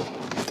will.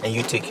 And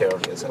you take care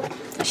of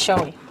yourself.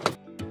 Surely.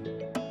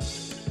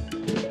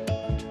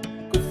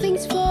 Good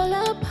things fall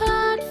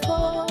apart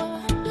for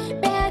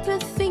better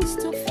things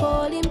to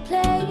fall in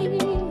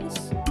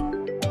place.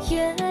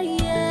 Yeah,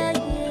 yeah,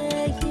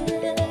 yeah,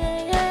 yeah,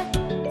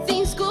 yeah.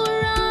 Things go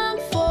wrong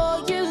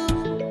for you,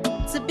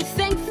 so be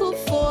thankful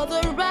for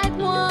the right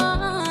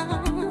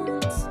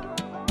ones.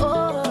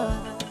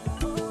 Oh.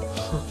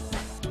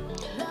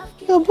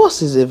 Your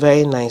boss is a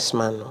very nice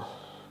man. Oh.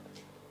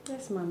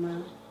 Yes,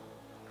 Mama.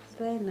 It's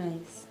very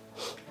nice.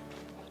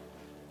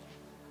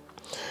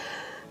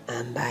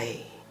 And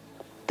I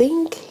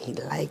think he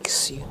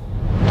likes you.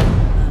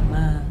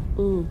 Mama.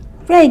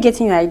 Where are you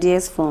getting your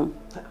ideas from?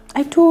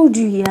 I told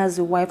you he has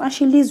a wife and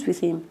she lives with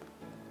him.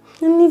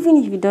 And even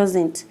if he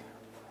doesn't,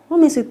 what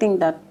makes you think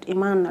that a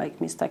man like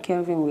Mr.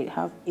 Kelvin will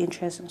have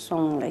interest in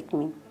someone like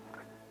me?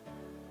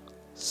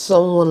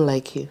 Someone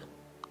like you?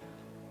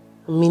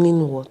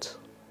 Meaning what?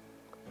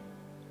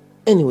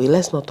 Anyway,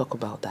 let's not talk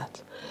about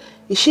that.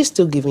 Is she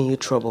still giving you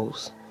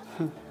troubles?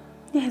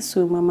 Yes,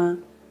 so Mama.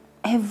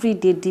 Every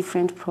day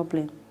different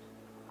problem.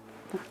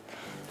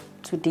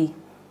 Today,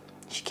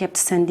 she kept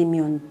sending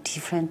me on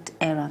different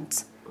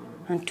errands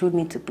and told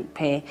me to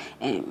prepare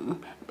a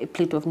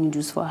plate of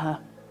noodles for her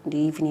in the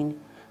evening.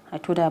 I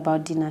told her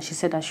about dinner. She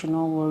said I should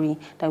not worry,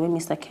 that when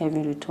Mr.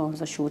 Kevin returns,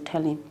 that she would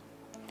tell him.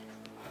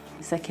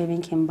 Mr.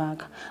 Kevin came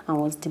back and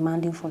was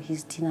demanding for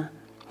his dinner.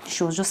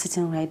 She was just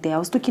sitting right there. I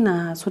was looking at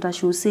her so that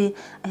she would say,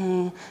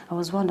 I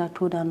was one that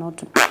told her not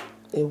to.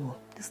 Ewo.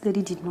 This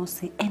lady did not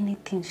say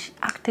anything. She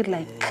acted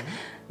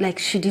like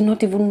she did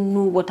not even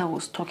know what I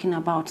was talking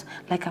about.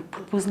 Like I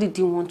purposely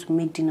didn't want to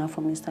make dinner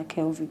for Mr.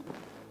 Kelvin.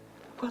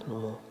 What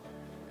more?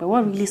 But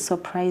what really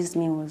surprised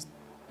me was,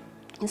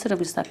 instead of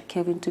Mr.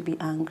 Kelvin to be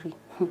angry,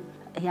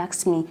 he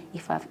asked me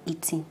if I've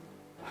eaten.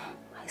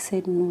 I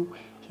said no.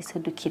 He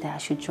said, okay, that I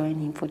should join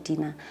him for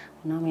dinner.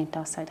 We now went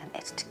outside and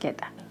ate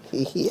together.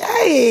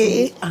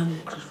 Yay!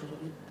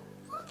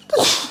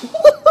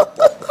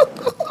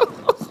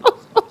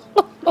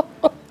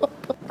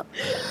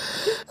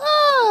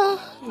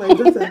 My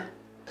daughter.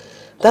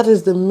 That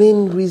is the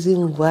main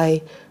reason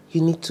why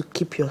you need to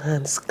keep your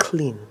hands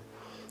clean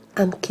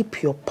and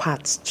keep your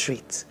path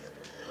straight.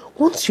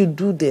 Once you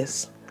do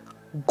this,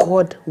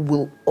 God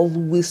will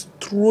always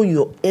throw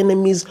your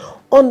enemies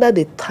under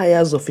the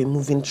tires of a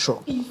moving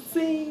truck.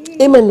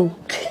 Amen.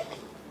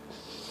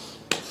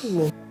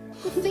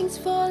 Things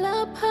fall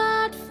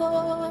apart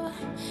for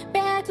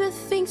better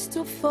things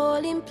to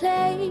fall in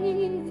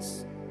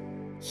place.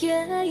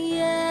 Yeah,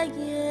 yeah,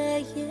 yeah,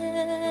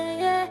 yeah,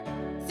 yeah.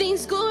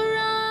 Things go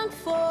wrong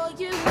for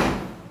you,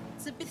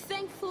 to be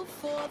thankful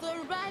for the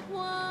right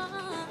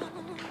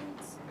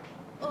ones.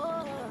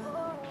 Oh,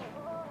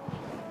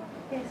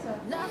 yes, sir.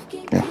 Love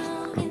can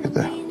come in a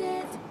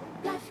minute.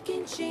 Life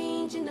can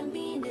change in a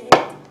minute.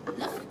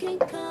 Love can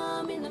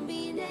come in a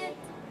minute.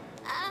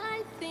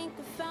 I think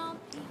I found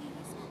peace.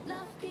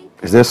 Love can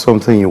come. Is there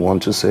something you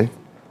want to say?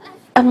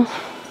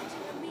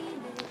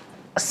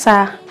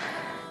 Sir,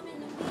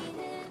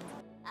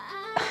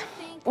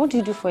 what do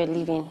you do for a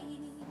living?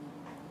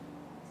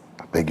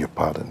 I beg your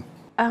pardon.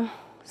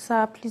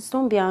 Sir, please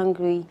don't be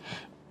angry.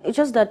 It's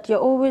just that you're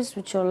always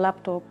with your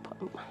laptop.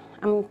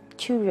 I'm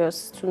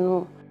curious to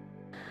know.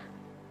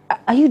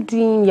 Are you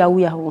doing Yahoo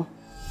Yahoo?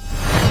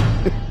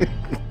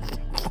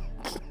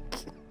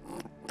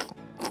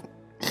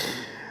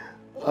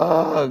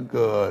 Oh,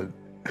 God.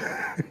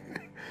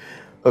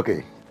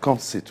 Okay, come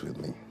sit with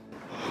me.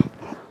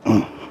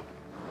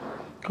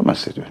 Come and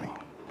sit with me.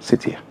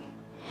 Sit here.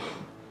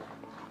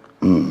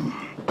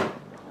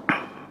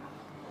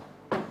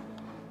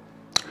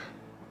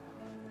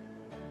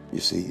 You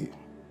see,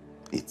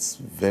 it's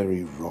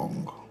very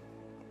wrong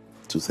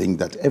to think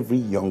that every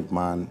young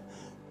man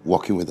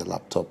working with a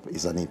laptop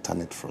is an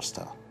internet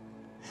fraudster.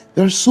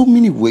 There are so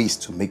many ways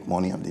to make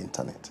money on the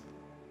internet.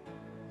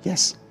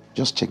 Yes,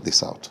 just check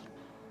this out.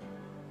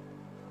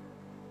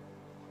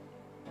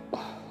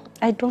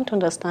 I don't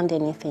understand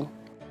anything.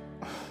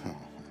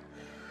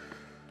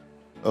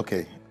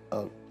 Okay,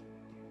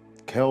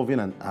 Kelvin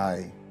and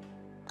I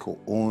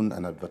co-own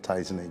an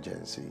advertising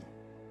agency.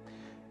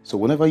 So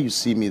whenever you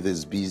see me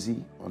this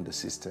busy on the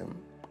system,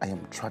 I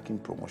am tracking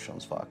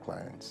promotions for our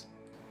clients.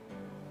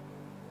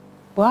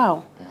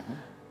 Wow.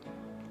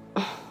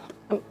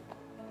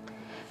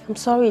 I'm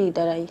sorry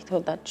that I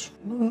thought that.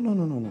 No.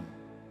 You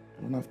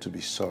don't have to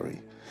be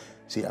sorry.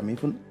 See, I'm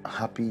even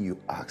happy you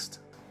asked.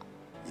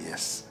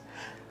 Yes.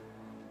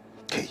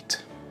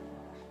 Kate,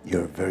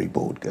 you're a very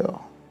bold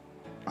girl.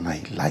 And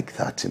I like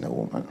that in a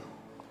woman.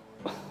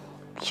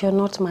 You're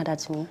not mad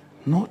at me?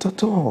 Not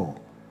at all.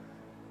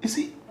 You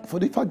see, for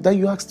the fact that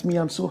you asked me,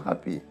 I'm so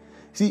happy.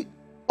 See,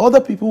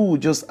 other people will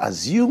just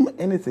assume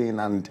anything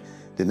and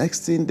the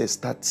next thing they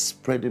start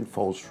spreading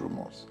false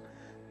rumors,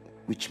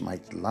 which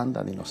might land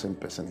an innocent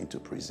person into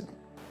prison.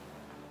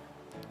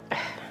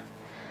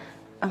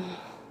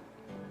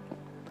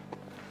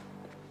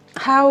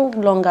 How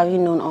long have you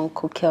known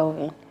Uncle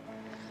Kelvin?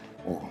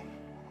 Oh,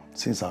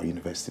 since our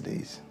university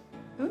days.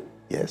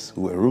 Yes,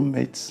 we were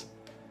roommates.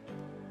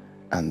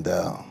 And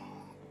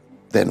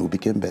then we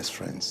became best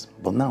friends.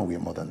 But now we are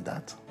more than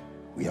that.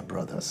 We are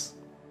brothers.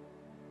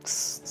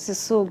 This is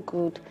so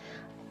good.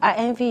 I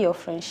envy your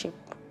friendship.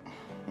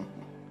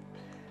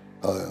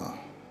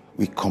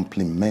 We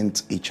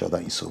complement each other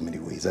in so many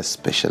ways,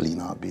 especially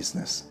in our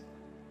business.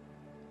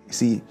 You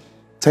see,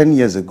 10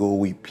 years ago,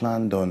 we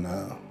planned on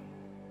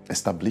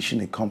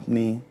establishing a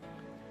company.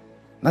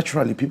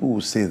 Naturally, people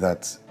will say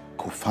that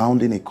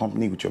co-founding a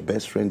company with your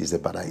best friend is a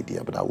bad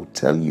idea, but I will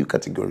tell you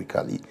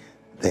categorically,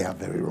 they are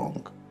very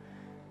wrong.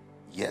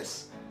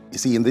 Yes. You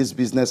see, in this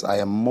business, I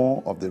am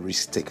more of the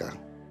risk taker.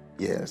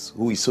 Yes,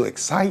 who is so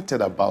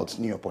excited about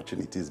new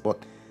opportunities,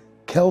 but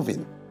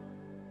Kelvin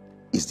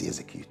is the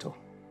executor.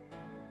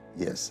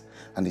 Yes,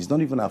 and he's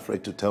not even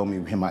afraid to tell me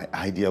where my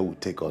idea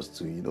would take us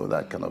to, you know,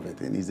 that kind of a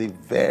thing. He's a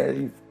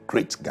very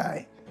great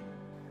guy.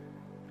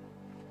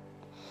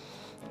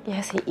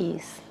 Yes, he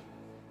is.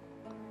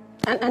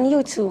 And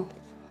you too.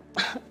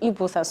 You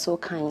both are so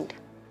kind.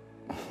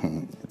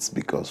 It's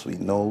because we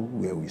know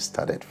where we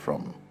started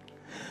from.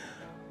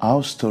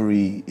 Our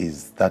story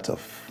is that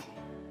of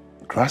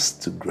grass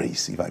to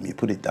grace, if I may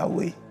put it that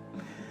way.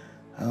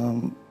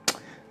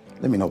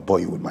 Let me not bore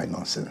you with my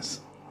nonsense.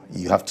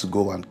 You have to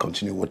go and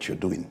continue what you're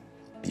doing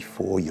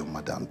before your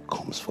madam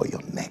comes for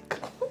your neck.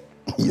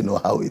 You know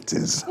how it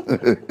is.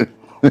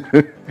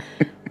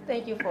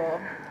 Thank you for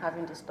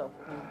having this talk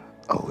with me.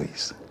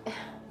 Always.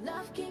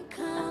 Love can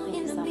come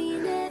in a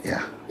minute.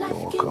 Yeah, you're Life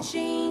welcome. can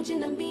change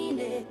in a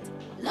minute.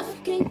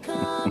 Love can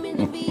come in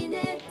a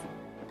minute.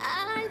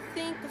 I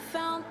think I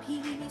found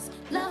peace.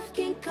 Love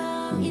can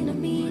come in a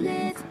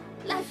minute.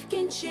 Life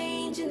can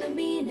change in a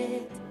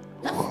minute.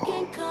 Love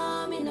can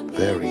come in a minute.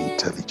 Very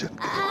intelligent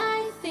girl.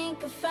 I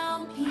think I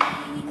found peace.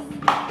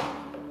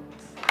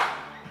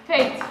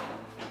 Faith,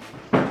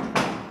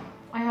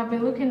 I have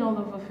been looking all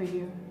over for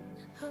you.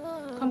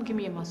 come give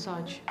me a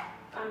massage.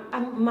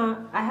 Ma,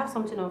 I have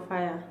something on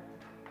fire.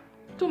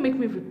 Don't make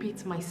me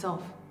repeat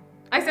myself.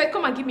 I said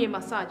come and give me a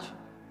massage.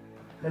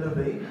 Hello,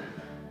 babe.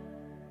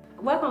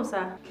 Welcome,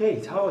 sir.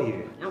 Kate, how are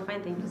you? I'm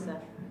fine, thank you,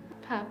 sir.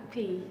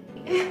 Papi.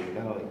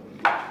 How are you?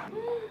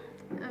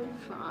 I'm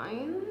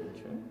fine.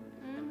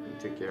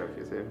 Take care of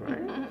yourself,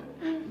 right?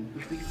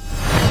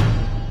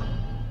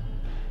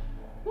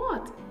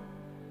 What?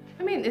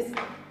 I mean, it's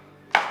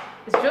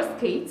just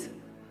Kate.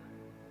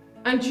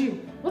 And you.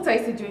 What are you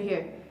still doing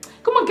here?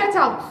 Come on, get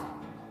out.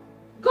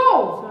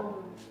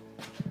 Go.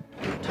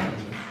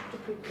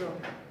 Stupid girl.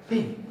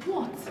 Babe.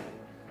 What?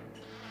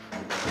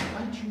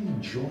 Why do you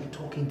enjoy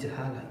talking to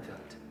her like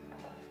that?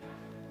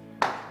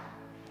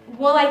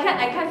 Well, I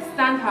can't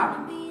stand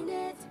her.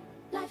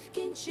 Life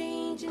can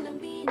change in a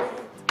minute.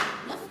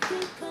 Love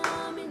can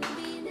come in a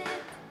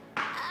minute.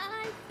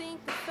 I think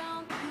I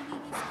found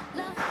peace.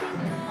 Love can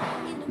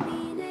come in a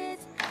minute.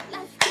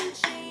 Life can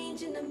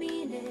change in a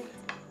minute.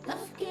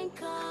 Love can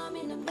come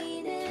in a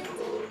minute.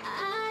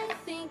 I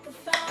think I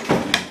found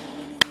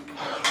peace.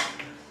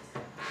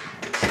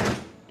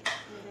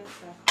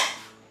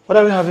 What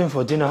are we having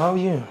for dinner? How are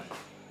you?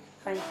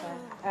 Fine, sir.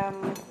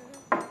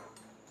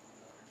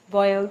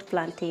 Boiled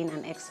plantain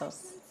and egg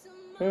sauce.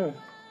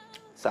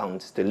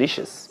 Sounds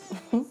delicious.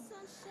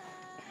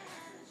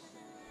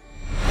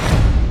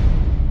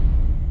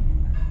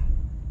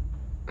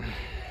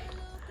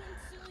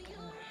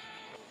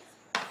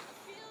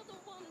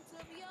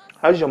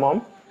 How's your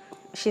mom?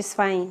 She's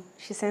fine.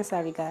 She sends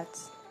her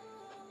regards.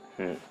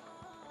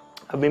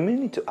 I've been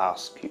meaning to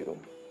ask you,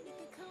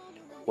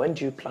 when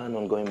do you plan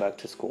on going back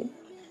to school?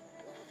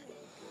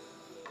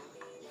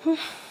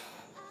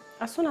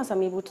 As soon as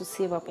I'm able to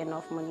save up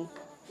enough money,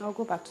 I'll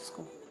go back to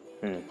school.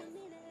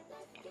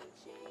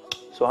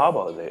 So how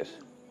about this?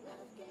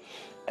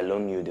 I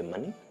loan you the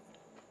money.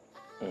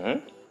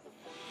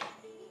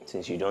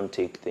 Since you don't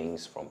take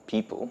things from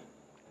people,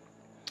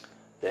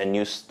 then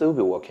you'll still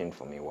be working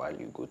for me while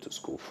you go to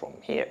school from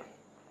here.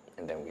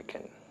 And then we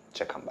can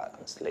check and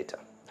balance later.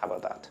 How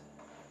about that?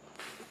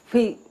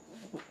 Wait,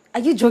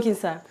 are you joking,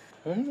 sir?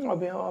 I'll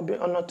be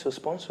honored to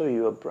sponsor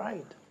you a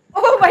bride.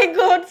 Oh my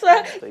God,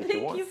 sir. Thank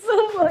you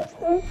so much.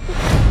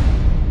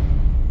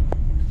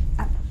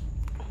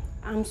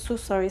 I'm so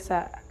sorry,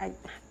 sir.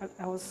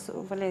 I was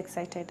overly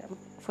excited.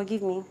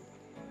 Forgive me.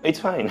 It's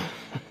fine.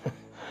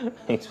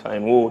 It's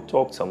fine. We'll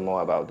talk some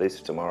more about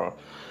this tomorrow.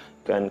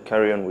 You can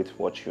carry on with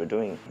what you're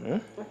doing.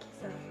 Okay,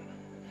 sir.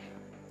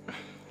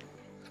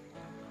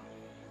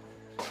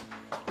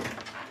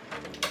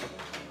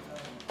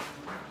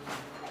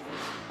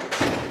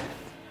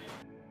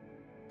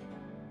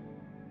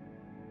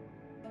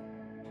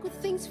 Good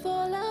things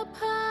fall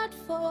apart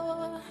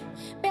for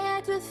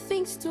better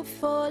things to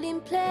fall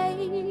in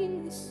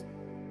place.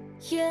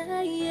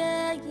 Yeah.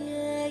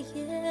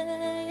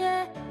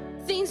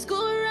 Things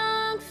go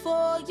wrong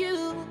for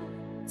you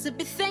to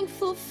be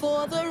thankful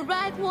for the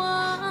right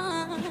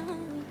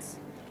ones.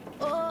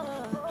 Oh.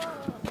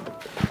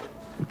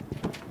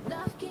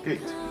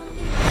 Kate.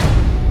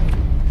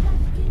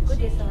 Good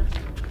day, sir.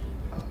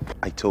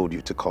 I told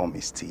you to call me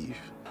Steve.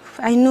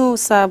 I know,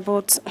 sir,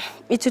 but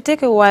it will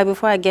take a while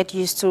before I get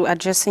used to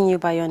addressing you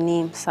by your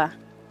name, sir.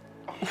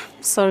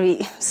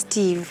 Sorry,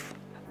 Steve.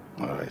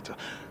 All right.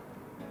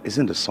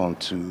 Isn't the sun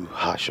too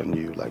harsh on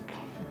you, like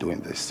doing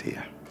this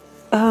here?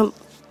 I'm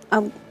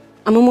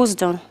almost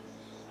done.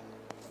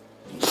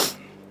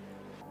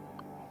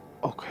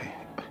 Okay.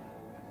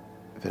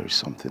 There is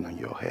something on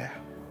your hair.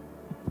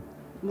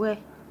 Where?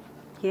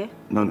 Here?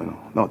 No,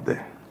 not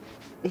there.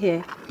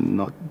 Here.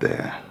 Not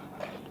there.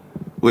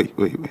 Wait.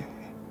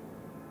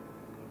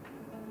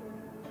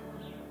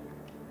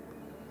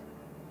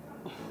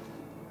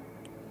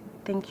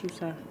 Thank you,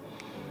 sir.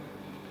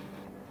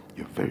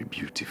 You're very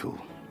beautiful.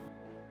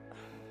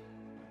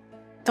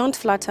 Don't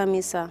flatter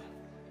me, sir.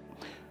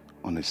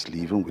 Honestly,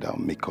 even without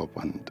makeup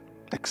and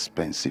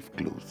expensive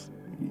clothes,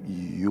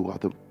 you are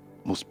the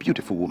most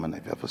beautiful woman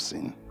I've ever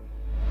seen.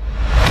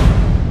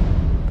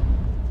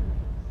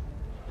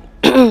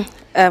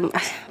 I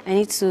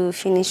need to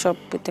finish up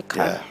with the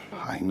car. Yeah,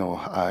 I know.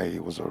 I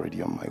was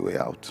already on my way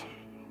out.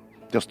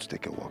 Just to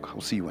take a walk.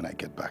 I'll see you when I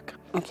get back.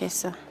 Okay,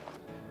 sir.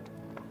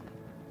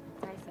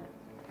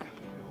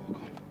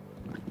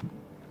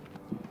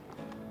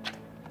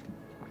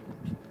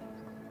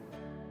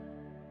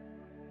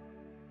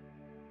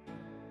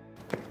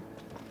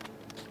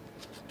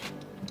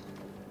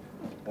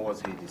 What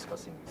was he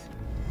discussing with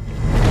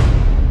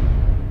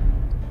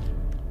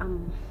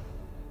you?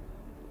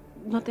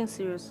 Nothing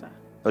serious, sir.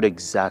 What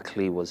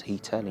exactly was he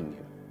telling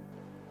you?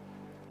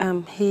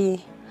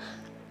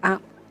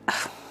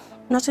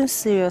 Nothing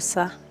serious,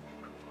 sir.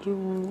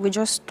 We're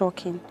just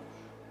talking.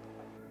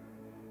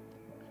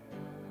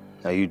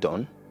 Are you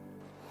done?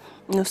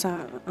 No,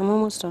 sir. I'm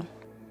almost done.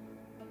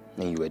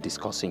 And you were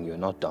discussing, you're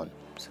not done.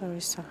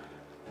 Sorry, sir.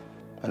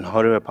 And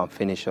hurry up and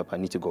finish up. I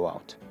need to go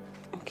out.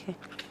 Okay.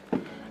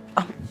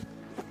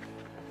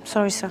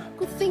 Sorry, sir.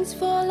 Good things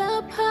fall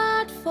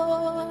apart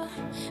for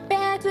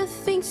better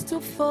things to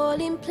fall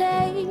in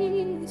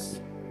place.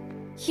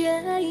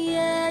 Yeah,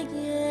 yeah,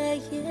 yeah,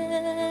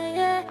 yeah,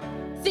 yeah.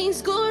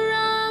 Things go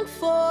wrong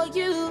for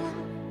you.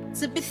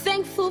 To be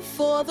thankful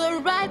for the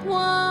right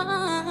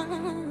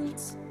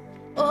ones.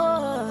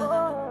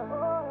 Oh,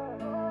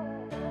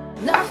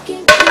 love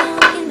can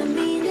come in a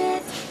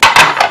minute.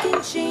 Love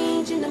can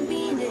change in a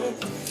minute.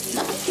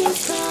 Love can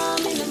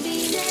come in a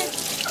minute.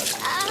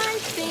 I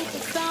think I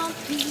found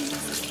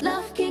peace.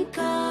 Love can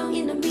come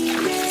in a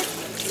minute.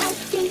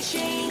 Love can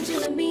change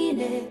in a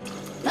minute.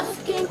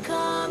 Love can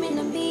come in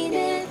a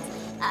minute.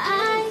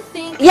 I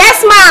think.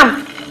 Yes,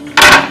 ma'am.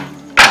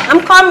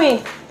 I'm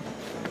coming.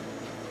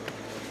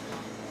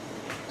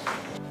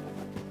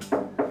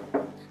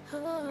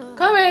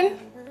 Come in.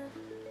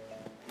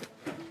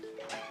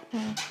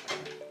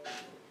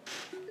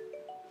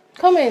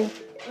 Come in.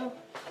 Oh.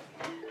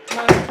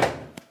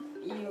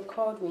 Ma'am, you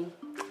called me.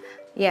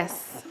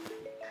 Yes.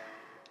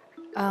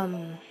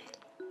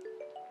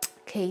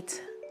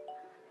 Kate,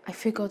 I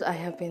figured I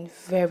have been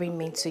very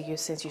mean to you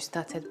since you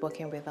started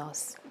working with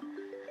us.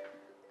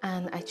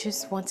 And I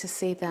just want to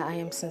say that I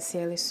am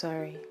sincerely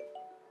sorry.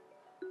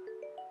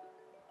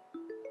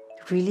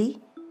 Really?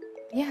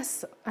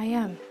 Yes, I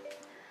am.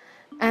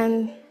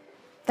 And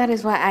that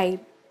is why I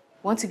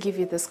want to give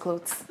you this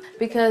clothes.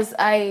 Because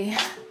where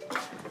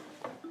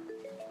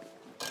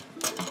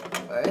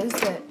is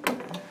it?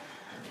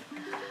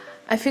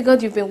 I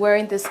figured you've been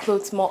wearing these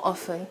clothes more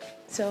often,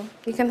 so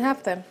you can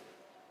have them.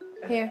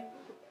 Here.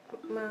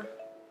 Ma,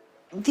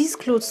 these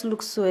clothes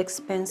look so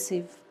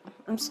expensive.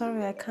 I'm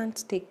sorry, I can't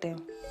take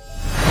them.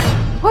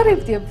 What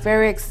if they're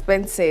very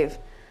expensive?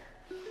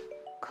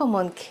 Come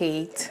on,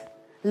 Kate.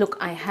 Look,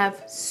 I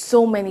have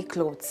so many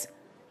clothes.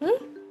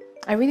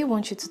 I really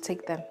want you to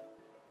take them.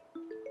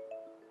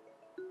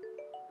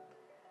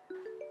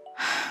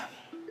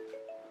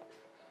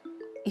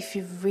 If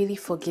you've really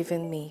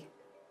forgiven me,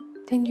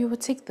 then you will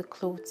take the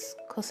clothes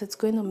because it's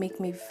going to make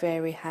me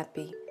very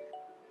happy.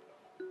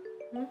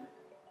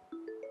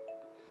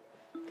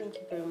 Thank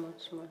you very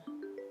much, Ma.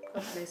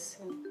 God bless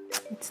you.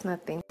 It's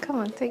nothing. Come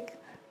on, take.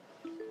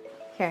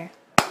 Here.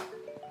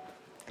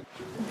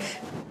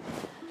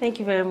 Thank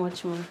you very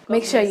much, Ma.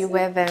 Make sure you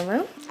wear them,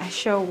 huh? I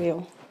sure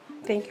will.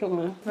 Thank you,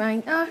 Ma.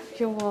 Right. Ah,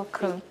 you're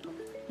welcome.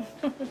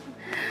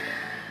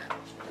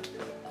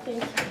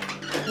 Thank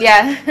you.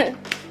 Yeah.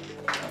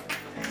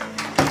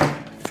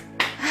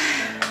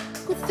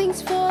 Good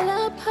things fall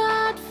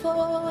apart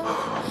for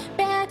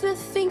better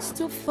things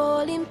to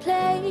fall in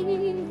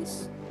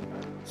place.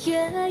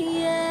 Yeah,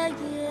 yeah,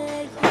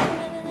 yeah,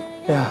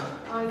 yeah. Yeah.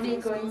 Are you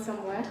going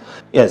somewhere?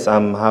 Yes,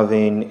 I'm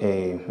having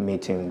a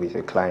meeting with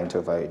a client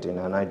over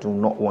dinner, and I do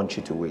not want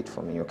you to wait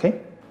for me,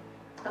 okay?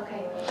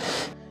 Okay.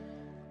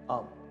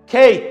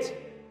 Kate!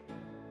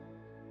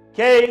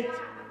 Kate!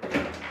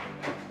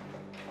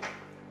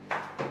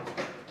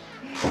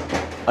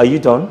 Are you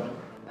done?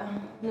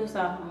 No, sir.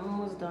 I'm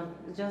almost done.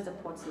 It's just the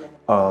pots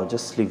left.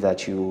 Just leave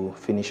that. You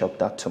finish up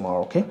that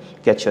tomorrow, okay?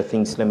 Get your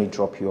things. Let me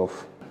drop you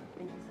off.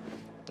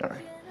 All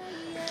right.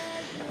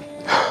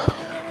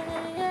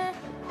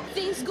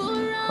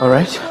 All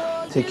right.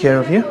 Take care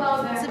of you.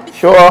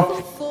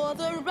 Sure.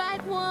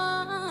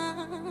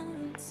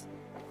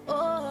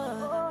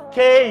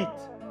 Kate!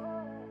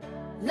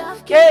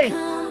 Love can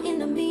come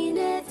in a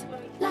minute.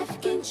 Life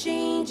can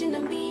change in a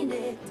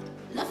minute.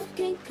 Love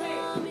can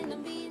come in a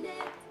minute.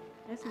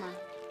 Yes, ma'am.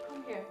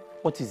 Come here.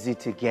 What is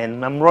it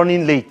again? I'm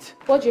running late.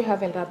 What do you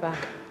have in that bag?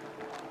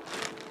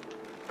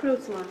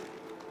 Clothes, ma'am.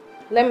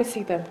 Let me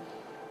see them.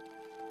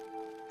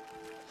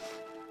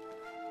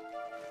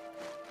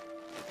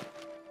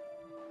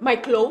 My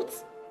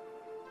clothes?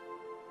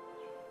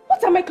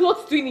 What are my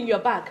clothes doing in your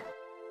bag?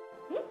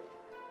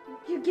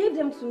 You gave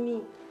them to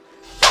me.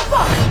 Shut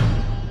up!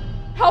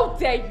 How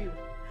dare you?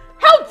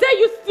 How dare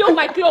you steal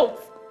my clothes?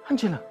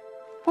 Angela,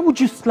 why would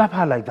you slap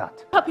her like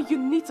that? Papi, you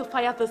need to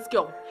fire this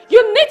girl.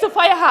 You need to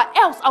fire her,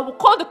 else I will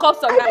call the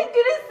cops on her. I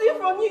didn't steal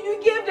from you. You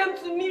gave them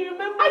to me,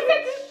 remember? I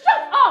said to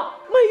shut up!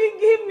 Ma, you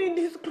gave me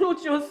these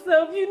clothes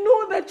yourself. You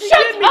know that you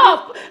Shut gave me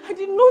up! this. I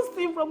did not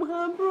steal from her,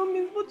 I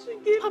promise, but you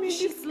gave Papi, me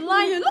she's this.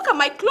 lying. Look at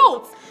my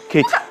clothes.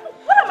 Kate.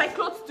 What are my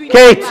clothes doing?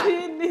 Kate!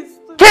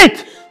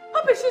 Kate!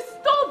 Papi, she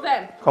stole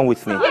them. Come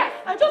with me. Yes,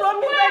 I just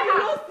promise fire I her.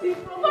 did not steal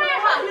from Fire her.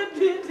 her. You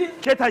did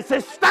it. Kate, I say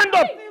stand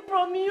up!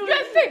 From you.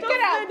 You're sick. Just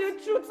Get out. say the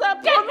truth,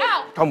 I Get promise.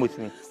 out. Come with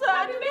me. Sir, I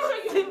Papi, did not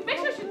steal make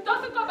sure she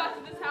doesn't come back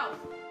to this house.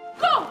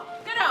 Go!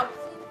 Get out!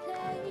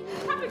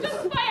 Papi,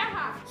 just fire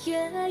her!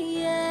 Yeah,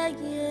 yeah,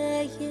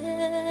 yeah,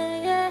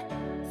 yeah, yeah.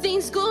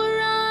 Things go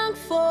wrong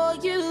for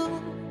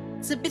you.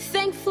 To be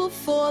thankful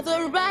for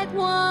the right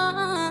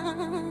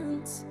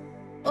ones.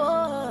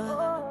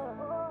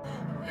 Oh.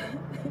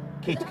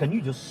 Kate, can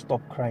you just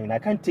stop crying? I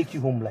can't take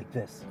you home like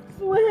this.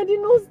 Why I did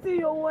not steal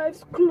your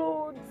wife's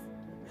clothes?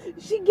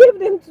 She gave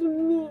them to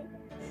me.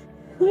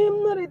 I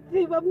am not a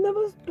thief. I've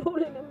never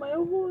stolen in my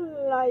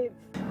whole life.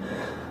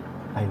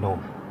 I know.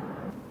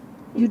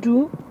 You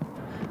do?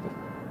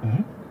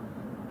 Mm-hmm.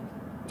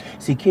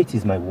 See, Kate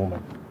is my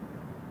woman.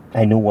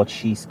 I know what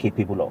she's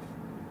capable of.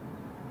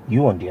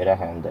 You, on the other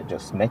hand, I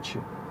just met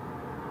you.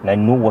 And I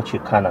know what you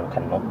can and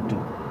cannot do.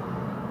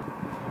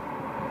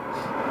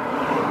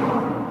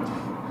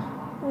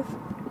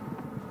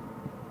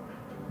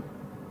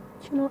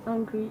 not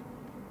angry.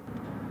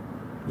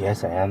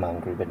 Yes, I am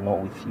angry, but not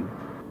with you.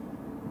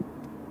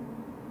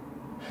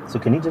 So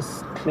can you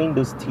just clean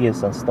those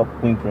tears and stop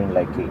whimpering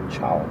like a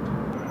child?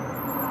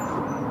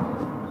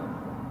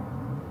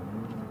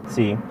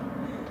 See,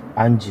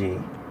 Angie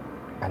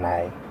and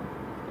I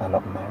are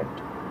not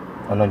married.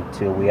 And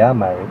until we are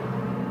married,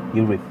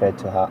 you refer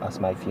to her as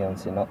my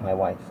fiancée, not my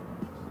wife.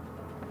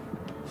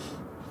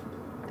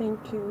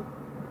 Thank you.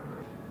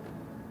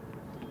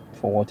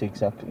 For what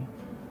exactly?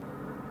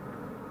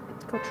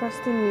 For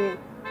trusting me.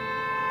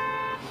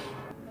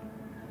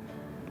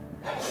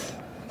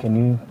 Can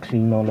you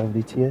clean all of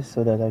the tears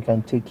so that I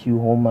can take you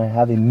home? I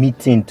have a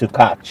meeting to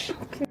catch.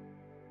 Okay.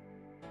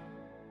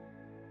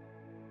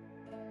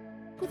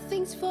 Good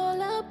things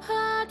fall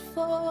apart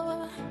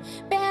for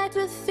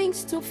better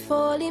things to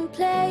fall in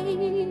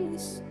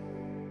place.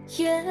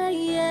 Yeah,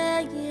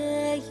 yeah,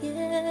 yeah,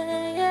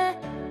 yeah, yeah.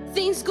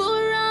 Things go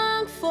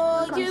wrong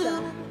for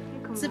you.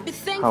 To be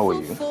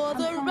thankful for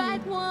the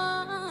right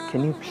one.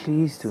 Can you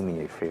please do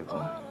me a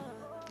favor?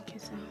 Okay,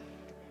 sir.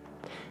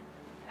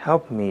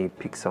 Help me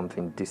pick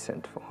something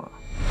decent for her.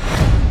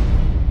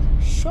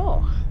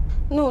 Sure.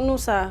 No,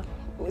 sir.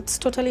 It's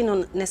totally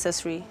not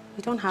necessary.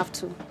 You don't have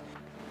to.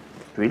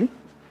 Really?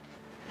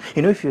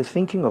 You know, if you're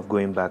thinking of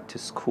going back to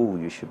school,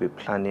 you should be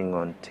planning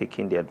on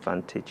taking the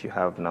advantage you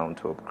have now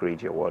to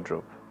upgrade your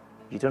wardrobe.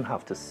 You don't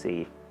have to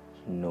say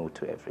no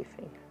to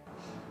everything.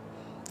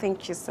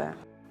 Thank you, sir.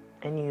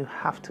 And you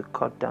have to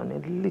cut down a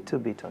little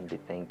bit on the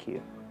thank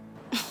you.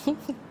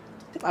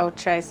 I'll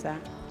try, sir.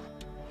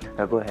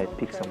 Now go ahead,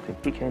 pick something.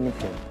 Pick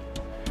anything.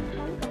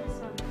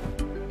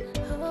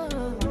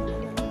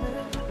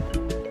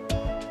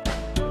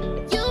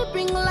 You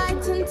bring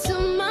light into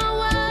my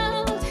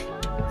world.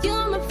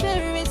 You're my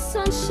favorite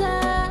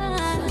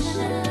sunshine.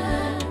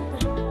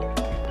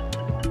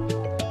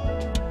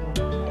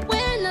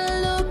 When I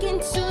look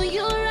into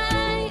your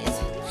eyes,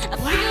 I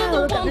feel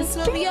the warmth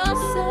of your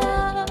soul.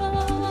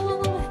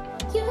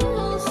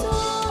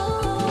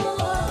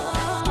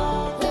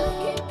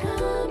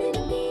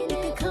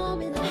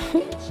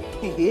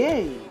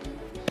 Hey,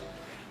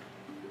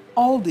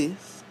 all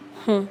this?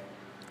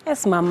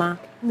 Yes, Mama.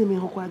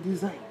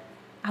 Design.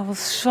 I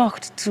was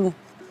shocked too.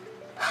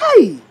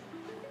 Hey,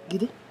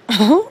 get it?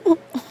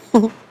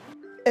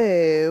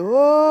 Hey,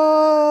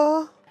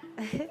 whoa.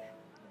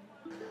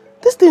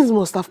 These things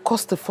must have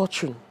cost a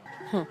fortune.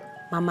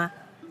 Mama,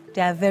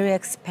 they are very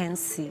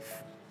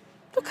expensive.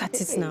 Look at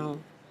it now.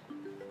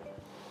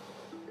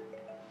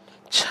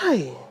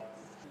 Chai.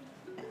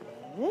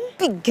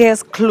 Big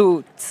girl's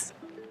clothes.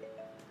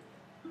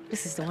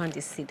 This is the one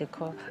they see, they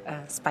call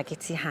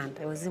spaghetti hand.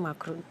 I was in my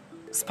crew.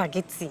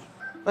 Spaghetti.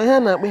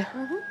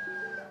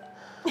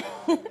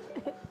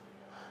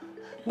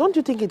 Don't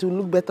you think it will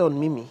look better on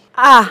Mimi?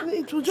 Ah!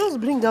 It will just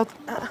bring out...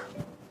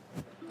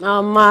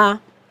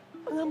 Mama.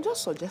 I'm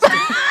just suggesting.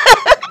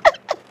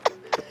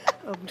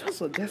 I'm just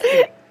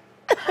suggesting.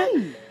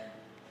 Hey.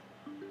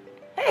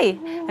 Hey,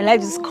 I like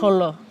this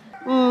color.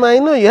 I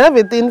know you have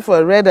a thing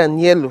for red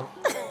and yellow.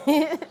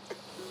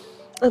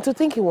 And to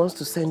think he wants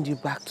to send you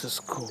back to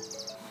school.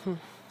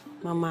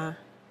 Mama,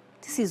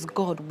 this is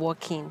God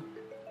working.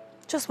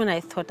 Just when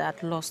I thought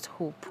I'd lost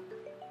hope.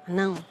 And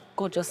now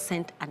God just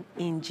sent an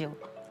angel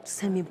to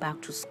send me back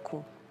to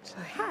school.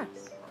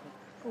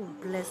 Oh,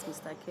 bless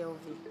Mr.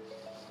 Kelvin.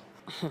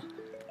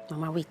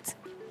 Mama, wait.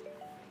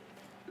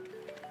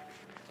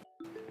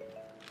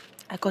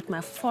 I got my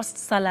first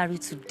salary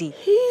today.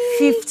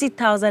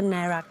 50,000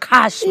 naira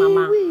cash,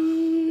 Mama.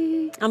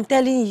 I'm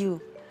telling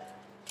you.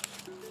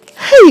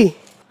 Hey!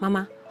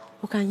 Mama,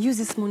 we can use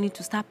this money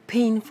to start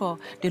paying for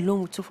the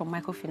loan we took from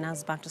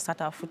Microfinance Bank to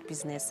start our food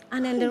business.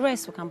 And then the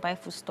rest we can buy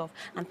food stuff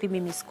and pay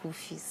Mimi's school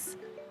fees.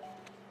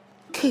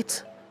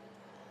 Kate,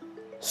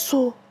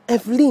 so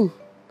Evelyn,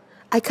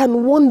 I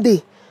can one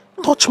day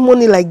touch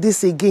money like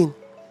this again.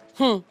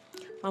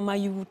 Mama,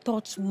 you will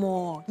touch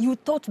more. You will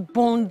touch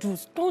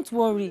bundles. Don't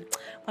worry.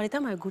 By the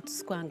time I go to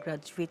school and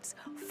graduate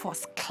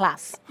first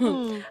class,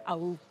 I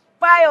will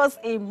buy us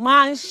a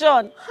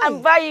mansion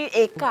and buy you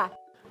a car.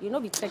 You'll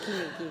not be checking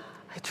again.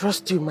 I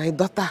trust you, my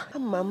daughter.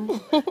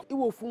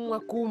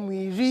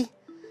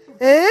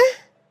 Eh?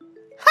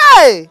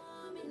 Hey!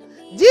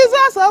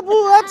 Jesus abu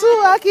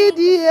atu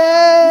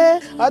akidie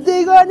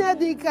odigonya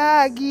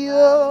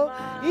dikagio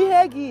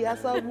ihegi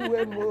asabu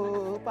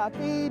emo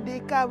papi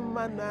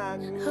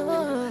dikamanangu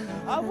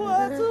abu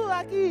atu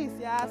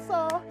akisi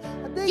aso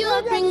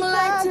You bring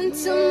light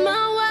into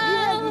my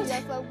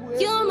world.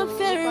 You're my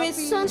favorite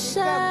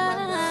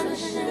sunshine.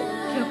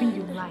 Kelvin,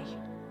 you lie.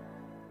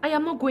 I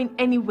am not going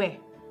anywhere.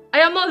 I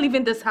am not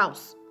leaving this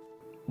house.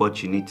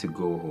 But you need to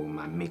go home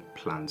and make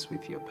plans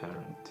with your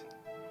parent.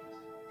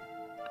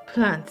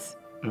 Plans?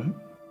 Hmm?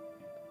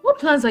 What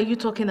plans are you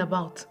talking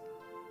about?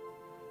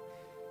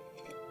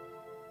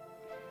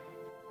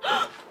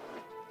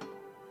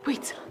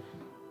 Wait.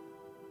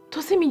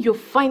 Does it mean you're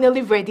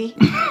finally ready?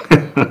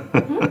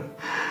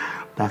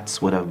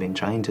 That's what I've been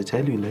trying to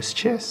tell you. Let's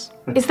cheers.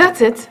 Is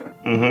that it?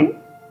 Mm-hmm.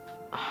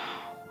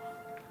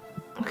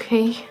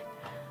 Okay.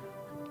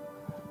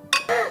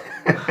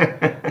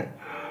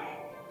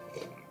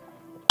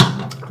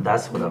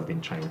 That's what I've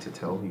been trying to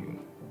tell you.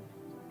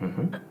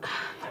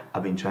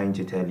 I've been trying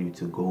to tell you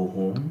to go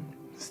home,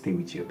 stay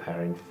with your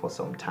parents for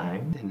some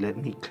time, then let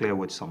me clear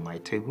what's on my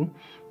table.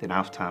 Then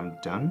after I'm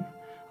done,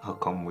 I'll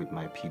come with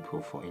my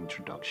people for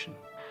introduction.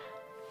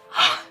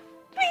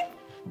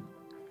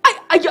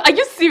 Are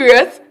you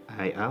serious?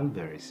 I am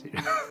very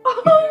serious.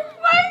 Oh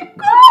my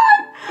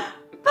God!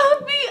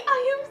 Papi, I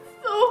am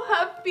so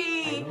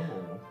happy. I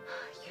know.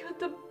 You're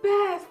the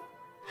best.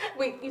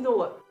 Wait, you know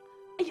what?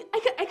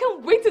 I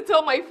can't wait to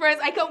tell my friends.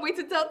 I can't wait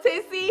to tell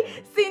Tessie,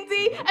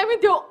 Cindy. I mean,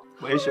 they'll...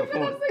 Where's your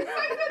phone? I'm so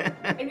excited.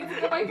 I need to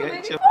get my phone.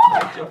 Get your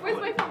Where's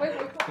my phone? Where's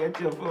my phone? Get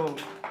your phone.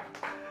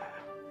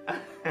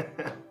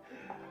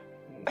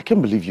 I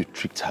can't believe you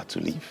tricked her to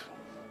leave.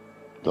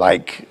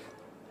 Like,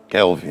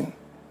 Kelvin,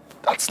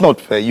 that's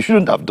not fair. You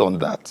shouldn't have done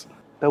that.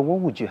 But what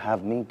would you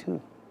have me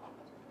do?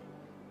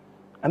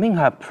 I mean,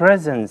 her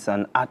presence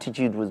and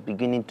attitude was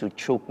beginning to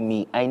choke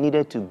me. I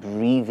needed to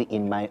breathe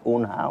in my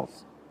own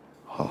house.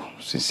 Oh,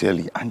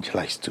 sincerely,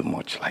 Angela is too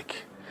much. Like,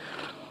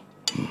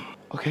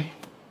 okay.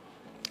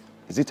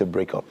 Is it a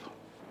breakup?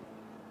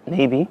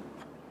 Maybe.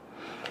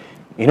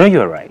 You know,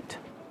 you're right.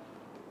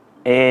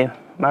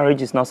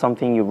 Marriage is not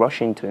something you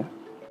rush into.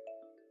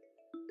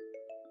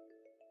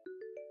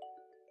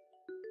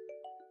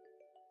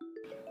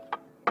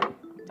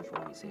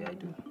 Before we say I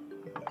do.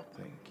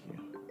 Thank you.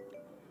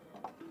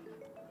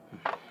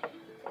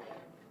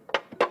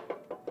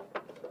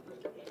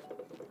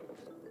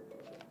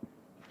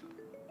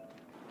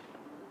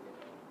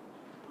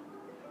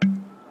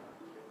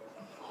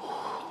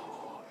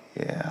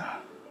 Yeah.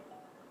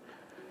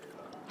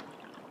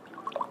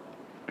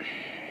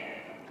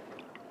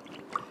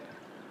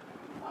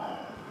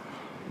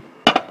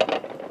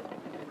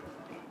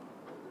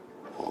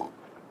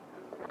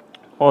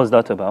 What was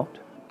that about?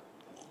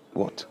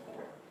 What?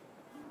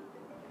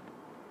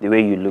 The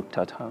way you looked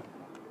at her.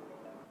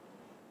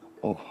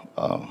 Oh,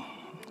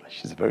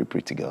 she's a very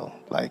pretty girl.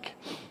 Like,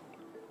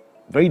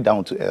 very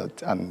down to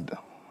earth and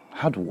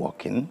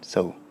hardworking.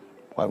 So,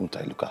 why won't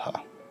I look at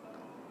her?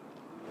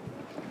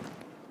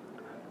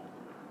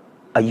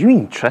 Are you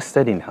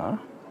interested in her?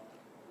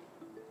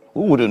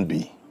 Who wouldn't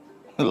be?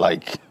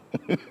 Like,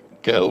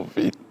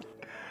 Kelvin.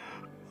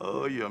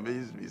 Oh, you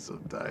amaze me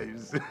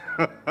sometimes.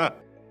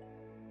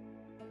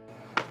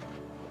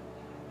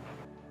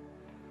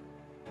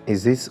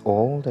 Is this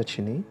all that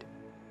you need?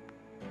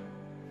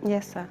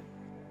 Yes, sir.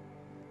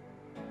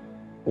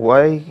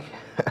 Why?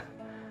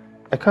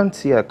 I can't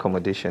see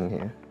accommodation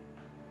here.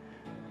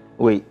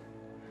 Wait.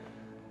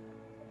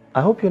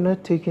 I hope you're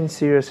not taking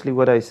seriously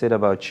what I said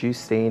about you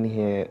staying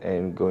here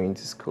and going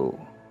to school.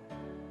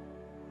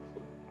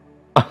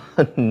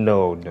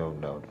 No.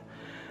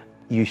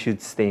 You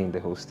should stay in the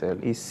hostel.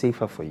 It's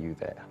safer for you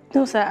there.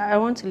 No, sir, I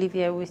want to live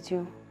here with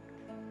you.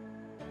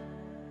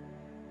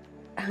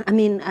 I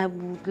mean, I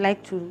would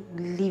like to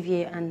live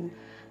here and...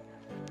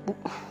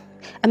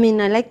 I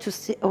mean, I like to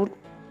stay... I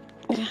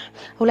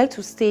would like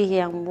to stay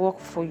here and work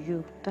for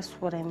you. That's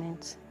what I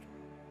meant.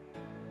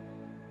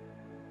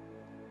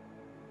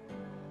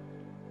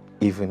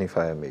 Even if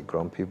I am a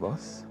grumpy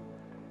boss?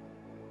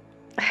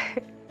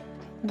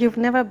 You've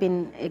never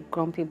been a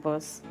grumpy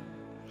boss.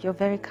 You're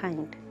very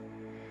kind.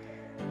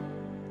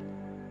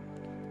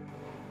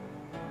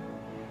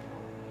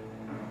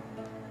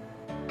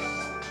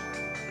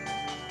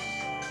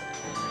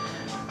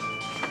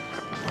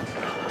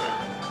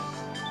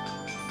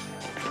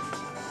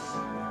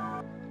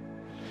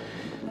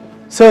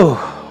 So,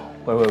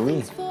 where were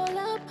we? Fall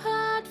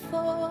apart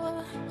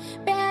for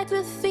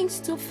better things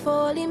to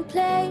fall in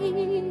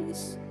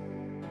place.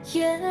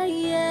 Yeah.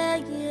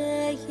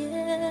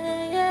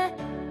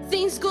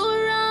 Things go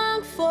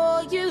wrong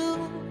for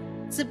you,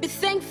 to be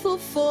thankful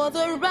for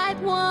the right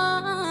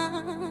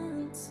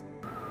ones.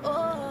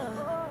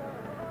 Oh.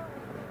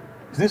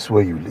 Is this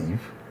where you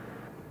live?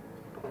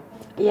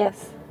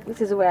 Yes,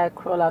 this is where I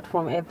crawl out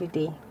from every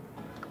day.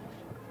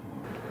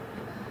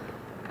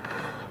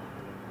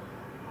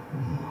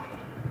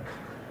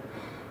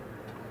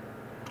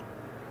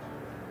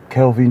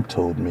 Kelvin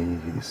told me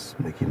he's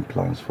making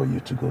plans for you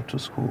to go to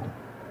school.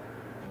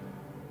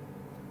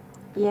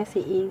 Yes, he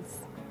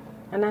is.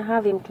 And I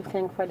have him to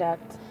thank for that.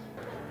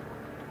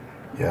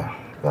 Yeah,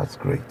 that's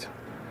great.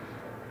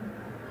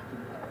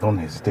 Don't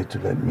hesitate to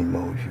let me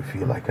know if you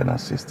feel I can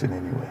assist in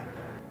any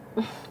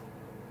way.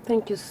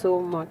 Thank you so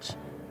much.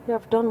 You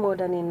have done more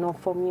than enough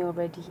for me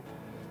already.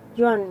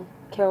 You and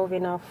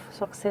Kelvin have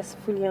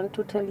successfully and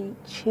totally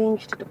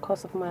changed the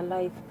course of my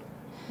life,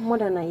 more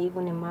than I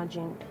even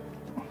imagined.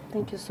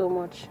 Thank you so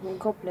much. May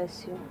God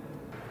bless you.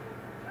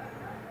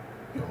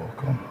 You're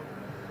welcome.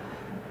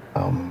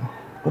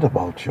 What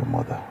about your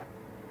mother?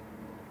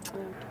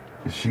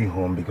 Is she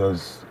home?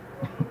 Because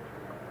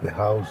the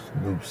house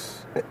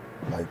looks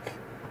like...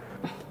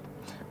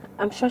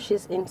 I'm sure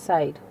she's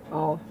inside,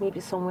 or maybe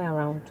somewhere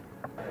around.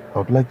 I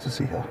would like to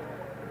see her.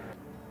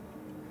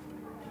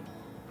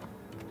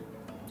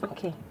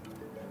 Okay,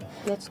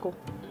 let's go.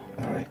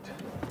 All right.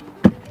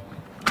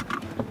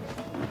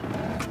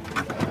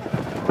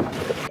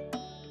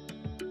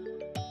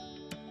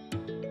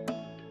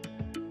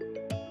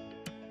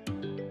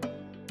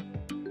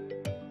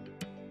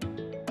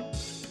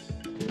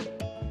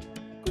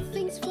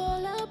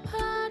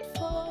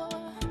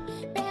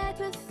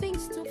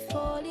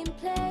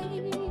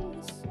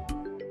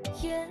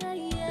 Yeah,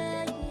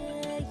 yeah,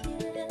 yeah,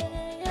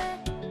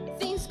 yeah.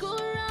 Things go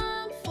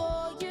wrong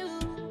for you.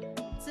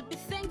 To be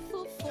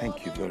thankful for.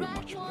 Thank you very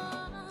much,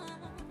 man.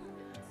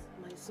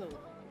 My son,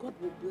 God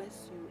will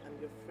bless you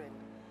and your friend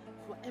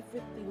for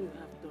everything you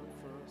have done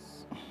for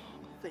us.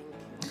 Thank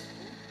you.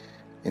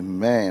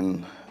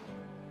 Amen.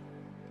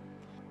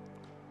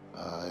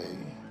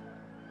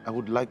 I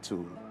would like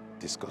to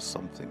discuss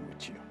something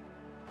with you.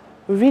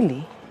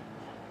 Really?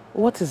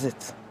 What is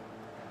it?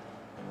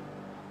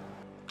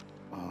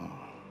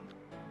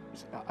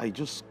 I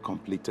just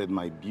completed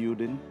my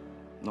building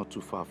not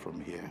too far from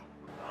here.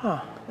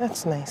 Huh,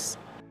 that's nice.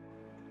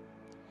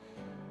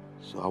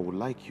 So I would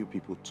like you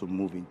people to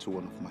move into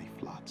one of my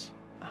flats.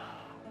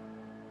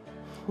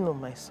 No,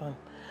 my son.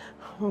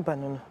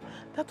 No.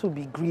 That would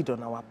be greed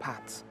on our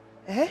part.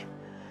 Eh?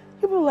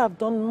 You will have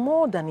done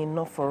more than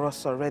enough for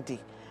us already.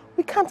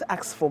 We can't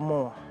ask for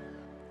more.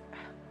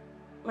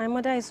 My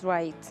mother is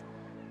right.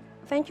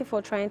 Thank you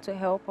for trying to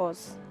help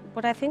us,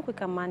 but I think we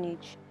can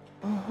manage.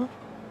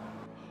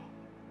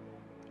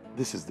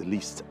 This is the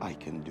least I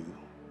can do,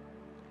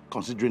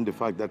 considering the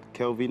fact that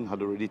Kelvin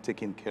had already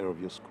taken care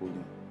of your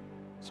schooling.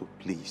 So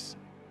please,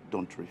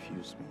 don't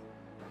refuse me.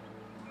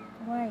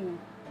 Why?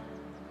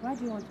 Why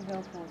do you want to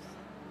help us?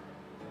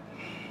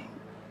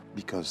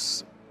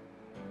 Because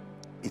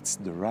it's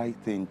the right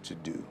thing to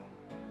do.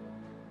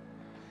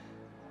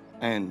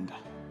 And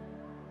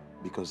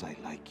because I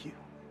like you.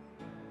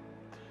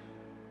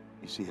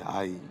 You see,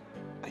 I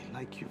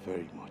like you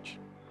very much.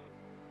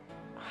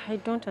 I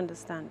don't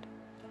understand.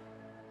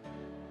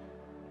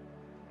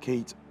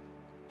 Kate,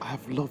 I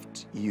have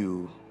loved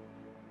you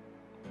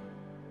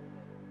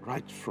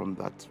right from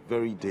that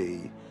very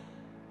day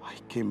I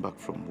came back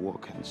from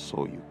work and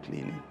saw you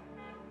cleaning.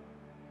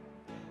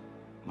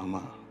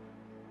 Mama,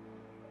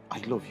 I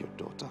love your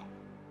daughter.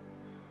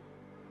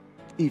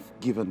 If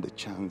given the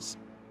chance,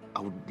 I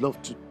would love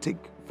to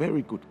take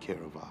very good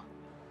care of her.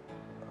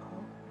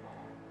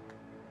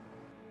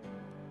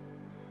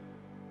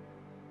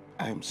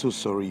 I am so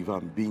sorry if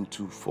I'm being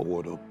too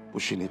forward or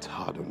pushing it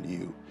hard on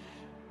you.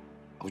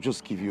 I'll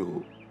just give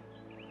you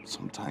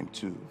some time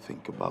to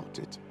think about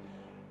it.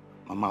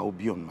 Mama, I'll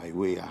be on my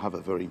way. I have a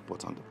very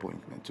important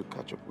appointment to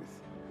catch up with.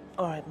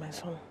 All right, my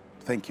son.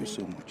 Thank you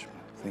so much,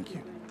 man. Thank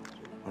you.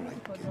 All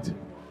right, Kate.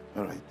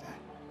 All right.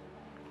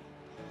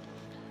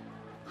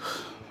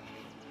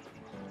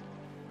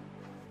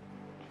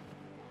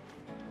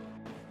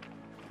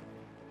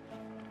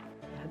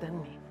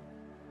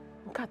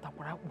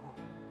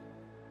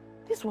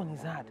 This one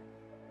is hard.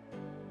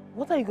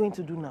 What are you going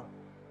to do now?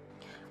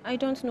 I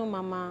don't know,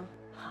 Mama.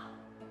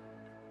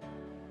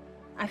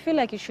 I feel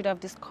like you should have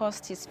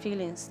discussed his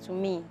feelings to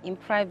me in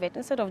private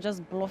instead of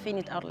just bluffing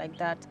it out like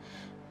that.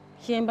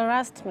 He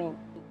embarrassed me.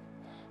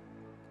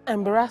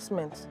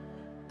 Embarrassment?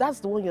 That's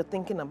the one you're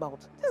thinking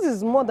about. This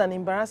is more than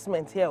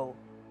embarrassment here.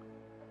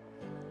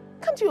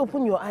 Can't you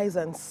open your eyes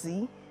and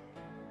see?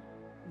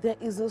 There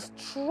is a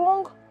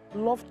strong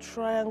love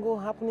triangle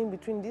happening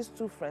between these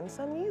two friends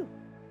and you.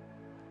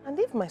 And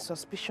if my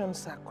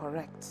suspicions are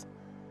correct,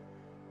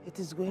 it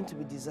is going to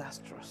be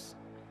disastrous.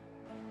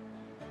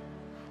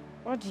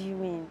 What do you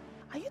mean?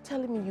 Are you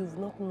telling me you've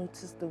not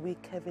noticed the way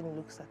Kevin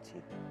looks at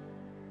you?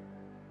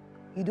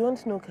 You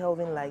don't know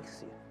Kelvin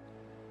likes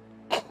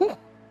you.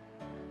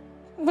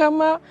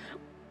 Mama,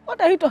 what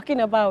are you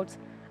talking about?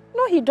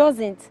 No, he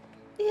doesn't.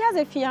 He has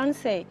a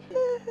fiancé.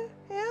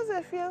 He has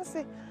a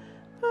fiancé.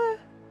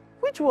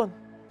 Which one?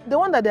 The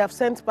one that they have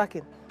sent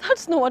packing?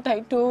 That's not what I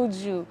told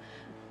you.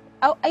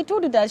 I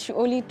told you that she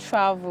only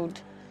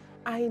traveled.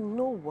 I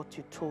know what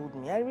you told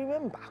me. I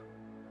remember.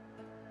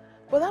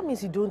 But that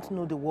means you don't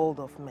know the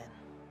world of men.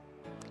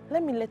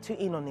 Let me let you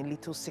in on a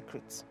little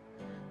secret.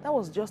 That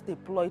was just a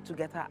ploy to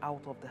get her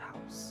out of the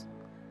house.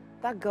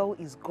 That girl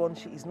is gone.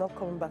 She is not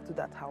coming back to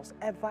that house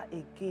ever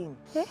again.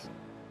 Eh?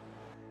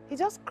 He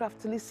just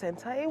craftily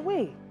sent her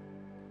away.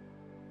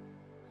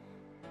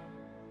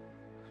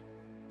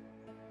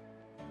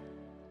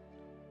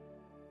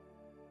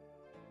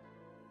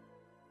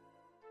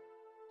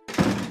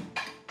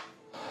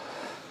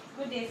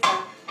 Good day,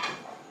 sir.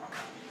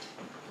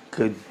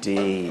 Good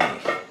day.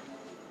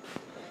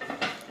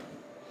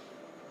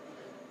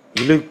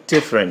 You look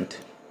different.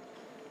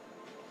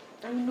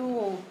 I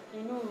know,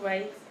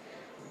 right?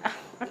 I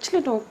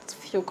actually don't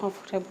feel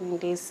comfortable in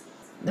this.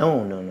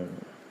 No.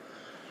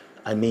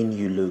 I mean,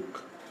 you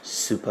look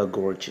super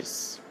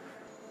gorgeous.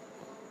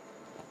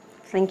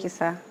 Thank you,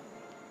 sir.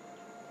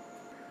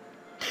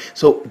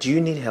 So, do you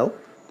need help?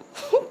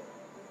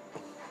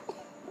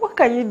 What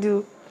can you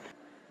do?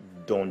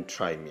 Don't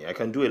try me. I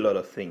can do a lot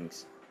of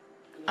things.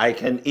 I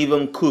can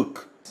even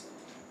cook.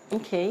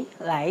 Okay,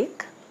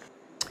 like?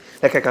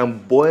 Like I can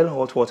boil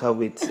hot water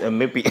with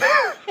maybe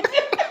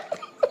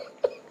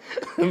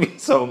maybe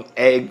some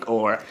egg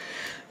or,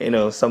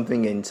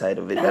 something inside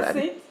of it. That's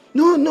it?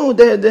 No,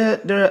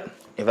 there.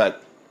 In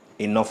fact,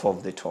 enough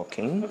of the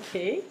talking.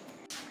 Okay.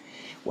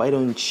 Why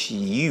don't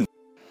you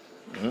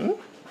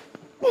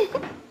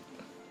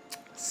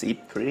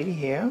sit pretty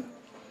here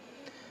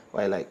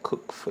while I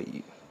cook for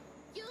you?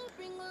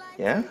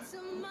 Yeah?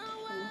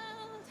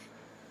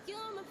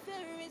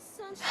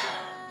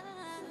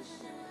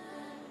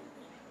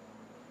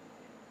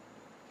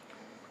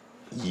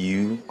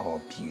 You are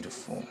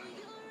beautiful.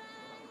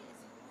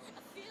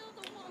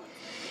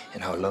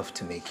 And I would love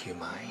to make you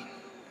mine.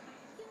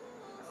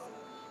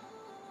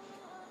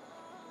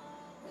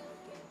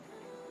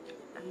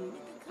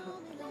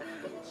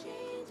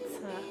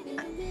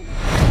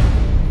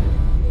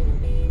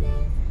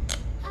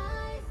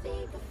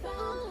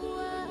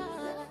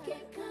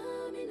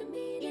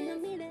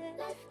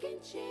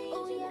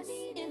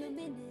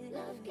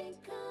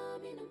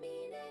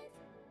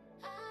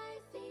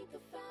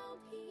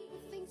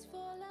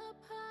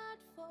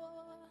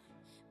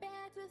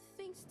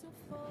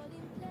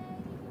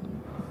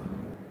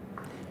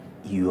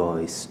 You are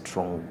a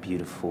strong,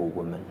 beautiful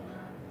woman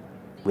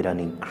with an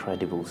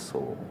incredible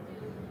soul.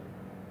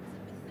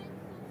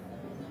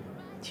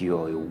 You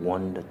are a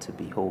wonder to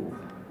behold.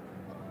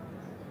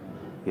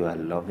 You are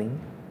loving,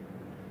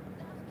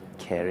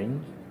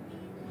 caring,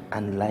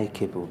 and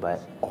likable by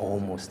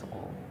almost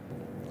all.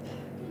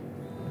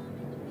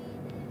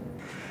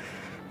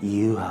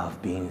 You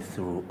have been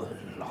through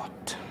a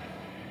lot.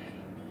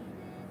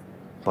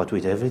 But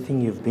with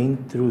everything you've been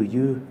through,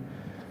 you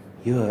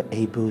are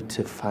able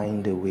to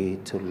find a way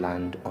to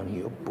land on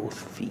your both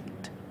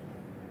feet.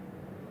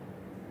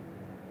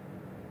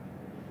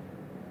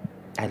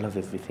 I love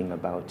everything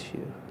about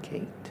you,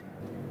 Kate.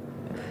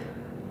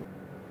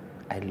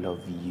 I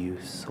love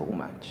you so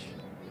much.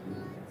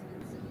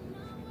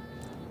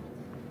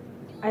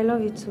 I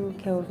love you too,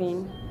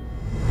 Kelvin.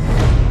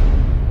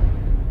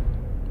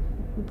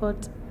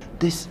 But...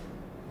 There's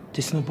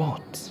no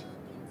but.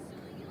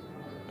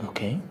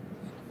 Okay?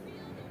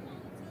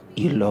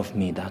 You love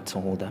me, that's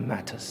all that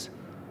matters.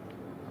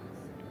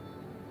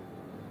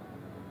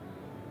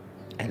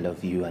 I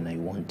love you and I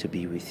want to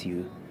be with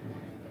you.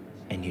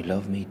 And you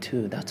love me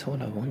too, that's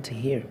all I want to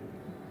hear.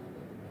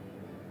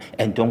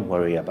 And don't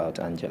worry about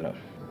Angela.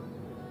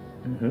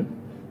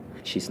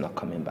 She's not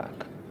coming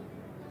back.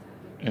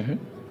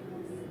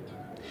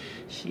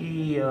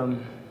 She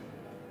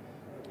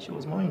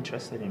was more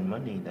interested in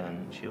money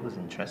than she was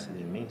interested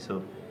in me,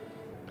 so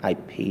I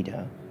paid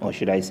her, or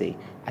should I say,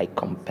 I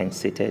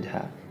compensated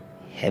her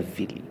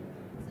heavily.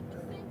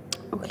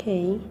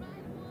 Okay,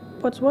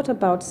 but what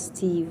about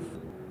Steve?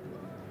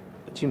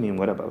 What do you mean,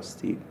 what about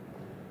Steve?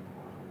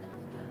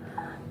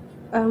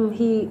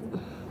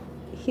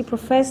 He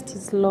professed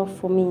his love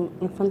for me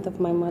in front of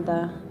my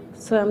mother,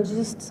 so I'm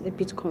just a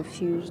bit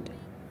confused.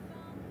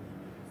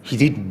 He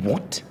did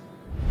what?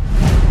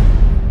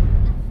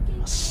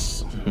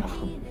 Son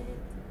of a...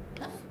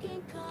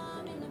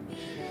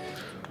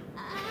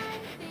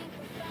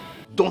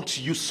 Don't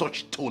use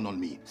such tone on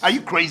me. Are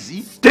you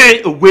crazy?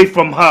 Stay away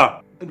from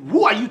her! And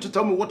who are you to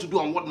tell me what to do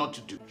and what not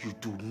to do? You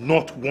do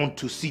not want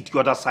to see the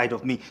other side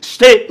of me.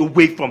 Stay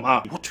away from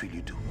her. What will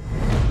you do?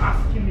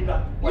 Asking me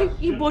that question.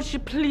 Ibochi,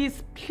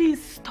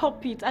 please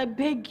stop it. I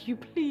beg you,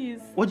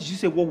 please. What did you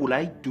say? What will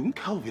I do?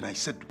 Calvin, I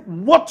said,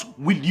 what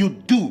will you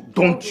do?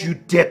 Don't you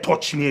dare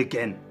touch me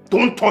again.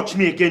 Don't touch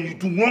me again. You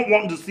do not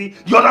want to see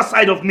the other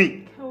side of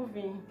me.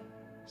 Kelvin.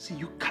 See,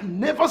 you can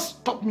never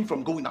stop me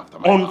from going after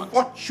my heart.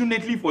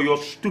 Unfortunately for your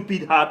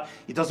stupid heart,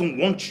 it doesn't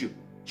want you.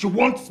 She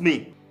wants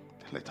me.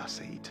 Let her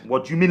say it.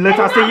 What do you mean let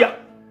her say yeah?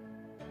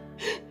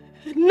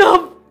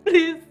 No,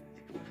 please.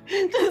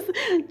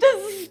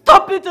 Just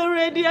stop it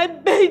already. I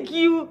beg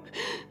you.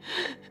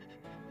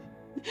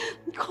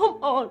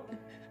 Come on.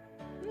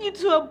 You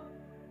two are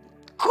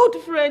good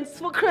friends,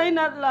 for crying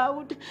out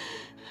loud.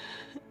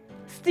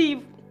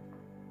 Steve,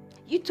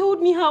 you told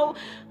me how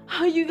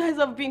you guys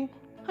have been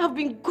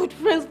good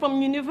friends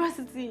from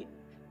university.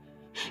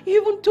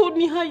 You even told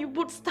me how you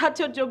both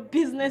started your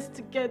business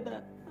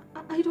together.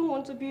 I don't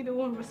want to be the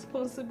one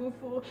responsible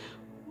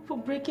for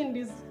breaking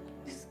this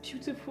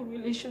beautiful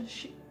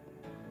relationship.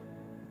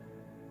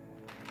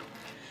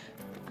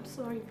 I'm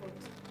sorry, but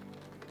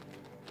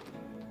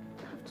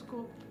I have to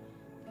go.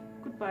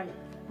 Goodbye,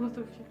 both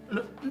of you.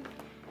 No.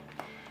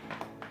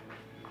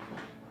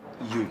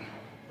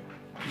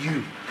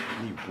 You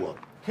need what?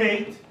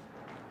 Kate!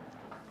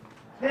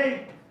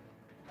 Kate!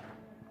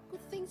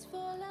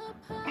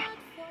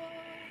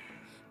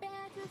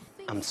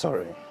 I'm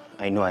sorry.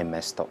 I know I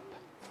messed up.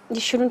 You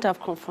shouldn't have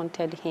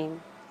confronted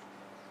him.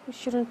 You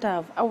shouldn't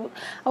have.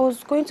 I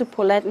was going to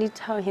politely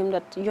tell him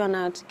that you and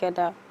I are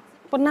together,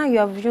 but now you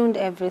have ruined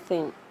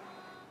everything.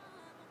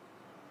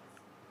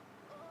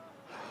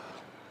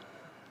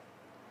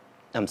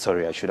 I'm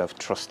sorry, I should have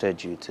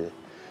trusted you to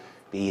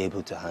be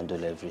able to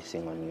handle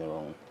everything on your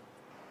own.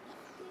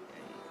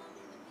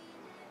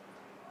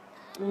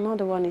 I'm not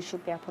the one you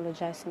should be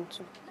apologizing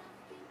to.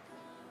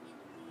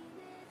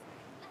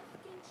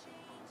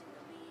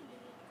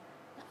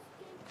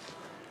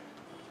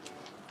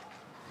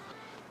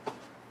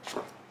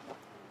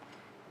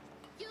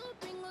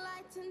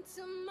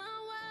 Into my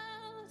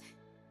world,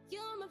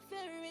 you're my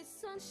very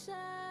sunshine.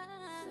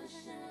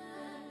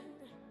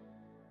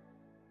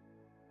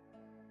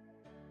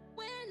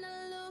 When I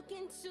look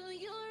into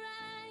your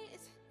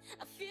eyes,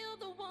 I feel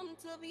the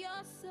warmth of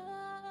your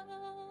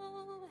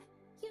soul.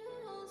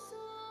 Your soul.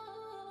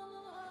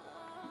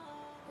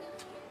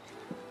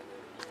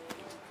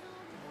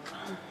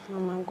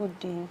 Mama, good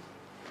day.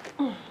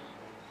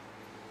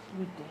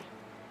 Good day.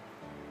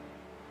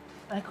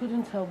 I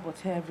couldn't help but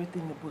hear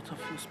everything the both of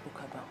you spoke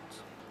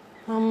about.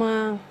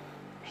 Mama,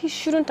 he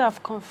shouldn't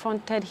have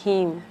confronted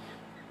him.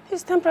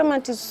 His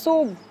temperament is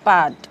so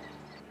bad.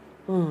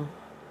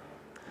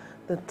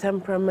 The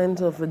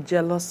temperament of a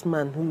jealous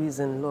man who is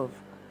in love.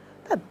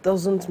 That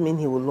doesn't mean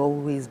he will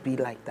always be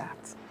like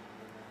that.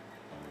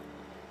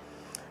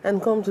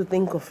 And come to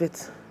think of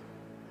it,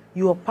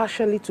 you are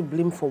partially to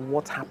blame for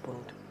what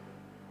happened.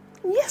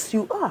 Yes,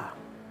 you are.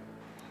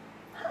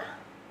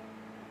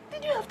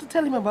 Did you have to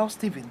tell him about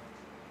Stephen?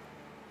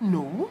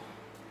 No.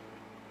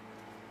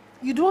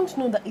 You don't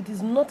know that it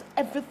is not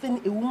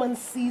everything a woman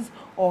sees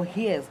or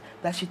hears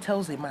that she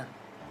tells a man.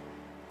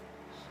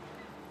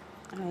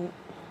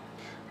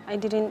 I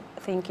didn't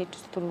think it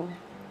through.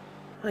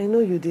 I know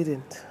you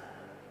didn't.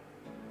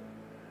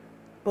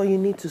 But you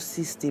need to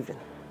see Stephen.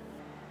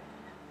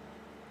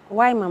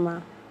 Why,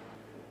 Mama?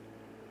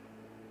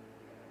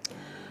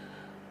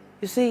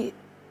 You see,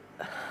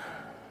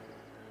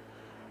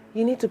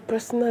 you need to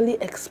personally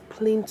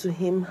explain to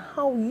him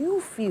how you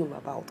feel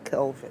about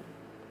Kelvin.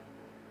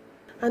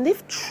 And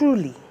if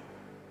truly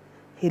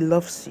he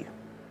loves you,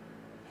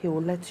 he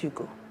will let you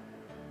go.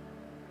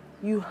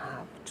 You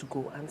have to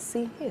go and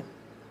see him.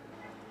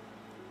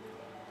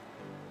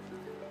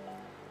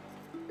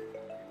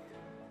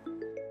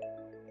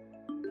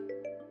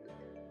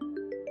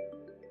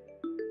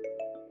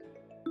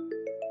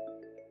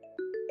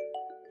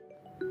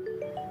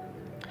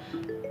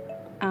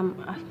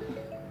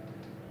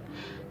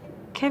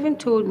 Kevin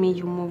told me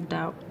you moved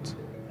out.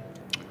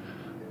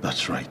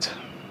 That's right.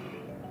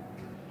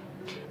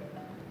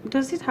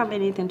 Does it have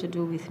anything to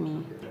do with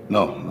me?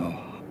 No.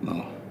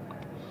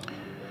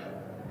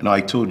 I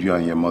told you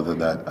and your mother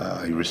that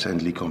I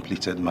recently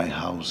completed my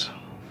house.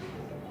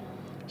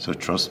 So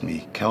trust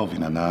me,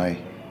 Kelvin and I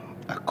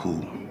are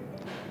cool.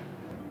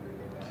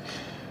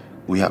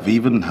 We have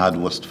even had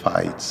worst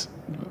fights.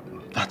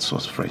 That's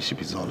what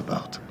friendship is all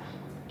about.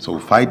 So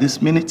we fight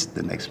this minute,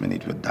 the next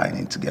minute we're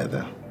dining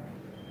together.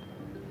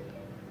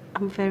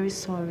 I'm very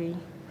sorry.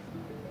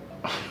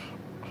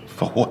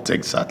 For what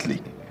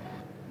exactly?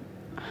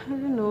 I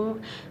don't know.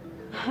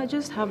 I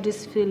just have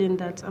this feeling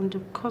that I'm the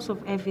cause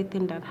of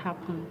everything that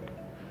happened.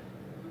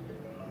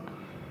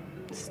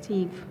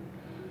 Steve,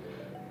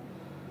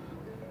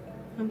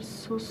 I'm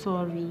so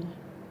sorry.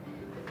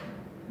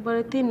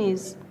 But the thing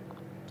is,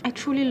 I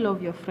truly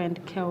love your friend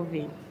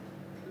Kelvin.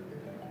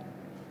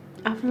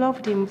 I've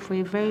loved him for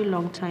a very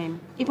long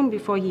time, even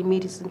before he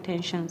made his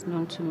intentions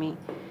known to me.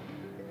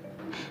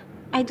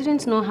 I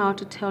didn't know how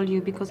to tell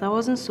you because I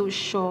wasn't so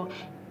sure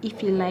if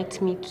he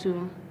liked me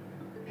too.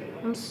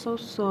 I'm so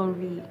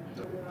sorry.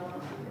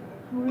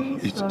 I'm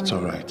really sorry. It's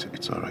all right.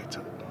 It's all right.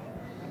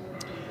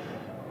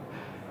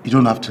 You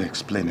don't have to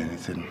explain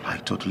anything. I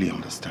totally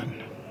understand.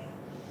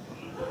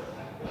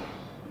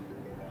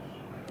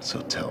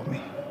 So tell me,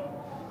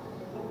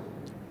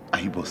 are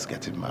you both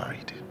getting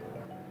married?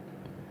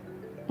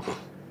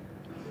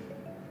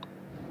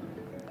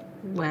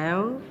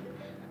 Well,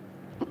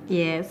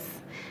 yes.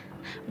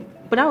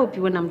 But that will be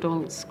when I'm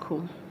done with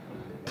school.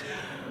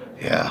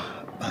 Yeah,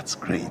 that's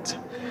great.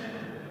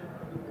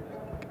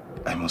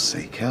 I must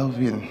say,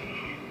 Kelvin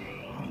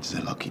is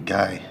a lucky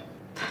guy.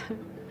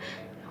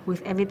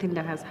 With everything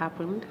that has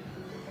happened,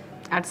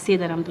 I'd say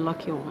that I'm the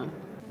lucky one.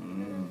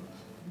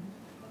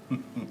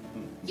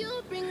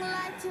 You bring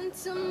light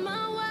into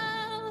my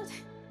world.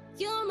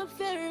 You're my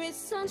very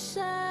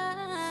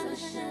sunshine.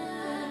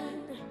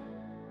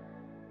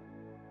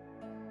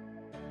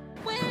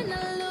 When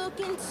I look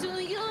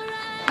into your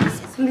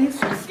eyes, Please,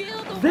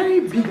 very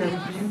big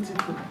and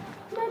beautiful.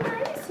 Mama, are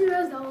you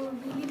serious that we'll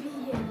be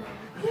living here?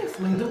 Yes,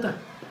 my daughter.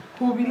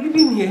 We'll be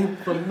living here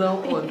from now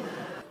on.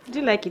 Do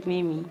you like it,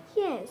 Mimi?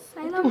 Yes,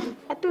 I love it.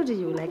 I told you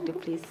you would like the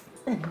place.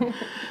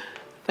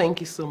 Thank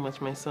you so much,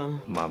 my son.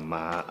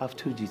 Mama, I've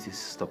told you to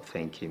stop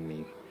thanking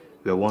me.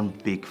 We're one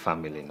big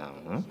family now,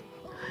 huh?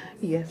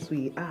 Yes,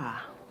 we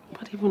are.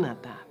 But even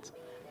at that,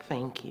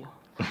 thank you.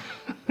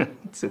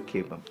 It's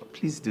okay, Mama.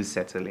 Please do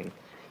settle in.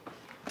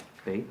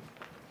 Babe,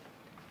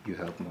 you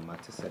help Mama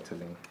to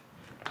settle in.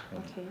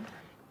 Okay.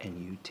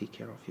 And you take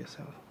care of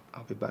yourself.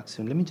 I'll be back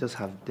soon. Let me just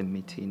have the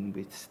meeting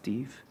with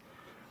Steve.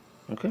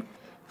 Okay?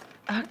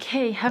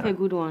 Okay, have a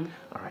good one.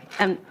 All right.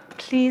 And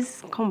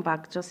please come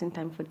back just in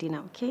time for dinner,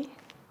 okay?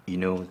 You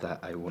know that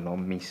I will not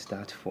miss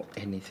that for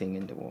anything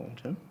in the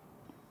world, huh?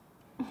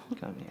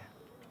 Come here.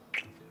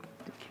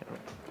 Take care of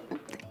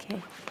it.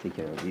 Okay. Take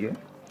care of you.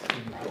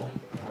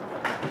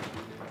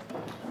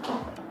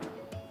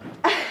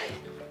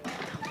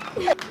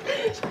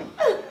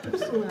 I'm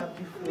so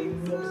happy for you.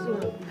 I'm so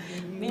happy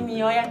for you.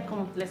 Mimi,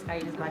 come, let's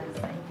carry this bag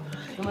inside.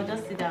 You must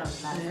just sit down.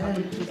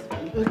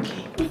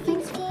 Okay.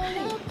 things fall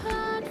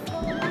apart,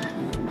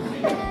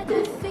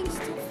 other things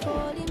to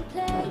fall in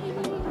place.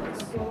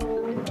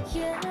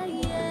 Yeah.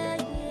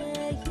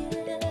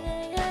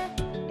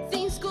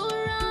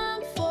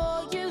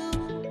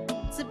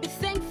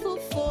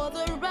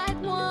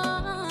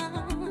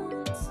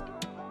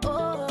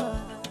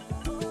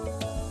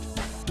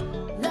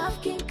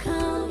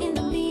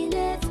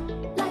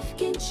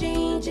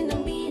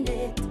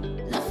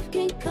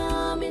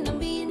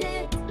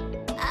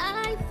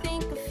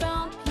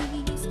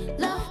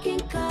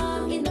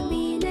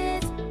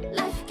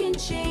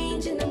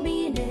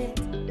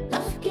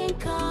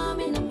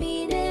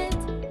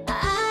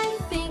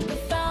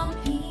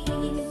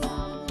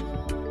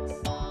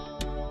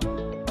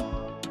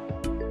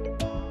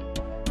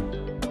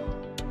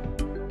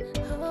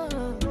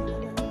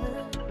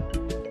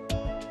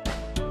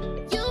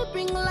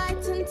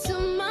 into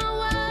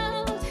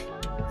my world.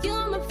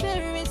 You're my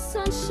very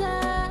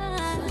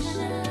sunshine.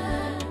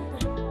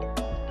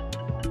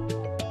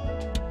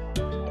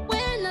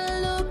 When I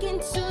look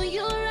into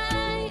your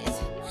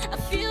eyes, I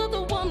feel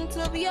the warmth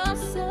of your